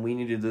communication and we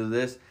need to do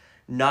this,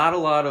 not a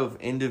lot of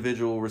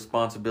individual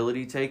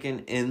responsibility taken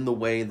in the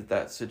way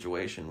that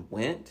situation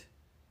went.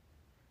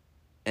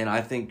 And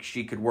I think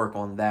she could work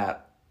on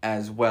that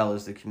as well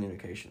as the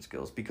communication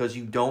skills. Because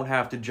you don't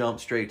have to jump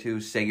straight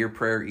to say your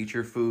prayer, eat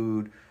your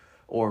food,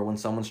 or when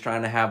someone's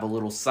trying to have a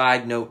little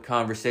side note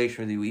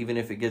conversation with you, even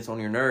if it gets on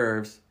your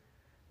nerves,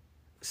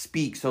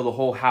 speak so the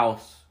whole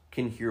house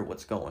can hear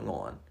what's going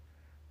on.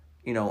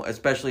 You know,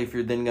 especially if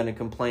you're then going to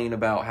complain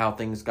about how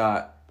things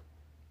got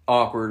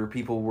awkward or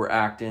people were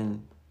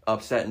acting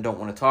upset and don't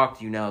want to talk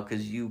to you now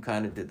because you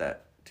kind of did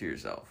that to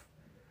yourself.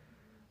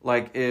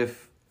 Like,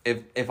 if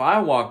I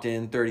walked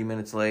in 30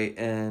 minutes late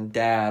and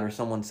dad or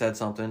someone said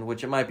something,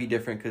 which it might be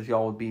different because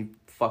y'all would be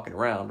fucking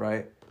around,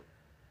 right?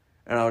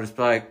 And I would just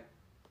be like,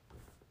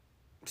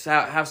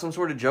 have some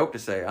sort of joke to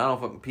say. I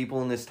don't know if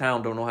people in this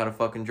town don't know how to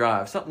fucking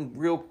drive. Something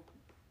real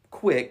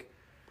quick.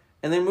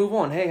 And then move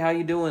on. Hey, how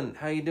you doing?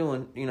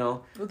 You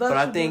know. Well,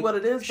 that should be what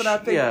it is. But I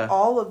think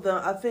all of them.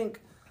 I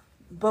think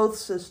both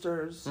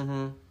sisters.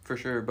 Mm-hmm. For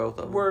sure, both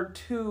of them were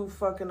too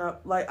fucking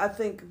up. Like, I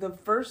think the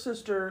first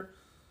sister,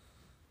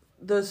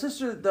 the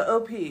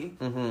OP.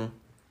 Mm-hmm.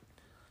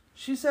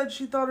 She said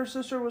she thought her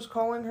sister was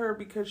calling her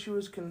because she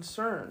was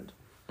concerned.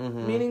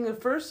 Mm-hmm. Meaning the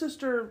first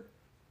sister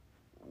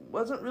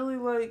wasn't really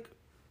like.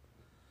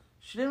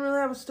 She didn't really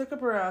have a stick up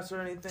her ass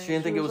or anything. She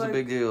didn't think it was like, a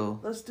big deal.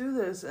 Let's do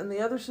this. And the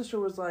other sister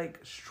was like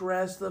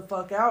stressed the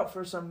fuck out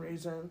for some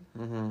reason.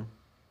 Mm-hmm.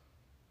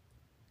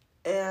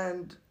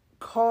 And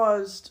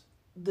caused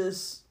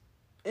this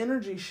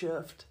energy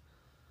shift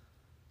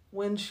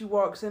when she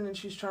walks in and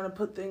she's trying to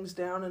put things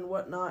down and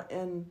whatnot.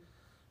 And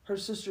her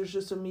sister's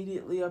just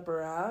immediately up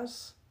her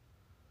ass,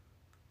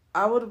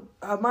 I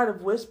might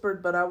have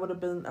whispered, but I would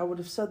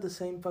have said the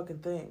same fucking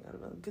thing. I'd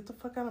have been, get the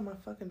fuck out of my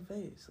fucking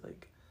face.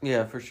 Like,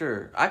 yeah, for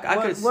sure. I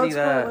could see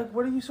that. Like,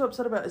 what are you so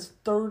upset about? It's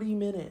 30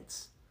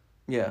 minutes.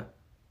 Yeah.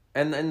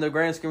 And in the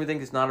grand scheme of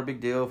things, it's not a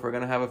big deal. If we're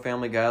going to have a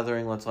family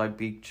gathering, let's, like,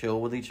 be chill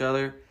with each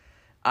other.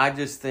 I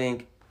just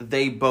think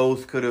they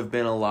both could have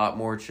been a lot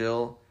more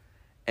chill.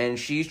 And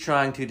she's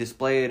trying to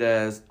display it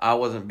as, I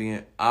wasn't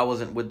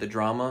with the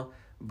drama,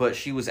 but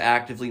she was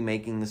actively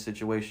making the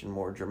situation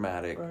more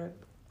dramatic. Right.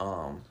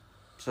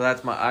 So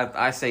that's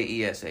I say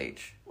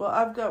ESH. Well,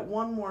 I've got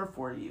one more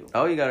for you.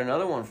 Oh, you got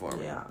another one for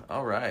me? Yeah.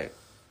 All right.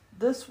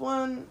 This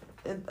one,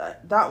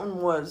 that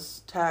one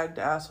was tagged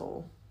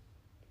asshole,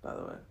 by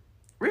the way.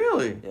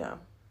 Really? Yeah.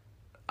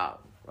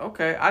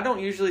 Okay. I don't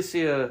usually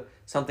see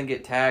something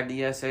get tagged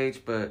ESH,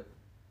 but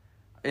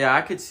yeah,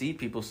 I could see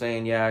people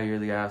saying, yeah, you're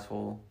the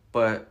asshole.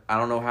 But I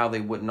don't know how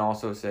they wouldn't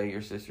also say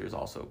your sister is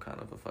also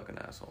kind of a fucking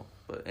asshole.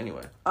 But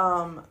anyway.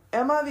 Am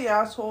I the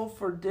asshole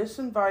for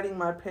disinviting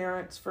my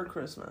parents for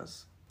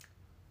Christmas?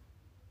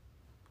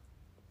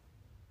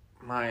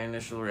 My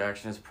initial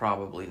reaction is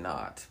probably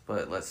not,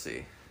 but let's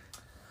see.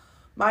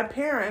 My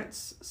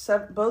parents,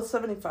 both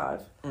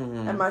 75,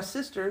 and my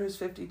sister, who's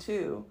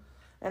 52,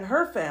 and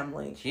her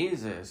family.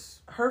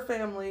 Jesus.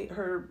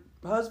 Her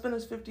husband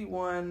is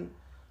 51,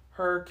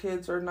 her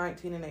kids are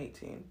 19 and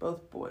 18,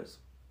 both boys.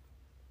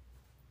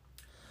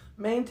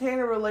 Maintain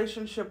a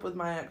relationship with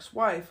my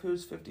ex-wife,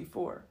 who's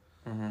 54,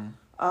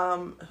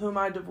 whom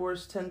I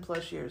divorced 10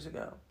 plus years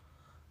ago.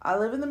 I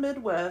live in the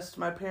Midwest,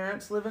 my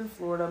parents live in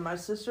Florida, my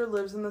sister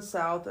lives in the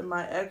South, and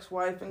my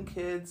ex-wife and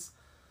kids,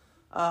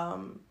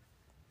 all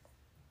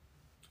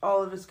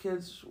of his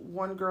kids,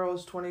 one girl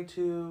is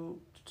 22,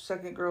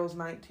 second girl is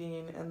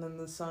 19, and then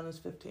the son is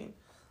 15,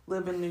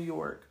 live in New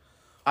York.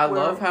 I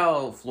love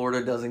how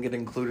Florida doesn't get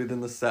included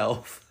in the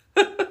South.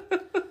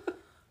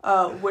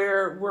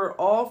 Where we're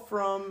all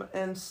from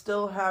and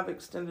still have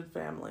extended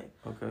family.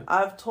 Okay.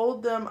 I've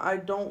told them I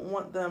don't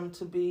want them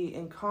to be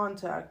in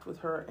contact with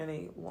her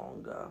any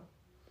longer.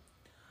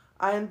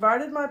 I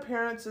invited my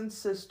parents and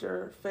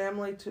sister,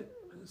 family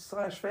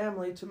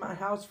to my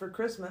house for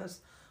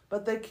Christmas,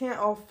 but they can't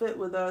all fit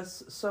with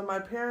us, so my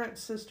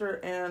parents, sister,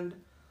 and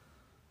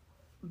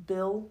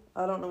Bill,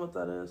 I don't know what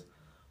that is,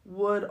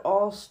 would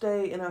all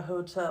stay in a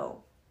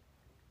hotel.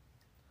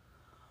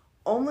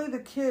 Only the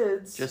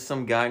kids... Just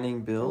some guy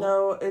named Bill?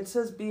 No, it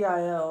says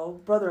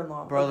B-I-L,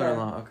 brother-in-law.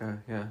 Brother-in-law, okay,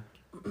 yeah.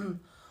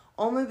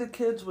 Only the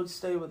kids would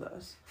stay with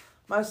us.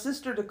 My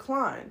sister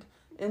declined.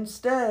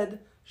 Instead,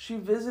 she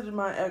visited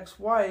my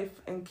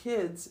ex-wife and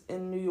kids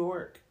in New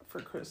York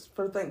for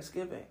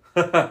Thanksgiving.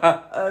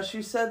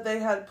 She said they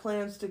had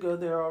plans to go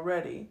there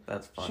already.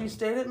 That's funny. She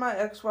stayed at my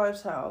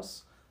ex-wife's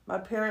house. My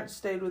parents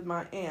stayed with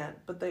my aunt,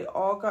 but they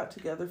all got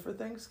together for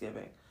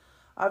Thanksgiving.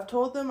 I've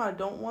told them I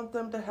don't want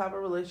them to have a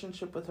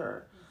relationship with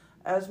her,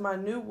 as my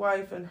new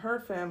wife and her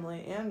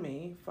family and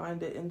me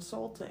find it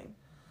insulting.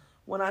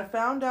 When I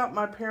found out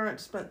my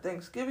parents spent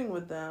Thanksgiving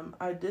with them,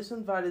 I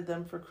disinvited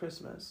them for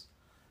Christmas.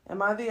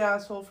 Am I the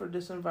asshole for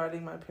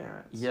disinviting my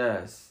parents?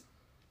 Yes.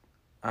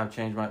 I've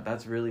changed my...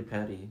 That's really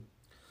petty.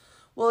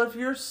 Well, if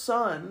your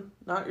son,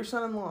 not your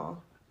son-in-law,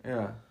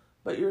 yeah,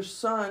 but your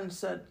son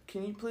said,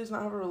 can you please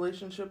not have a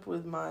relationship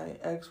with my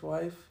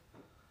ex-wife?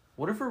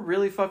 What if we're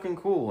really fucking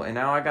cool and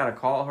now I gotta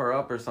call her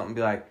up or something and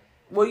be like,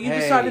 well, you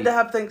decided to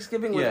have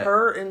Thanksgiving with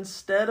her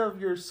instead of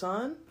your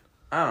son?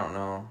 I don't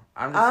know.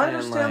 I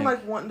understand,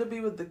 like, wanting to be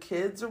with the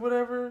kids or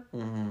whatever.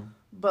 Mm-hmm.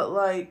 But,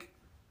 like,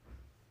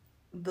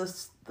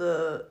 that's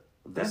the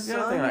other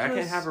thing. Like, I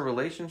can't have a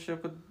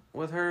relationship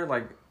with her.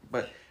 Like,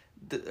 but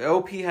the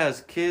OP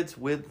has kids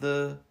with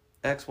the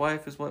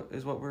ex-wife is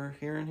what we're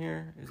hearing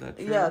here? Is that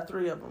true? Yeah,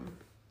 3 of them.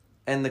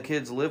 And the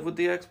kids live with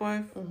the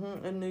ex-wife?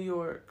 Mm-hmm, in New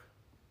York.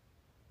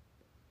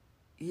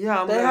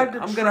 Yeah,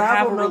 I'm gonna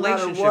have a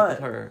relationship with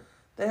her.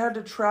 They had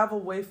to travel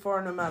way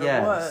far no matter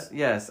what.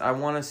 Yes, I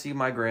want to see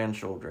my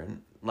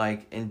grandchildren.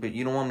 Like, but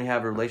you don't want me to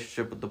have a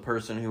relationship with the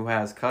person who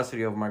has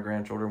custody over my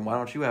grandchildren. Why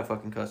don't you have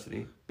fucking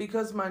custody?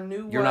 Because my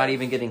new wife... You're not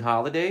even getting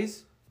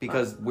holidays?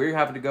 Because we're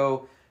having to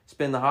go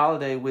spend the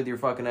holiday with your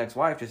fucking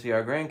ex-wife to see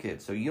our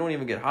grandkids. So you don't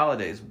even get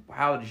holidays.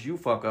 How did you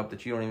fuck up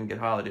that you don't even get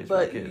holidays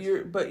for the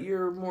kids? But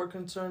you're more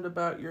concerned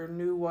about your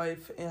new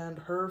wife and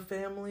her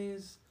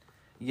families...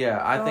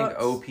 Yeah, I think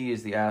OP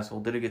is the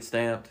asshole. Did it get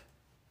stamped?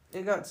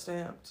 It got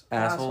stamped.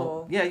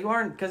 Asshole. Yeah, you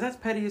aren't, because that's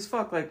petty as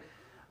fuck. Like,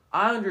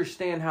 I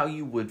understand how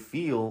you would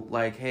feel.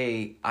 Like,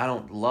 hey, I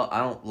don't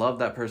love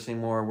that person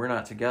anymore. We're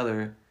not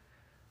together.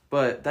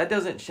 But that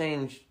doesn't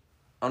change.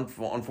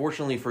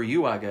 Unfortunately for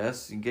you, I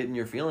guess, getting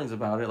your feelings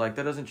about it. Like,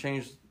 that doesn't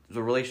change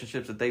the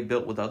relationships that they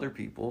built with other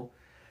people.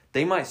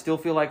 They might still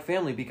feel like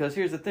family because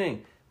here's the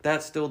thing: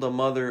 that's still the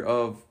mother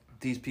of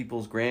these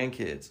people's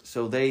grandkids.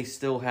 So they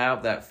still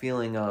have that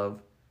feeling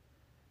of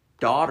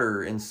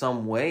daughter in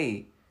some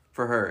way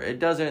for her. It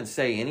doesn't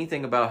say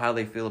anything about how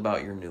they feel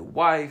about your new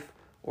wife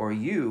or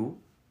you.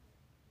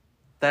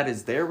 That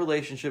is their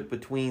relationship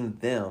between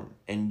them,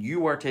 and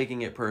you are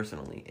taking it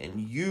personally, and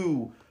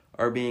you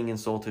are being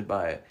insulted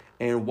by it.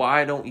 And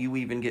why don't you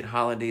even get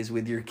holidays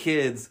with your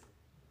kids?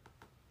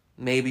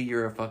 Maybe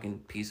you're a fucking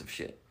piece of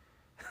shit.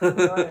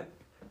 Right.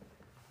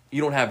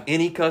 You don't have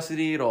any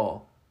custody at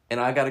all. And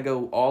I got to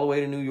go all the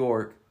way to New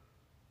York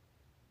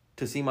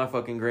to see my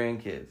fucking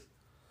grandkids.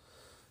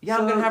 Yeah,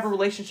 So, I'm going to have a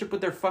relationship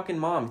with their fucking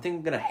mom. You think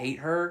I'm going to hate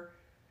her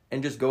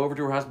and just go over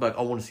to her house and be like,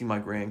 I want to see my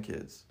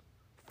grandkids?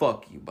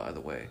 Fuck you, by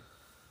the way.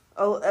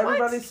 Oh,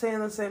 everybody's saying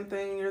the same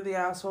thing. You're the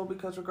asshole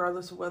because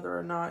regardless of whether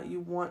or not you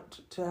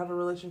want to have a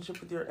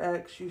relationship with your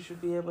ex, you should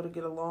be able to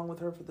get along with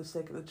her for the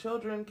sake of the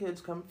children.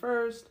 Kids come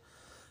first.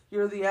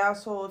 You're the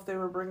asshole. If they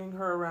were bringing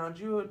her around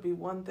you, it would be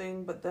one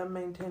thing, but them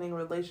maintaining a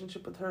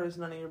relationship with her is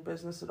none of your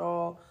business at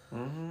all.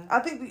 Mm-hmm. I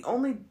think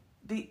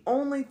the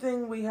only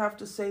thing we have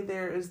to say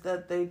there is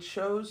that they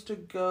chose to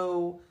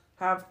go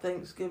have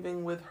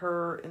Thanksgiving with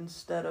her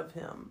instead of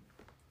him.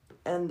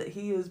 And that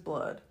he is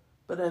blood.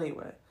 But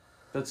anyway.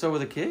 But so are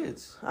the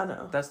kids. I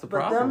know. That's the But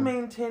problem. them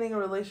maintaining a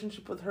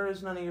relationship with her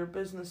is none of your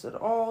business at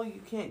all. You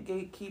can't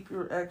gatekeep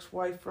your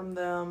ex-wife from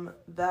them.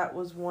 That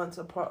was once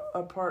a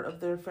part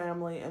of their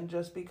family, and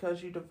just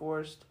because you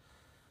divorced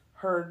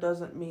her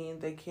doesn't mean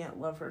they can't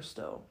love her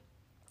still.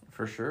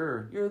 For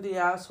sure. You're the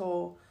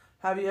asshole.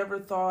 Have you ever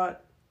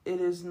thought it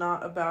is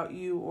not about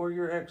you or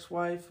your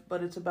ex-wife,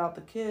 but it's about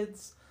the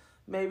kids?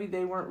 Maybe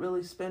they weren't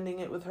really spending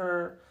it with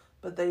her,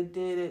 but they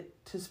did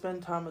it to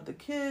spend time with the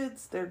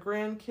kids, their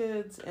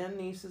grandkids, and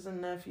nieces and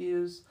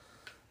nephews.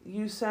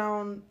 You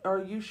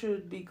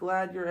should be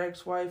glad your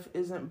ex-wife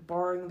isn't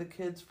barring the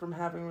kids from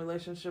having a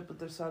relationship with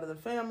their side of the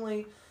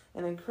family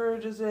and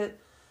encourages it.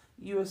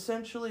 You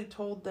essentially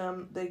told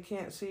them they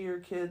can't see your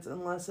kids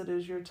unless it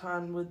is your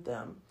time with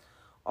them.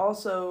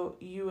 Also,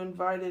 you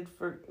invited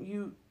for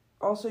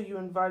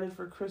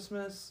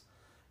Christmas,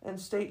 and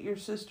state your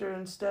sister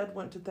instead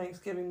went to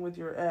Thanksgiving with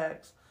your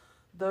ex.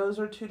 Those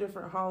are two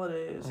different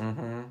holidays.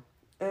 Mm-hmm.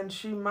 And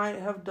she might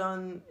have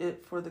done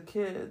it for the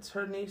kids.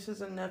 Her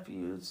nieces and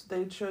nephews,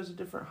 they chose a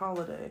different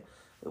holiday.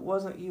 It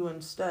wasn't you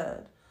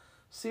instead.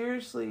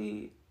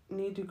 Seriously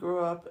need to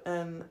grow up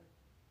and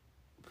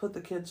put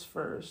the kids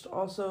first.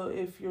 Also,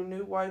 if your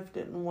new wife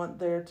didn't want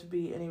there to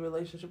be any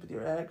relationship with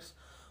your ex,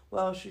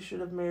 well, she should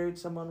have married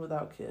someone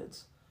without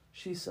kids.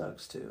 She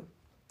sucks too.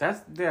 That's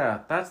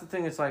the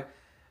thing. It's like,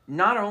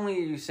 not only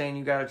are you saying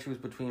you got to choose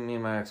between me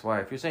and my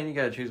ex-wife, you're saying you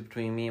got to choose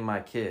between me and my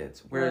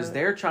kids. Whereas Right.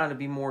 they're trying to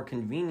be more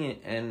convenient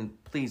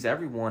and please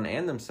everyone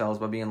and themselves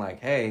by being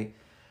like, hey,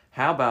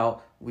 how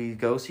about we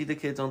go see the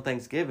kids on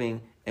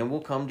Thanksgiving and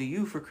we'll come to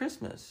you for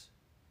Christmas?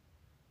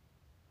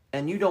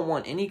 And you don't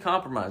want any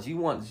compromise. You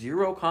want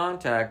zero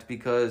contact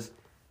because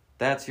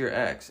that's your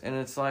ex. And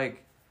it's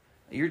like,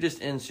 you're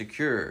just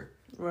insecure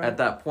Right. at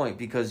that point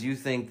because you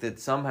think that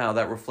somehow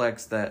that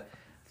reflects that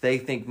they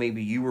think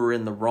maybe you were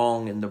in the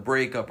wrong in the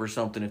breakup or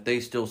something if they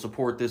still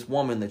support this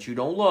woman that you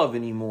don't love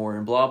anymore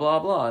and blah, blah,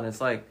 blah. And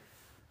it's like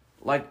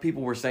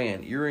people were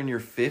saying, you're in your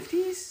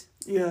 50s?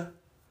 Yeah.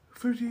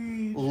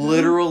 50.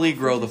 Literally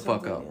grow the 50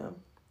 fuck something, up.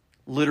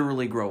 yeah.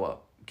 Literally grow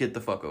up. Get the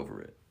fuck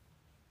over it.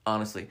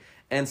 Honestly.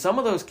 And some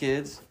of those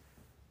kids,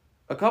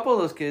 a couple of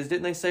those kids,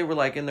 didn't they say were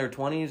like in their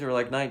 20s or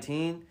like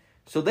 19?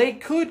 So they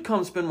could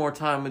come spend more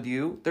time with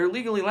you. They're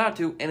legally allowed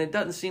to, and it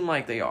doesn't seem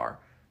like they are.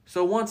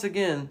 So once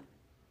again,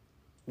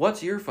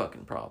 what's your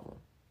fucking problem?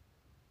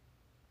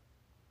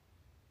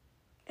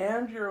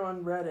 And you're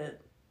on Reddit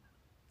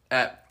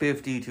At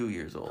 52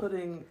 years old.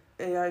 putting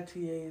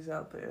AITAs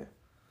out there.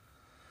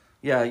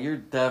 Yeah, you're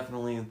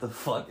definitely the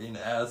fucking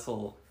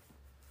asshole.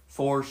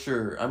 For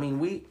sure. I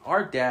mean,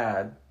 our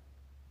dad,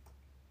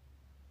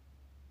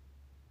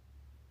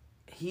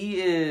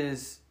 he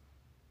is,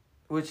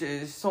 which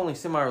is only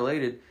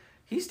semi-related,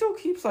 he still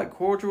keeps like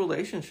cordial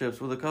relationships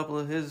with a couple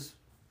of his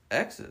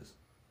exes.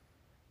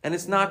 And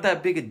it's not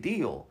that big a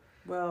deal.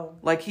 Well,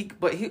 Like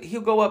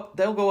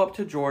they'll go up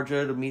to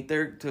Georgia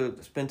to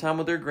spend time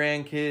with their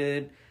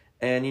grandkid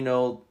and,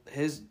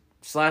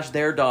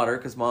 their daughter,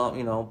 because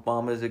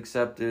mom is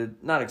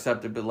not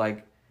accepted, but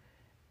like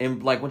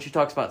when she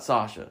talks about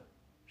Sasha,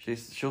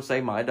 she'll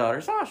say my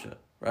daughter Sasha,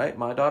 right?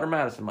 My daughter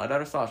Madison, my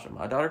daughter Sasha,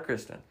 my daughter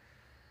Kristen.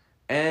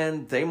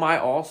 And they might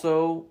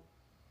also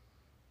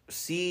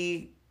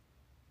see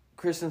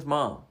Kristen's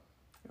mom.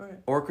 right.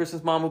 Or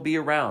Kristen's mom will be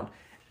around.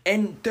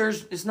 And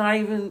it's not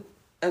even,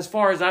 as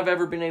far as I've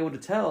ever been able to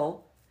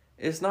tell,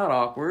 it's not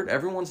awkward.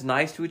 Everyone's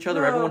nice to each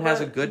other. No, Everyone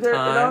has a but good It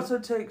time. also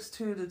takes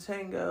two to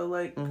tango.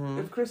 Like, Mhm.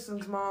 if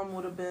Kristen's mom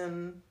would have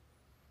been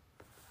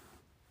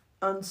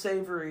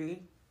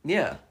unsavory,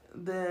 Yeah.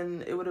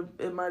 then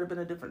it might have been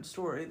a different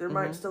story. There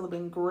might still have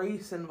been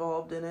grace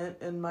involved in it,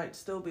 and might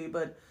still be,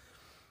 but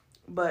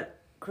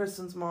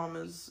Kristen's mom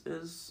is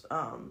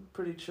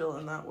pretty chill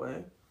in that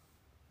way.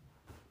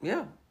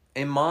 Yeah.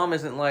 And mom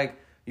isn't like,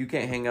 you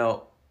can't hang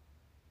out,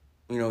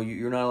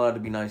 you're not allowed to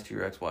be nice to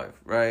your ex-wife,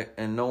 right?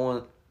 And no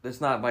one, it's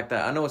not like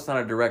that. I know it's not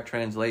a direct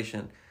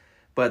translation,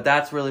 but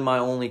that's really my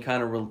only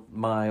kind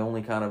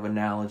of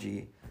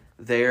analogy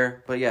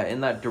there. But yeah, in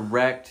that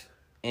direct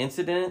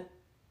incident,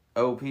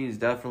 OP is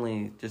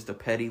definitely just a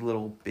petty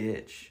little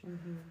bitch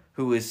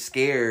who is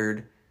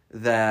scared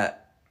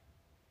that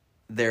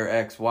their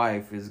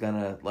ex-wife is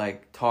gonna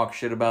like talk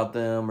shit about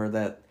them, or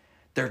that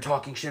they're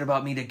talking shit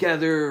about me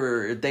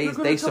together, or They're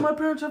gonna tell my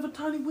parents have a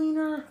tiny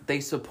wiener. They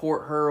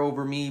support her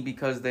over me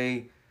because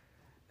they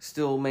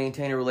still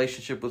maintain a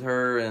relationship with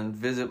her and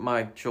visit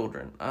my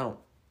children. I don't.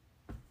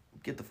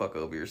 Get the fuck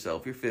over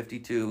yourself. You're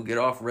 52. Get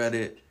off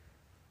Reddit.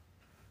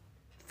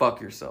 Fuck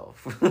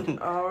yourself.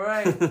 All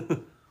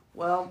right.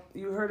 Well,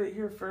 you heard it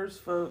here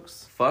first,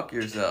 folks. Fuck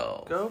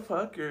yourself. Go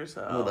fuck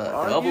yourself. With a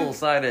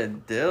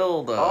double-sided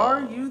dildo.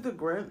 Are you the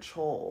Grinch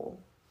hole?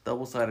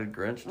 Double-sided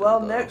Grinch dildo. Well,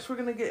 next we're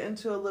going to get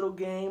into a little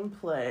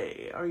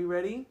gameplay. Are you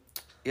ready?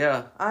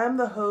 Yeah. I am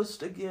the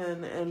host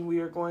again, and we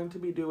are going to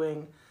be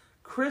doing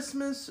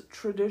Christmas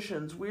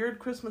traditions, weird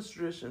Christmas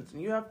traditions,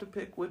 and you have to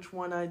pick which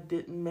one I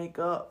didn't make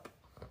up.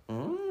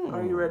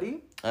 Are you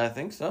ready? I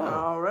think so.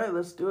 All right,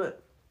 let's do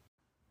it.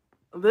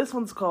 This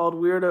one's called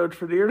Weirdo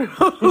Tradeerdos.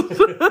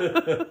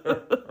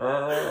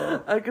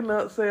 I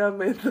cannot say I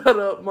made that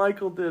up.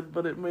 Michael did,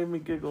 but it made me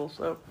giggle.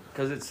 So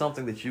because it's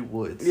something that you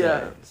would say.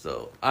 Yeah.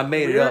 So I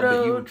made it up.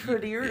 But Weirdo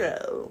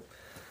Tradeerdo.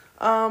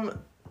 Yeah.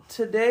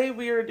 Today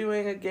we are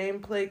doing a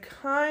gameplay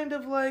kind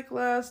of like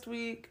last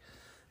week,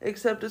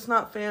 except it's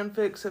not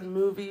fanfics and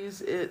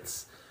movies.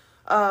 It's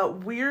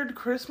weird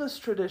Christmas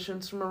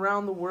traditions from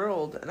around the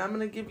world, and I'm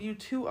going to give you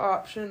 2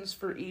 options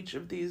for each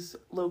of these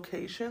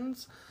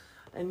locations.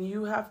 And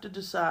you have to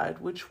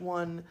decide which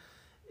one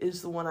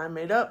is the one I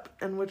made up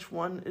and which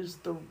one is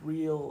the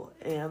real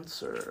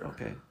answer.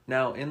 Okay.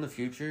 Now, in the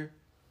future,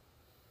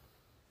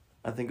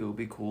 I think it would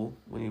be cool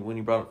when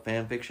you brought up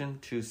fan fiction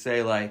to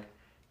say, like,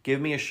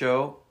 give me a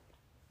show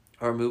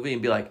or a movie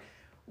and be like,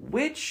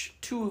 which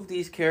 2 of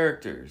these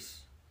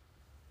characters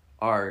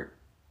are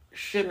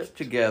shipped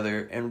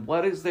together and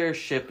what is their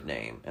ship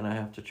name? And I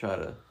have to try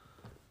to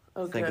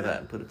think of that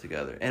and put it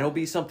together. And it'll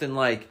be something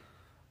like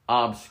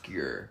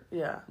obscure.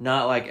 Yeah.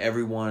 Not like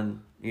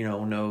everyone,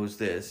 knows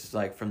this,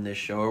 like from this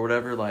show or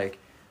whatever, like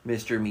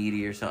Mr.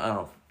 Meaty or something. I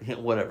don't know,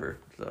 whatever.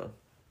 So,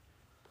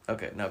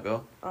 okay, now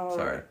go.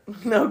 Sorry.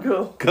 Right. Now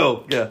go.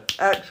 Go, yeah.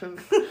 Action.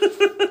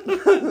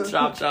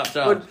 Chop, chop, chop.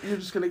 But you're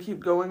just going to keep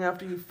going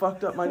after you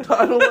fucked up my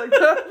title like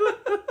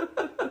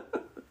that?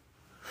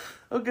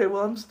 Okay,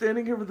 well, I'm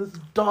standing here with this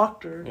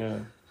doctor. Yeah.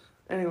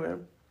 Anyway.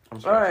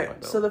 All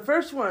right, so the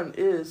first one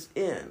is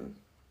in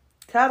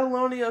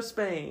Catalonia,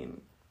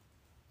 Spain.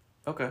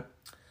 Okay.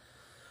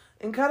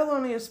 In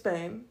Catalonia,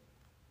 Spain,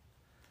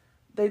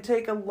 they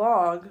take a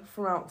log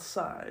from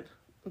outside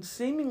and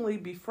seemingly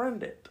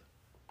befriend it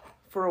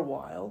for a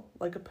while,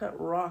 like a pet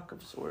rock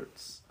of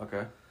sorts.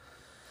 Okay.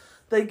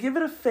 They give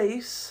it a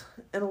face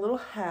and a little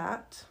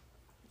hat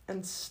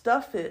and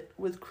stuff it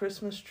with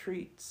Christmas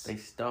treats. They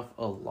stuff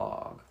a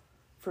log.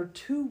 For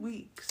 2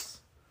 weeks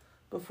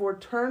before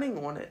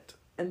turning on it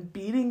and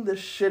beating the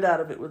shit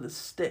out of it with a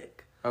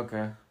stick.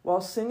 Okay.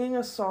 While singing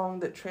a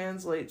song that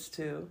translates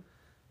to,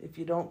 if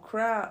you don't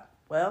crap,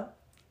 well,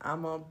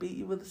 I'm going to beat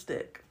you with a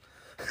stick.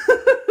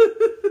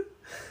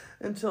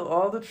 Until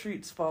all the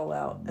treats fall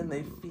out and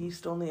they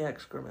feast on the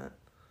excrement.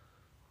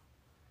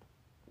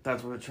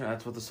 That's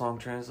what the song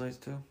translates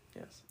to?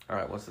 Yes. All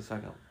right, what's the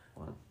second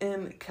one?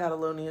 In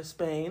Catalonia,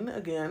 Spain,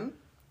 again,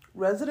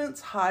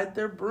 residents hide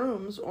their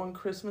brooms on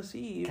Christmas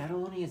Eve.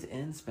 Catalonia is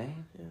in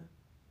Spain? Yeah,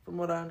 from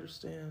what I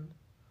understand.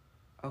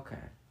 Okay.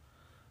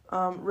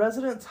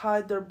 Residents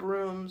hide their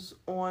brooms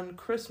on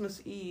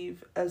Christmas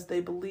Eve as they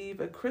believe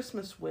a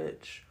Christmas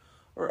witch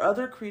or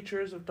other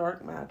creatures of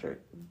dark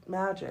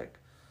magic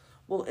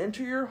will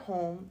enter your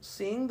home,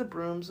 seeing the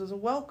brooms as a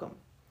welcome.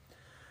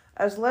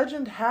 As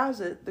legend has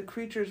it, the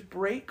creatures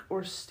break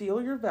or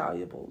steal your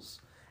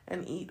valuables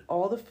and eat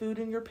all the food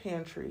in your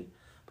pantry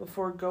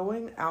before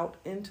going out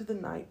into the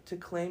night to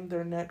claim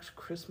their next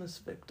Christmas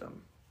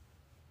victim.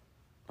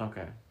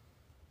 Okay.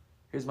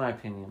 Here's my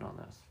opinion on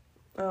this.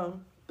 Oh,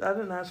 I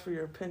didn't ask for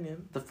your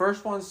opinion. The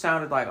first one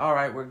sounded like, all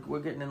right, we're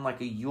getting in like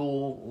a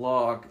Yule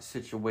log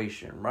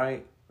situation,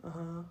 right? Uh-huh.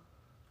 And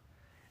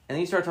then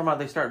you start talking about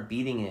they start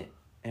beating it.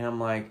 And I'm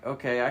like,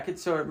 okay, I could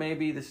sort of,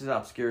 maybe this is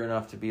obscure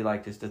enough to be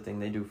like just a thing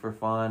they do for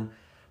fun.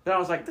 But I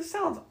was like, this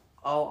sounds an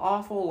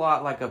awful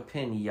lot like a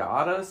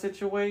piñata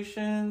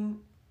situation.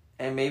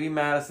 And maybe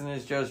Madison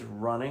is just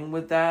running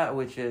with that,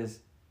 which is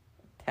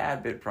a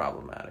tad bit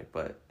problematic,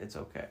 but it's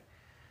okay.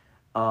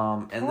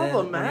 And then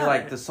when you're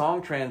like, the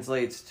song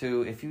translates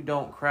to, if you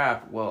don't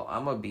crap, well,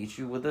 I'm going to beat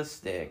you with a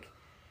stick.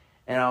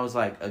 And I was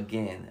like,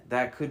 again,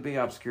 that could be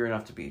obscure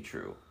enough to be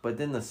true. But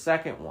then the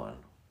second one,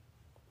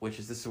 which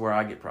is, this is where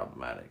I get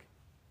problematic.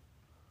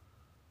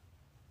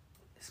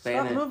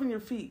 Stop moving your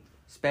feet.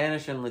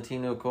 Spanish and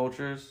Latino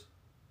cultures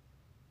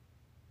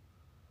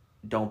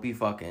don't be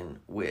fucking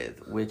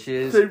with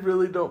witches. They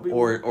really don't be.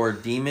 Or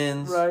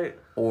demons. Right.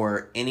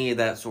 Or any of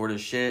that sort of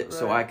shit. Right.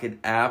 So I could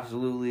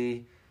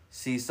absolutely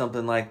see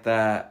something like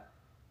that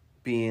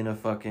being a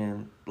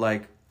fucking,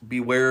 like,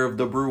 beware of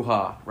the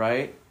bruja,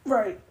 right?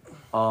 Right.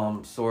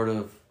 Sort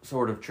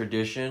of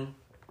tradition.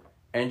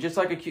 And just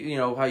like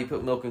how you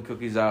put milk and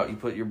cookies out, you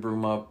put your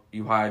broom up,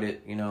 you hide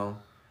it,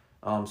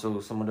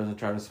 so someone doesn't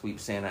try to sweep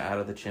Santa out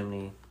of the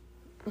chimney.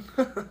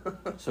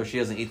 So she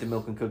doesn't eat the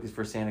milk and cookies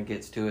before Santa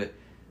gets to it.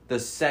 The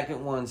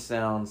second one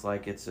sounds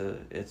like it's a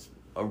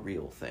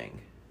real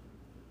thing.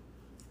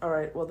 All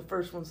right. Well, the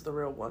first one's the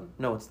real one.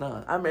 No, it's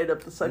not. I made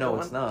up the second one.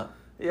 No, it's not.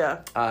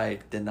 Yeah. I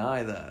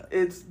deny that.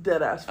 It's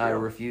dead ass real. I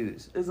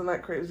refuse. Isn't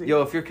that crazy?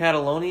 Yo, if you're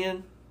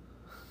Catalonian,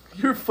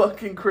 you're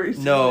fucking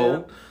crazy. no,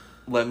 man.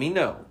 let me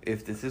know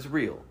if this is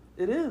real.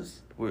 It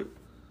is.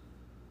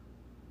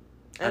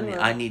 Anyway.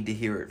 I need to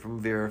hear it from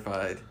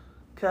verified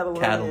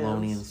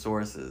Catalonian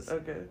sources.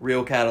 Okay.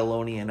 Real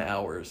Catalonian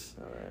hours.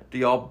 All right. Do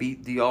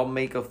y'all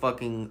make a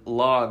fucking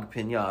log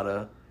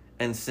piñata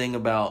and sing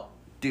about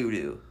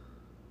doo-doo?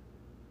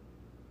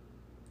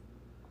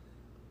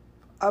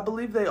 I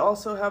believe they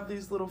also have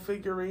these little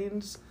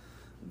figurines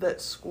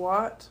that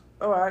squat.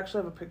 Oh, I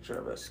actually have a picture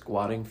of it.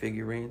 Squatting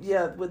figurines?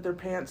 Yeah, with their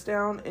pants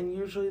down, and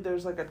usually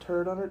there's like a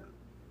turd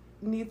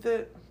underneath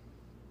it.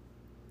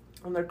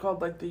 And they're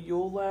called like the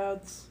Yule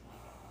Lads.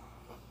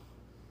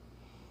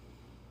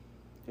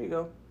 Here you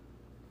go.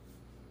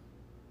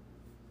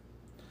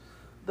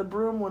 The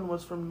broom one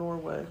was from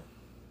Norway.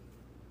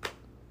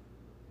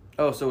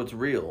 Oh, so it's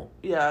real.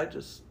 Yeah, I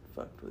just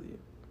fucked with you.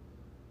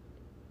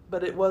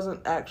 But it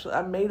wasn't actually...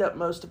 I made up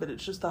most of it.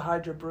 It's just the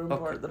Hydra broom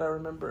part that I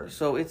remember.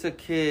 So it's a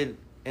kid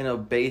in a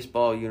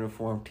baseball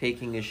uniform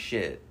taking a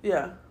shit.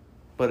 Yeah.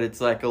 But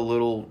it's like a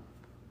little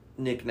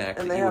knick-knack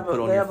and that you would put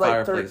on your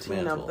fireplace like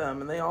 13 mantle. of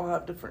them, and they all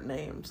have different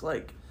names.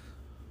 Like...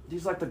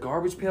 These like the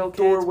garbage pail kids,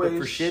 Doorway but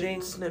for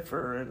shitting?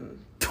 Sniffer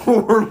and...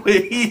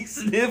 Doorway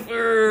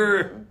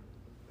Sniffer! Mm-hmm.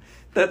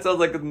 That sounds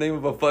like the name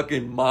of a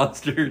fucking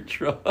monster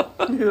truck.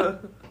 Yeah.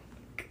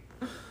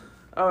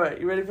 Alright,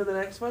 you ready for the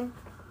next one?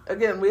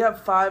 Again, we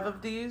have 5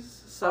 of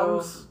these, so...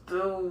 I'm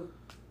still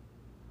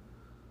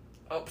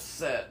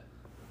upset.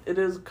 It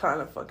is kind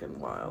of fucking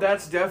wild.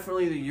 That's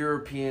definitely the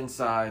European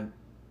side.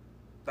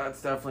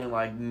 That's definitely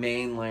like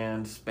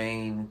mainland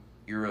Spain,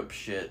 Europe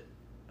shit,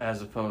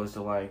 as opposed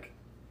to like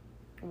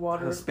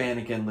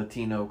Hispanic and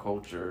Latino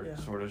culture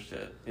sort of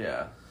shit.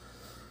 Yeah.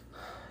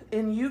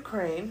 In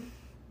Ukraine,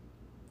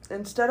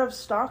 instead of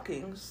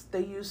stockings,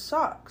 they use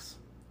socks.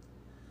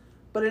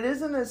 But it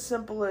isn't as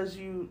simple as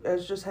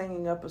just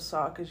hanging up a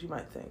sock as you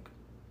might think.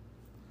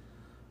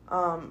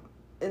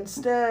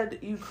 Instead,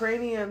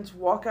 Ukrainians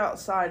walk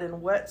outside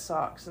in wet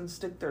socks and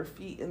stick their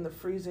feet in the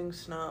freezing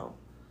snow.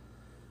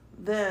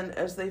 Then,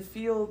 as they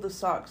feel the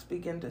socks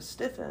begin to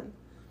stiffen,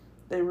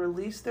 they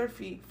release their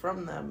feet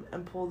from them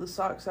and pull the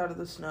socks out of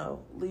the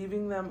snow,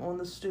 leaving them on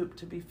the stoop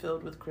to be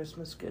filled with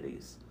Christmas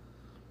goodies.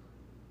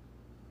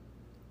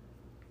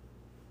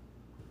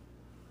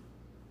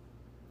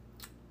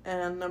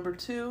 And number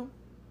 2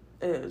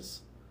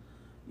 is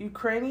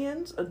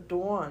Ukrainians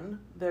adorn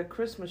their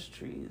Christmas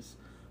trees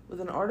with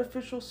an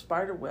artificial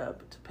spider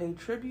web to pay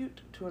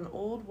tribute to an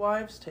old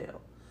wives' tale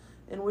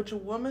in which a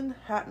woman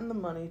hadn't the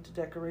money to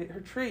decorate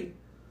her tree.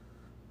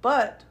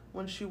 But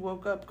when she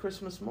woke up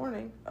Christmas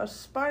morning, a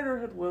spider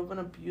had woven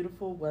a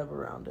beautiful web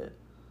around it.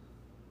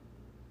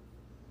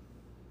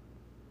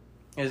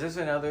 Is this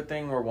another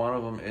thing where one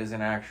of them is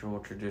an actual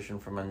tradition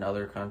from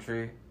another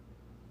country?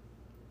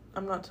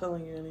 I'm not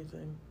telling you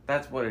anything.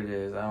 That's what it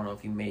is. I don't know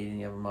if you made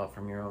any of them up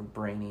from your own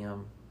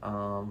brainium.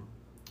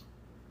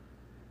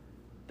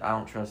 I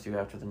don't trust you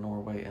after the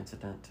Norway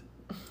incident.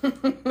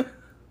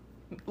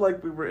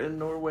 Like we were in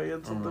Norway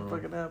and something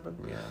fucking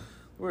happened. Yeah.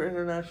 We're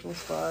international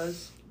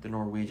spies. The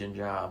Norwegian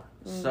job.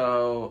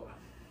 So,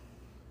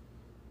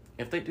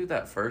 if they do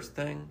that first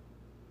thing,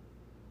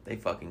 they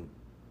fucking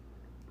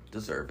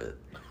deserve it.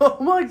 Oh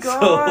my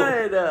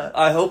god! So,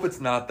 I hope it's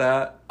not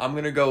that. I'm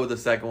gonna go with the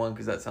second one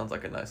because that sounds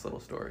like a nice little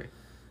story.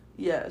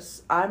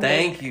 Yes.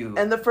 Thank you.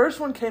 And the first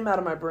one came out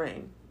of my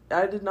brain.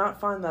 I did not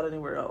find that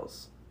anywhere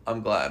else.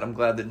 I'm glad. I'm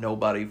glad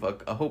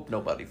that I hope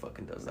nobody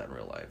fucking does that in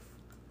real life.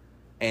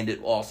 And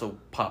it also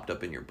popped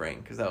up in your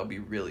brain because that would be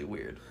really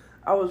weird.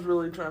 I was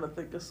really trying to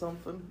think of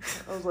something.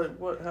 I was like,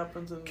 what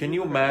happens in... Can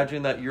you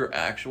imagine that your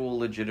actual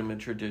legitimate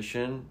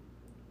tradition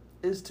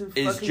is to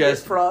fucking get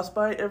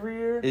frostbite every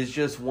year? Is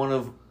just one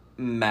of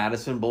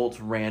Madison Bolt's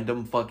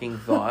random fucking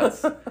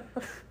thoughts.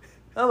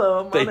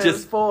 Hello, my name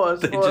is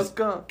Forrest. They Forrest just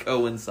Gump.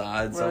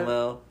 coincide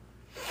somehow.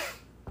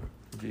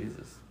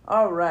 Jesus.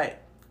 All right.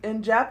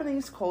 In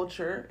Japanese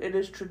culture, it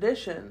is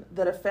tradition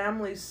that a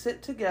family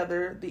sit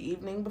together the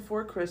evening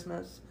before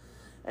Christmas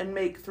and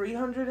make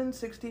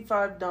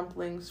 365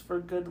 dumplings for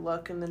good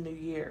luck in the new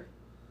year.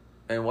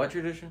 And what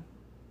tradition?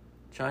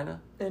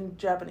 China? In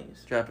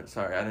Japanese.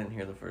 Sorry, I didn't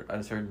hear the first. I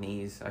just heard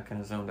knees. I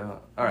kind of zoned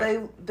out. All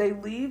right. They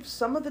leave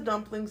some of the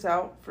dumplings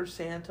out for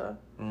Santa.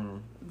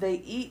 They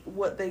eat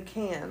what they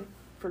can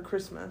for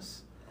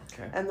Christmas.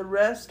 Okay. And the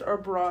rest are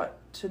brought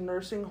to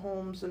nursing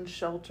homes and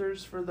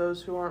shelters for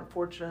those who aren't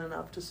fortunate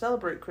enough to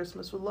celebrate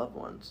Christmas with loved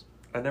ones.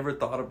 I never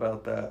thought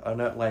about that. I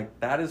know,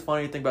 like, that is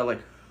funny to think about. Like,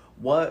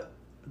 what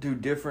do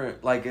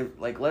different, like, if,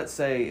 like, let's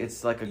say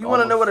it's like a... You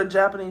want to know what a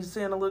Japanese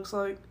Santa looks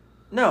like?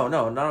 No, I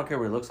don't care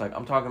what it looks like.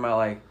 I'm talking about,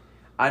 like,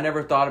 I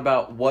never thought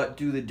about what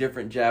do the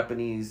different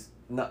Japanese...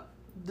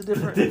 The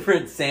different...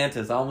 different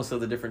Santas. I almost said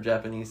the different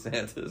Japanese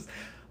Santas.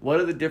 What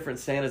are the different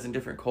Santas in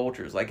different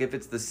cultures? Like, if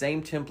it's the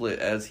same template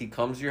as he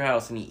comes to your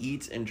house and he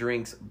eats and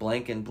drinks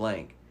blank and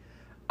blank.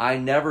 I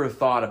never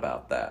thought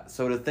about that.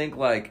 So to think,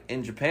 like,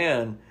 in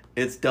Japan,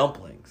 it's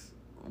dumplings.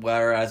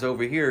 Whereas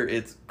over here,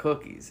 it's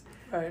cookies.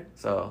 Right.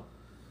 So,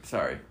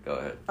 sorry. Go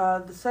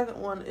ahead. The second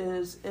one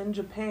is, in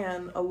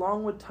Japan,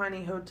 along with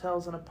tiny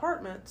hotels and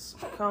apartments,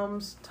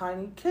 comes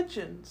tiny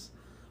kitchens,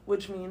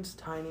 which means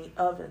tiny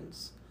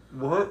ovens.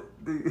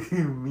 What do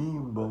you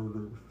mean by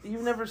this?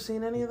 You've never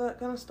seen any of that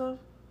kind of stuff?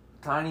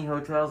 Tiny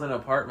hotels and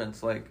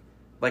apartments, like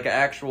an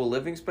actual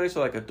living space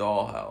or like a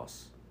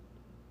dollhouse?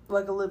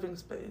 Like a living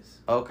space.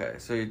 Okay,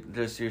 so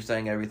you're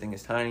saying everything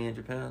is tiny in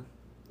Japan?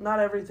 Not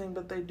everything,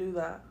 but they do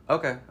that.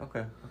 Okay.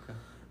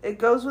 It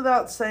goes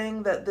without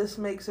saying that this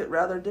makes it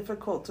rather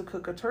difficult to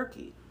cook a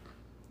turkey.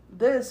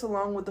 This,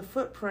 along with the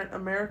footprint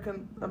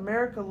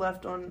America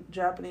left on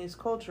Japanese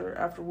culture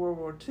after World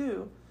War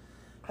II,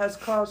 has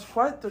caused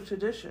quite the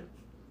tradition.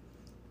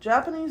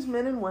 Japanese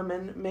men and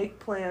women make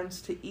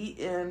plans to eat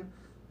in,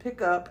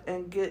 pick up,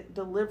 and get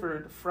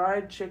delivered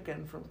fried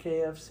chicken from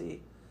KFC.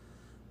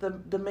 The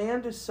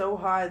demand is so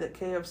high that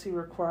KFC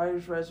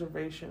requires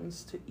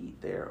reservations to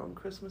eat there on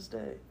Christmas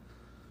Day.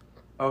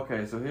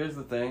 Okay, so here's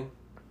the thing.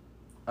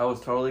 I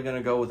was totally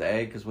gonna go with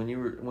A because when you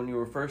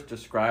were first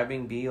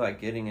describing B, like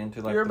getting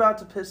into like you're about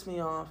to piss me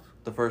off.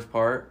 The first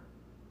part,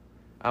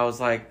 I was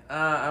like,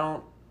 I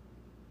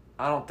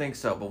don't think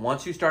so. But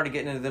once you started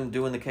getting into them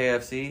doing the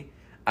KFC,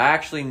 I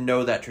actually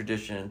know that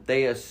tradition.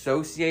 They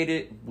associate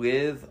it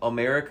with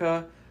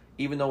America,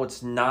 even though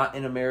it's not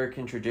an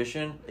American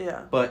tradition.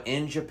 Yeah. But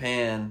in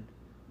Japan,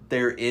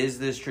 there is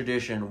this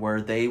tradition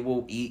where they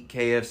will eat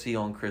KFC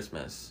on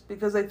Christmas.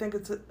 Because they think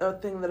it's a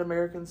thing that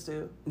Americans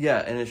do.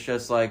 Yeah, and it's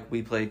just like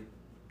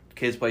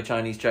kids play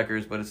Chinese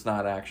checkers, but it's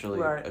not actually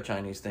right. a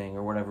Chinese thing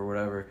or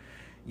whatever.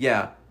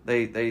 Yeah,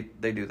 they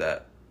do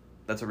that.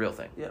 That's a real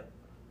thing. Yep.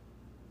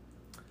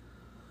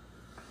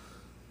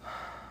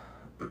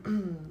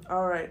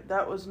 All right,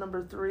 that was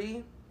number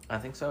 3. I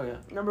think so, yeah.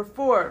 Number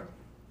 4.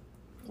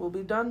 We'll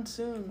be done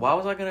soon. Why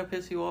was I going to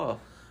piss you off?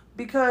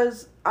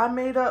 Because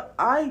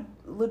I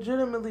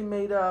legitimately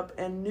made up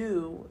and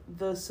knew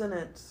the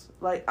sentence.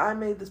 Like, I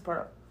made this part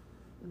up.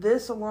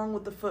 This, along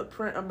with the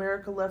footprint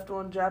America left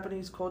on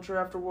Japanese culture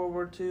after World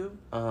War II.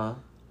 Uh-huh.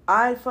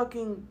 I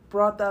fucking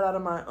brought that out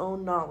of my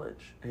own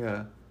knowledge.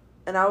 Yeah.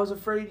 And I was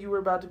afraid you were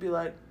about to be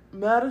like,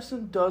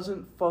 Madison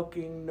doesn't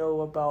fucking know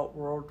about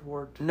World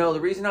War II. No,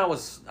 the reason I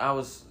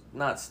was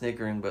not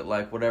snickering, but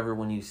like whatever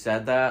when you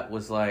said that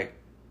was like,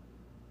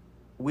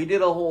 we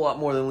did a whole lot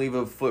more than leave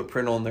a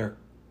footprint on there.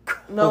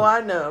 No,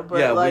 I know, but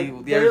yeah,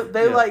 like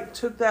they like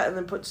took that and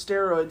then put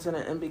steroids in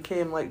it and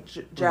became like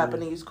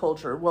Japanese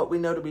culture, what we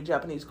know to be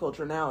Japanese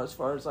culture now, as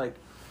far as like,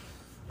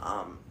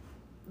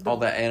 all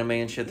that anime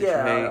and shit that you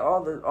hate.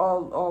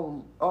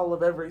 all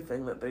of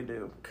everything that they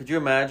do. Could you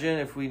imagine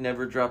if we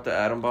never dropped the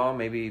atom bomb?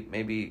 Maybe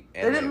anime,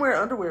 they didn't wear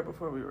underwear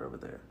before we were over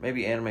there.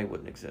 Maybe anime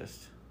wouldn't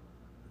exist.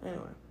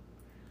 Anyway,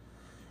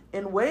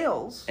 in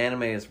Wales,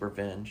 anime is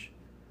revenge.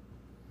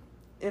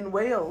 In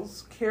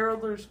Wales,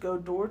 carolers go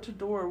door to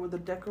door with a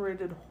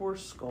decorated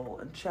horse skull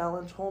and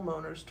challenge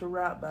homeowners to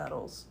rap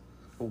battles.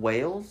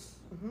 Wales?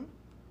 Mm-hmm.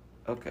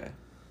 Okay.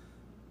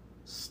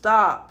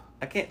 Stop.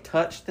 I can't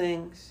touch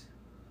things.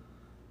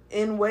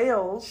 In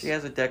Wales... She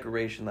has a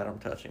decoration that I'm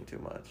touching too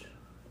much.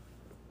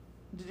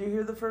 Did you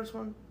hear the first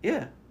one?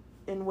 Yeah.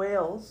 In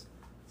Wales,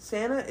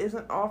 Santa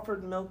isn't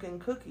offered milk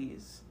and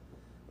cookies.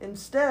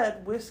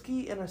 Instead,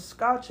 whiskey and a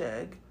Scotch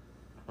egg...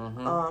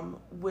 Mm-hmm.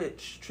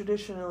 Which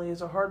traditionally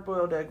is a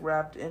hard-boiled egg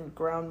wrapped in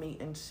ground meat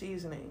and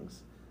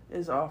seasonings,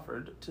 is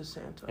offered to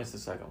Santa. It's the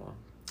second one.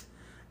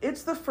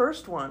 It's the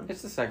first one.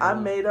 It's the second one. I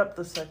made up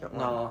the second one.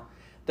 No.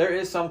 There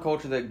is some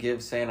culture that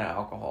gives Santa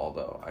alcohol,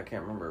 though. I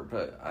can't remember,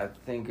 but I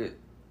think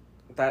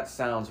that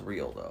sounds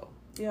real, though.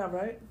 Yeah,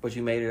 right? But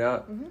you made it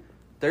up? Mm-hmm.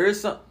 There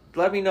is some...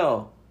 Let me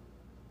know.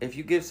 If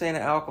you give Santa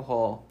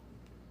alcohol,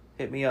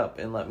 hit me up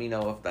and let me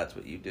know if that's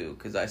what you do,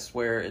 because I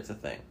swear it's a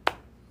thing.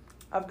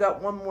 I've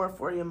got one more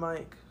for you,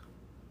 Mike.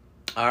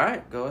 All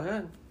right, go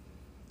ahead.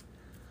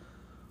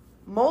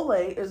 Mole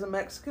is a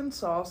Mexican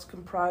sauce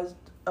comprised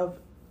of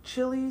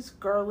chilies,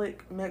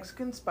 garlic,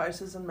 Mexican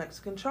spices, and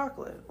Mexican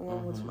chocolate,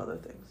 along with some other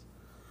things.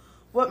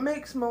 What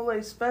makes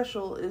mole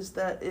special is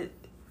that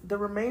the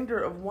remainder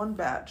of one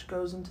batch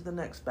goes into the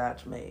next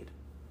batch made.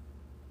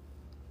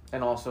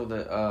 And also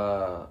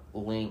the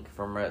Link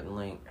from Rhett and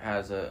Link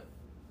has a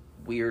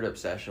weird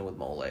obsession with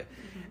mole.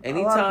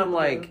 Anytime,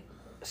 like...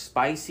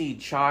 spicy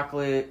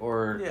chocolate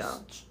or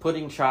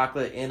putting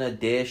chocolate in a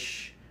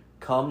dish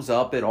comes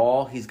up at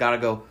all, he's got to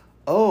go,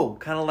 oh,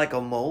 kind of like a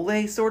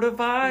mole sort of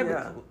vibe.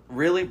 Yeah.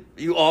 Really?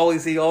 He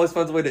always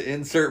finds a way to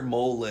insert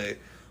mole.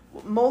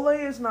 Mole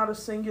is not a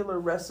singular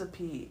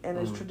recipe and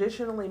is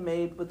traditionally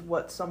made with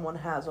what someone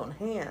has on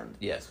hand.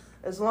 Yes.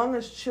 As long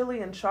as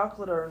chili and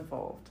chocolate are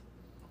involved.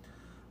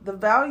 The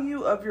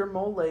value of your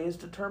mole is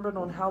determined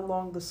on how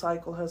long the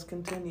cycle has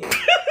continued.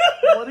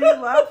 What are you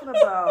laughing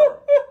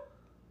about?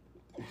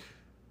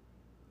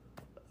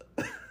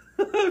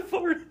 I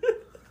farted.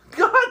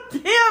 God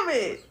damn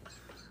it!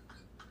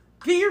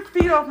 Get your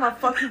feet off my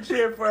fucking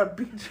chair before I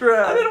beat your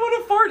ass. I didn't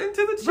want to fart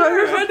into the Bro, chair.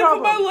 here's I the had to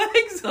put problem. my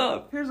legs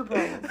up. Here's the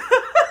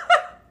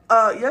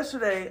problem.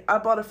 Yesterday, I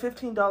bought a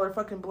 $15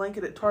 fucking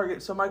blanket at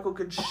Target so Michael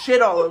could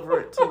shit all over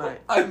it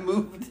tonight. I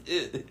moved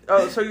it.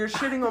 Oh, so you're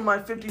shitting on my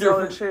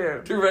 $50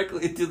 chair.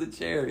 Directly into the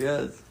chair,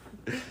 yes.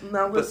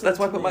 Now But listen that's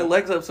why I to put me. my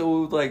legs up so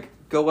we would, like,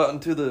 go out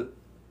into the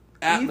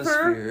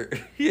atmosphere.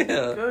 Yeah.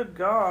 Good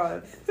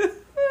God.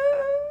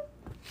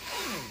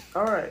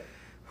 Alright.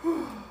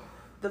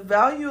 The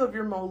value of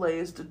your mole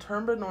is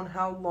determined on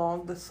how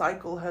long the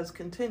cycle has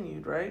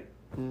continued, right?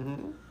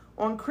 Mm-hmm.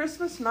 On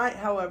Christmas night,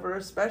 however,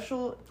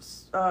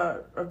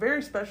 a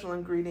very special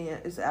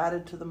ingredient is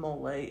added to the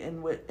mole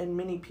in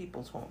many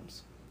people's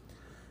homes.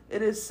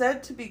 It is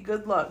said to be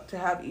good luck to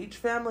have each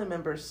family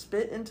member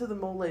spit into the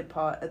mole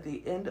pot at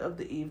the end of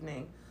the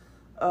evening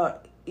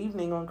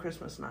on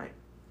Christmas night.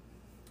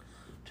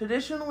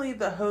 Traditionally,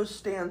 the host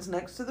stands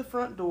next to the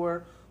front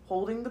door,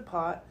 holding the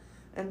pot,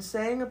 and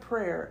saying a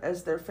prayer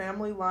as their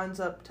family lines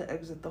up to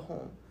exit the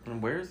home.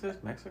 And where is this?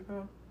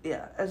 Mexico?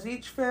 Yeah, as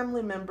each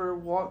family member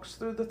walks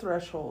through the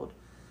threshold,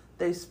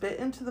 they spit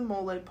into the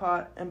mole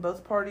pot, and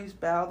both parties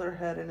bow their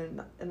head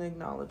in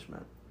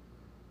acknowledgement.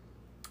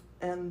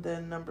 And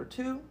then number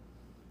 2,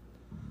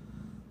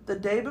 the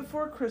day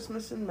before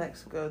Christmas in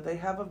Mexico, they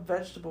have a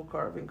vegetable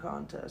carving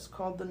contest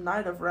called the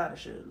Night of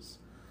Radishes,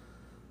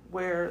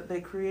 where they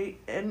create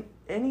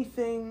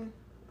anything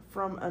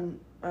from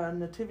a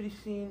nativity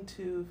scene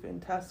to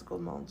fantastical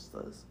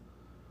monsters.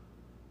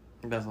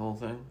 That's the whole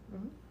thing?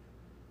 Mm-hmm.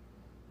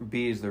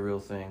 B is the real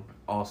thing.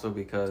 Also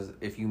because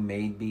if you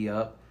made B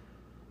up,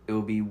 it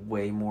would be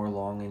way more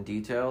long and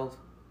detailed.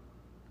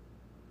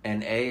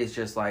 And A is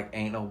just like,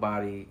 ain't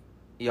nobody...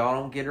 Y'all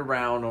don't get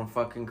around on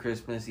fucking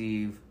Christmas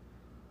Eve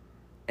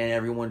and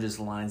everyone just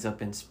lines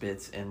up and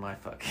spits in my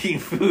fucking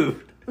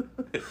food.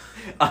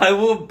 I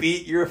will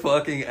beat your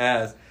fucking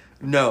ass.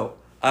 No,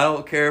 I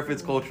don't care if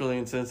it's culturally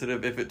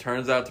insensitive. If it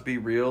turns out to be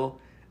real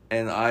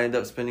and I end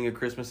up spending a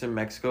Christmas in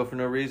Mexico for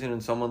no reason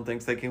and someone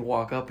thinks they can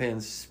walk up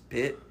and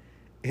spit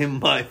in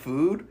my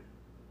food,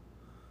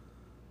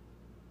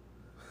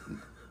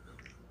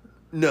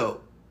 no.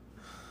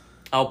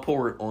 I'll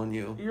pour it on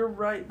you. You're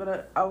right,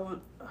 but I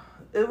would...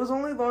 It was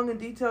only long and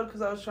detailed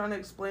because I was trying to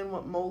explain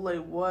what mole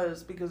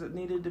was because it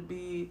needed to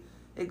be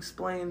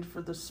explained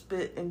for the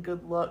spit and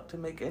good luck to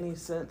make any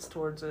sense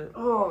towards it.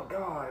 Oh,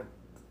 God.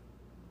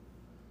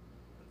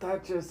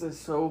 That just is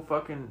so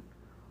fucking...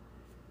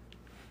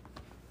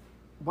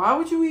 Why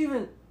would you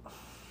even...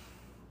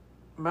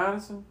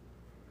 Madison?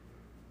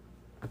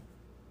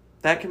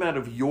 That came out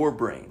of your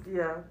brain.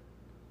 Yeah.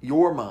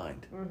 Your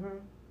mind. Mm-hmm.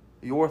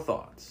 Your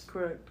thoughts.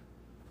 Correct.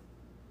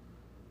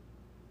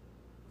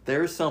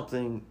 There's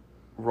something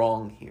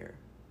wrong here.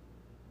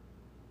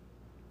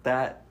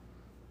 That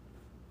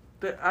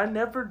I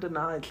never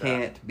denied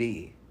can't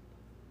be.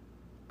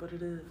 But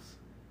it is.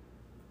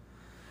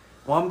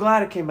 Well, I'm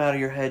glad it came out of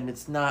your head and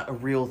it's not a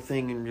real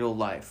thing in real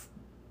life.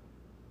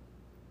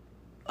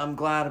 I'm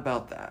glad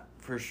about that,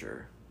 for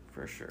sure.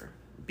 For sure.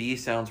 B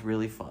sounds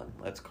really fun.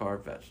 Let's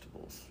carve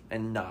vegetables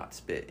and not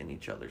spit in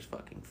each other's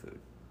fucking food.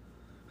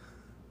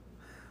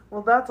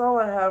 Well, that's all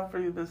I have for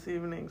you this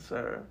evening,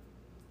 sir.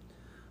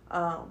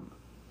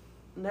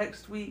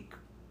 Next week,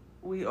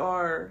 we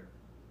are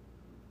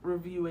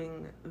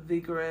reviewing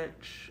The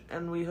Grinch,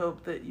 and we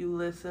hope that you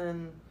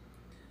listen.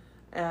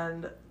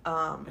 And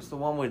It's the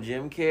one with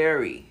Jim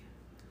Carrey.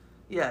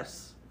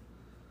 yes,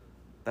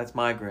 That's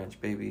my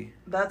Grinch, baby.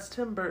 that's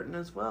Tim Burton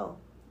as well.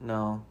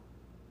 No.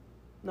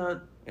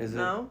 No, Is it?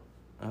 no,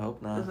 I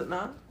hope not. is it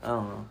not? I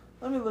don't know.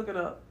 Let me look it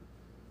up.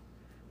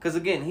 Because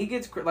again, he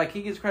gets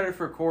credit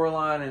for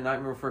Coraline and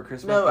Nightmare Before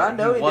Christmas. No, but I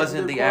know he didn't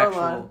wasn't do the Coraline.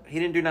 actual. He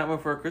didn't do Nightmare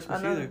Before Christmas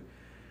I know. either.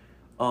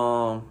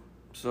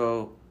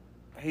 So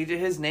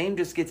his name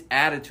just gets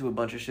added to a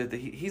bunch of shit that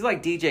he's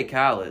like DJ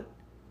Khaled,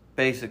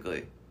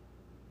 basically,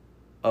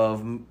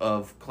 of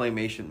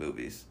claymation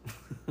movies.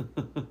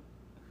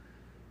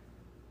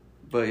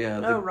 But yeah,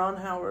 No, Ron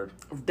Howard.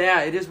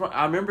 yeah, it is.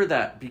 I remember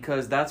that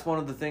because that's one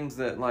of the things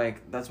that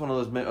that's one of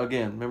those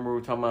again. Remember we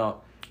were talking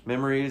about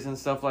memories and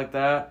stuff like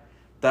that.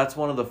 That's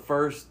one of the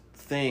first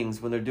things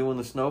when they're doing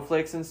the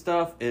snowflakes and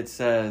stuff. It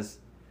says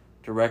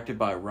directed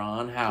by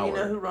Ron Howard. Do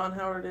you know who Ron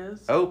Howard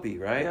is? Opie,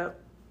 right? Yep.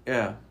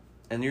 Yeah,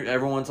 and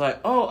everyone's like,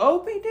 "Oh,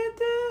 Opie did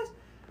this."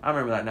 I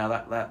remember that now.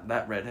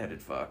 That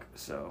redheaded fuck.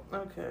 So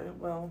Okay,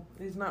 well,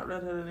 he's not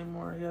redheaded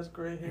anymore. He has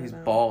gray hair he's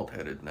now. bald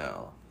headed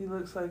now. He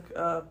looks like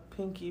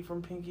Pinky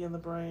from Pinky and the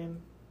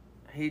Brain.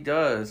 He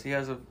does. He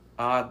has a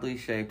oddly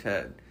shaped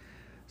head.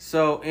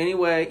 So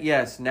anyway,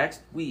 yes,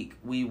 next week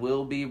we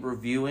will be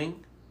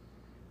reviewing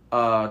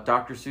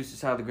Dr.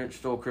 Seuss's How the Grinch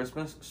Stole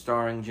Christmas,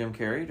 starring Jim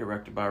Carrey,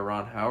 directed by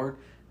Ron Howard.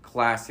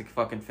 Classic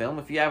fucking film.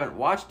 If you haven't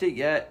watched it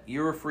yet,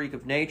 you're a freak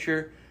of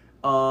nature.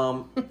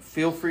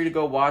 Feel free to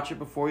go watch it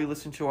before you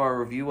listen to our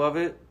review of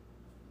it,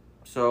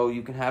 so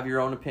you can have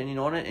your own opinion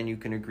on it and you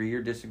can agree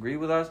or disagree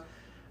with us.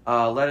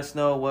 Let us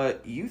know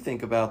what you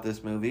think about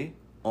this movie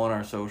on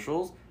our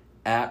socials.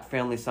 at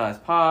Family Size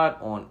Pod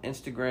on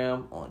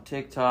Instagram, on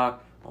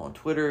TikTok, on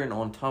Twitter, and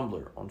on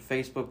Tumblr. On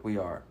Facebook, we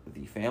are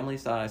the Family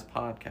Size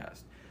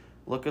Podcast.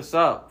 Look us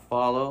up,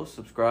 follow,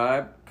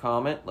 subscribe,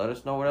 comment, let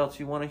us know what else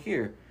you want to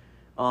hear.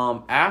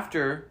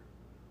 After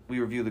we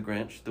review The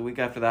Grinch, the week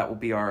after that will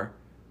be our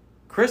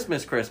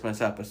Christmas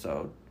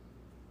episode.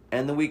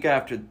 And the week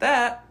after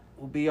that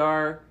will be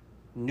our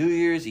New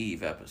Year's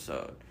Eve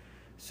episode.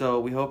 So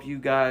we hope you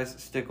guys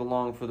stick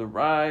along for the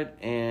ride,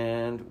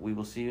 and we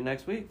will see you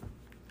next week.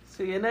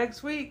 See you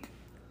next week.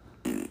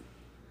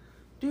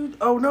 Dude,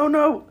 oh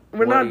no.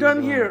 We're not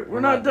done here.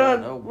 We're not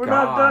done. Oh, We're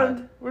God. not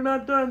done. We're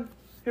not done.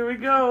 Here we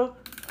go.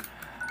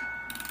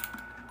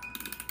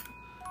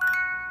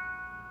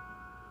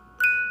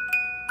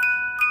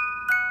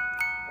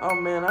 Oh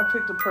man, I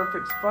picked a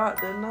perfect spot,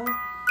 didn't I?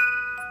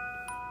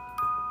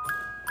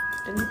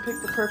 And you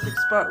picked the perfect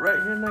spot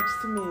right here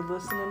next to me,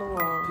 listening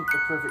along. Pick the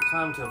perfect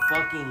time to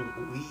fucking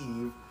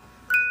leave.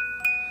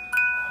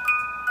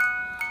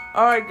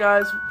 Alright,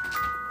 guys.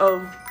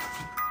 Oh.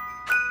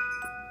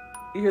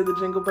 You hear the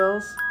jingle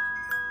bells?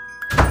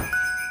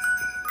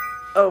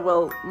 Oh,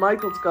 well,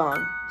 Michael's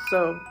gone.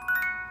 So,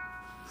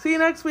 see you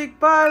next week.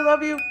 Bye.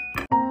 Love you.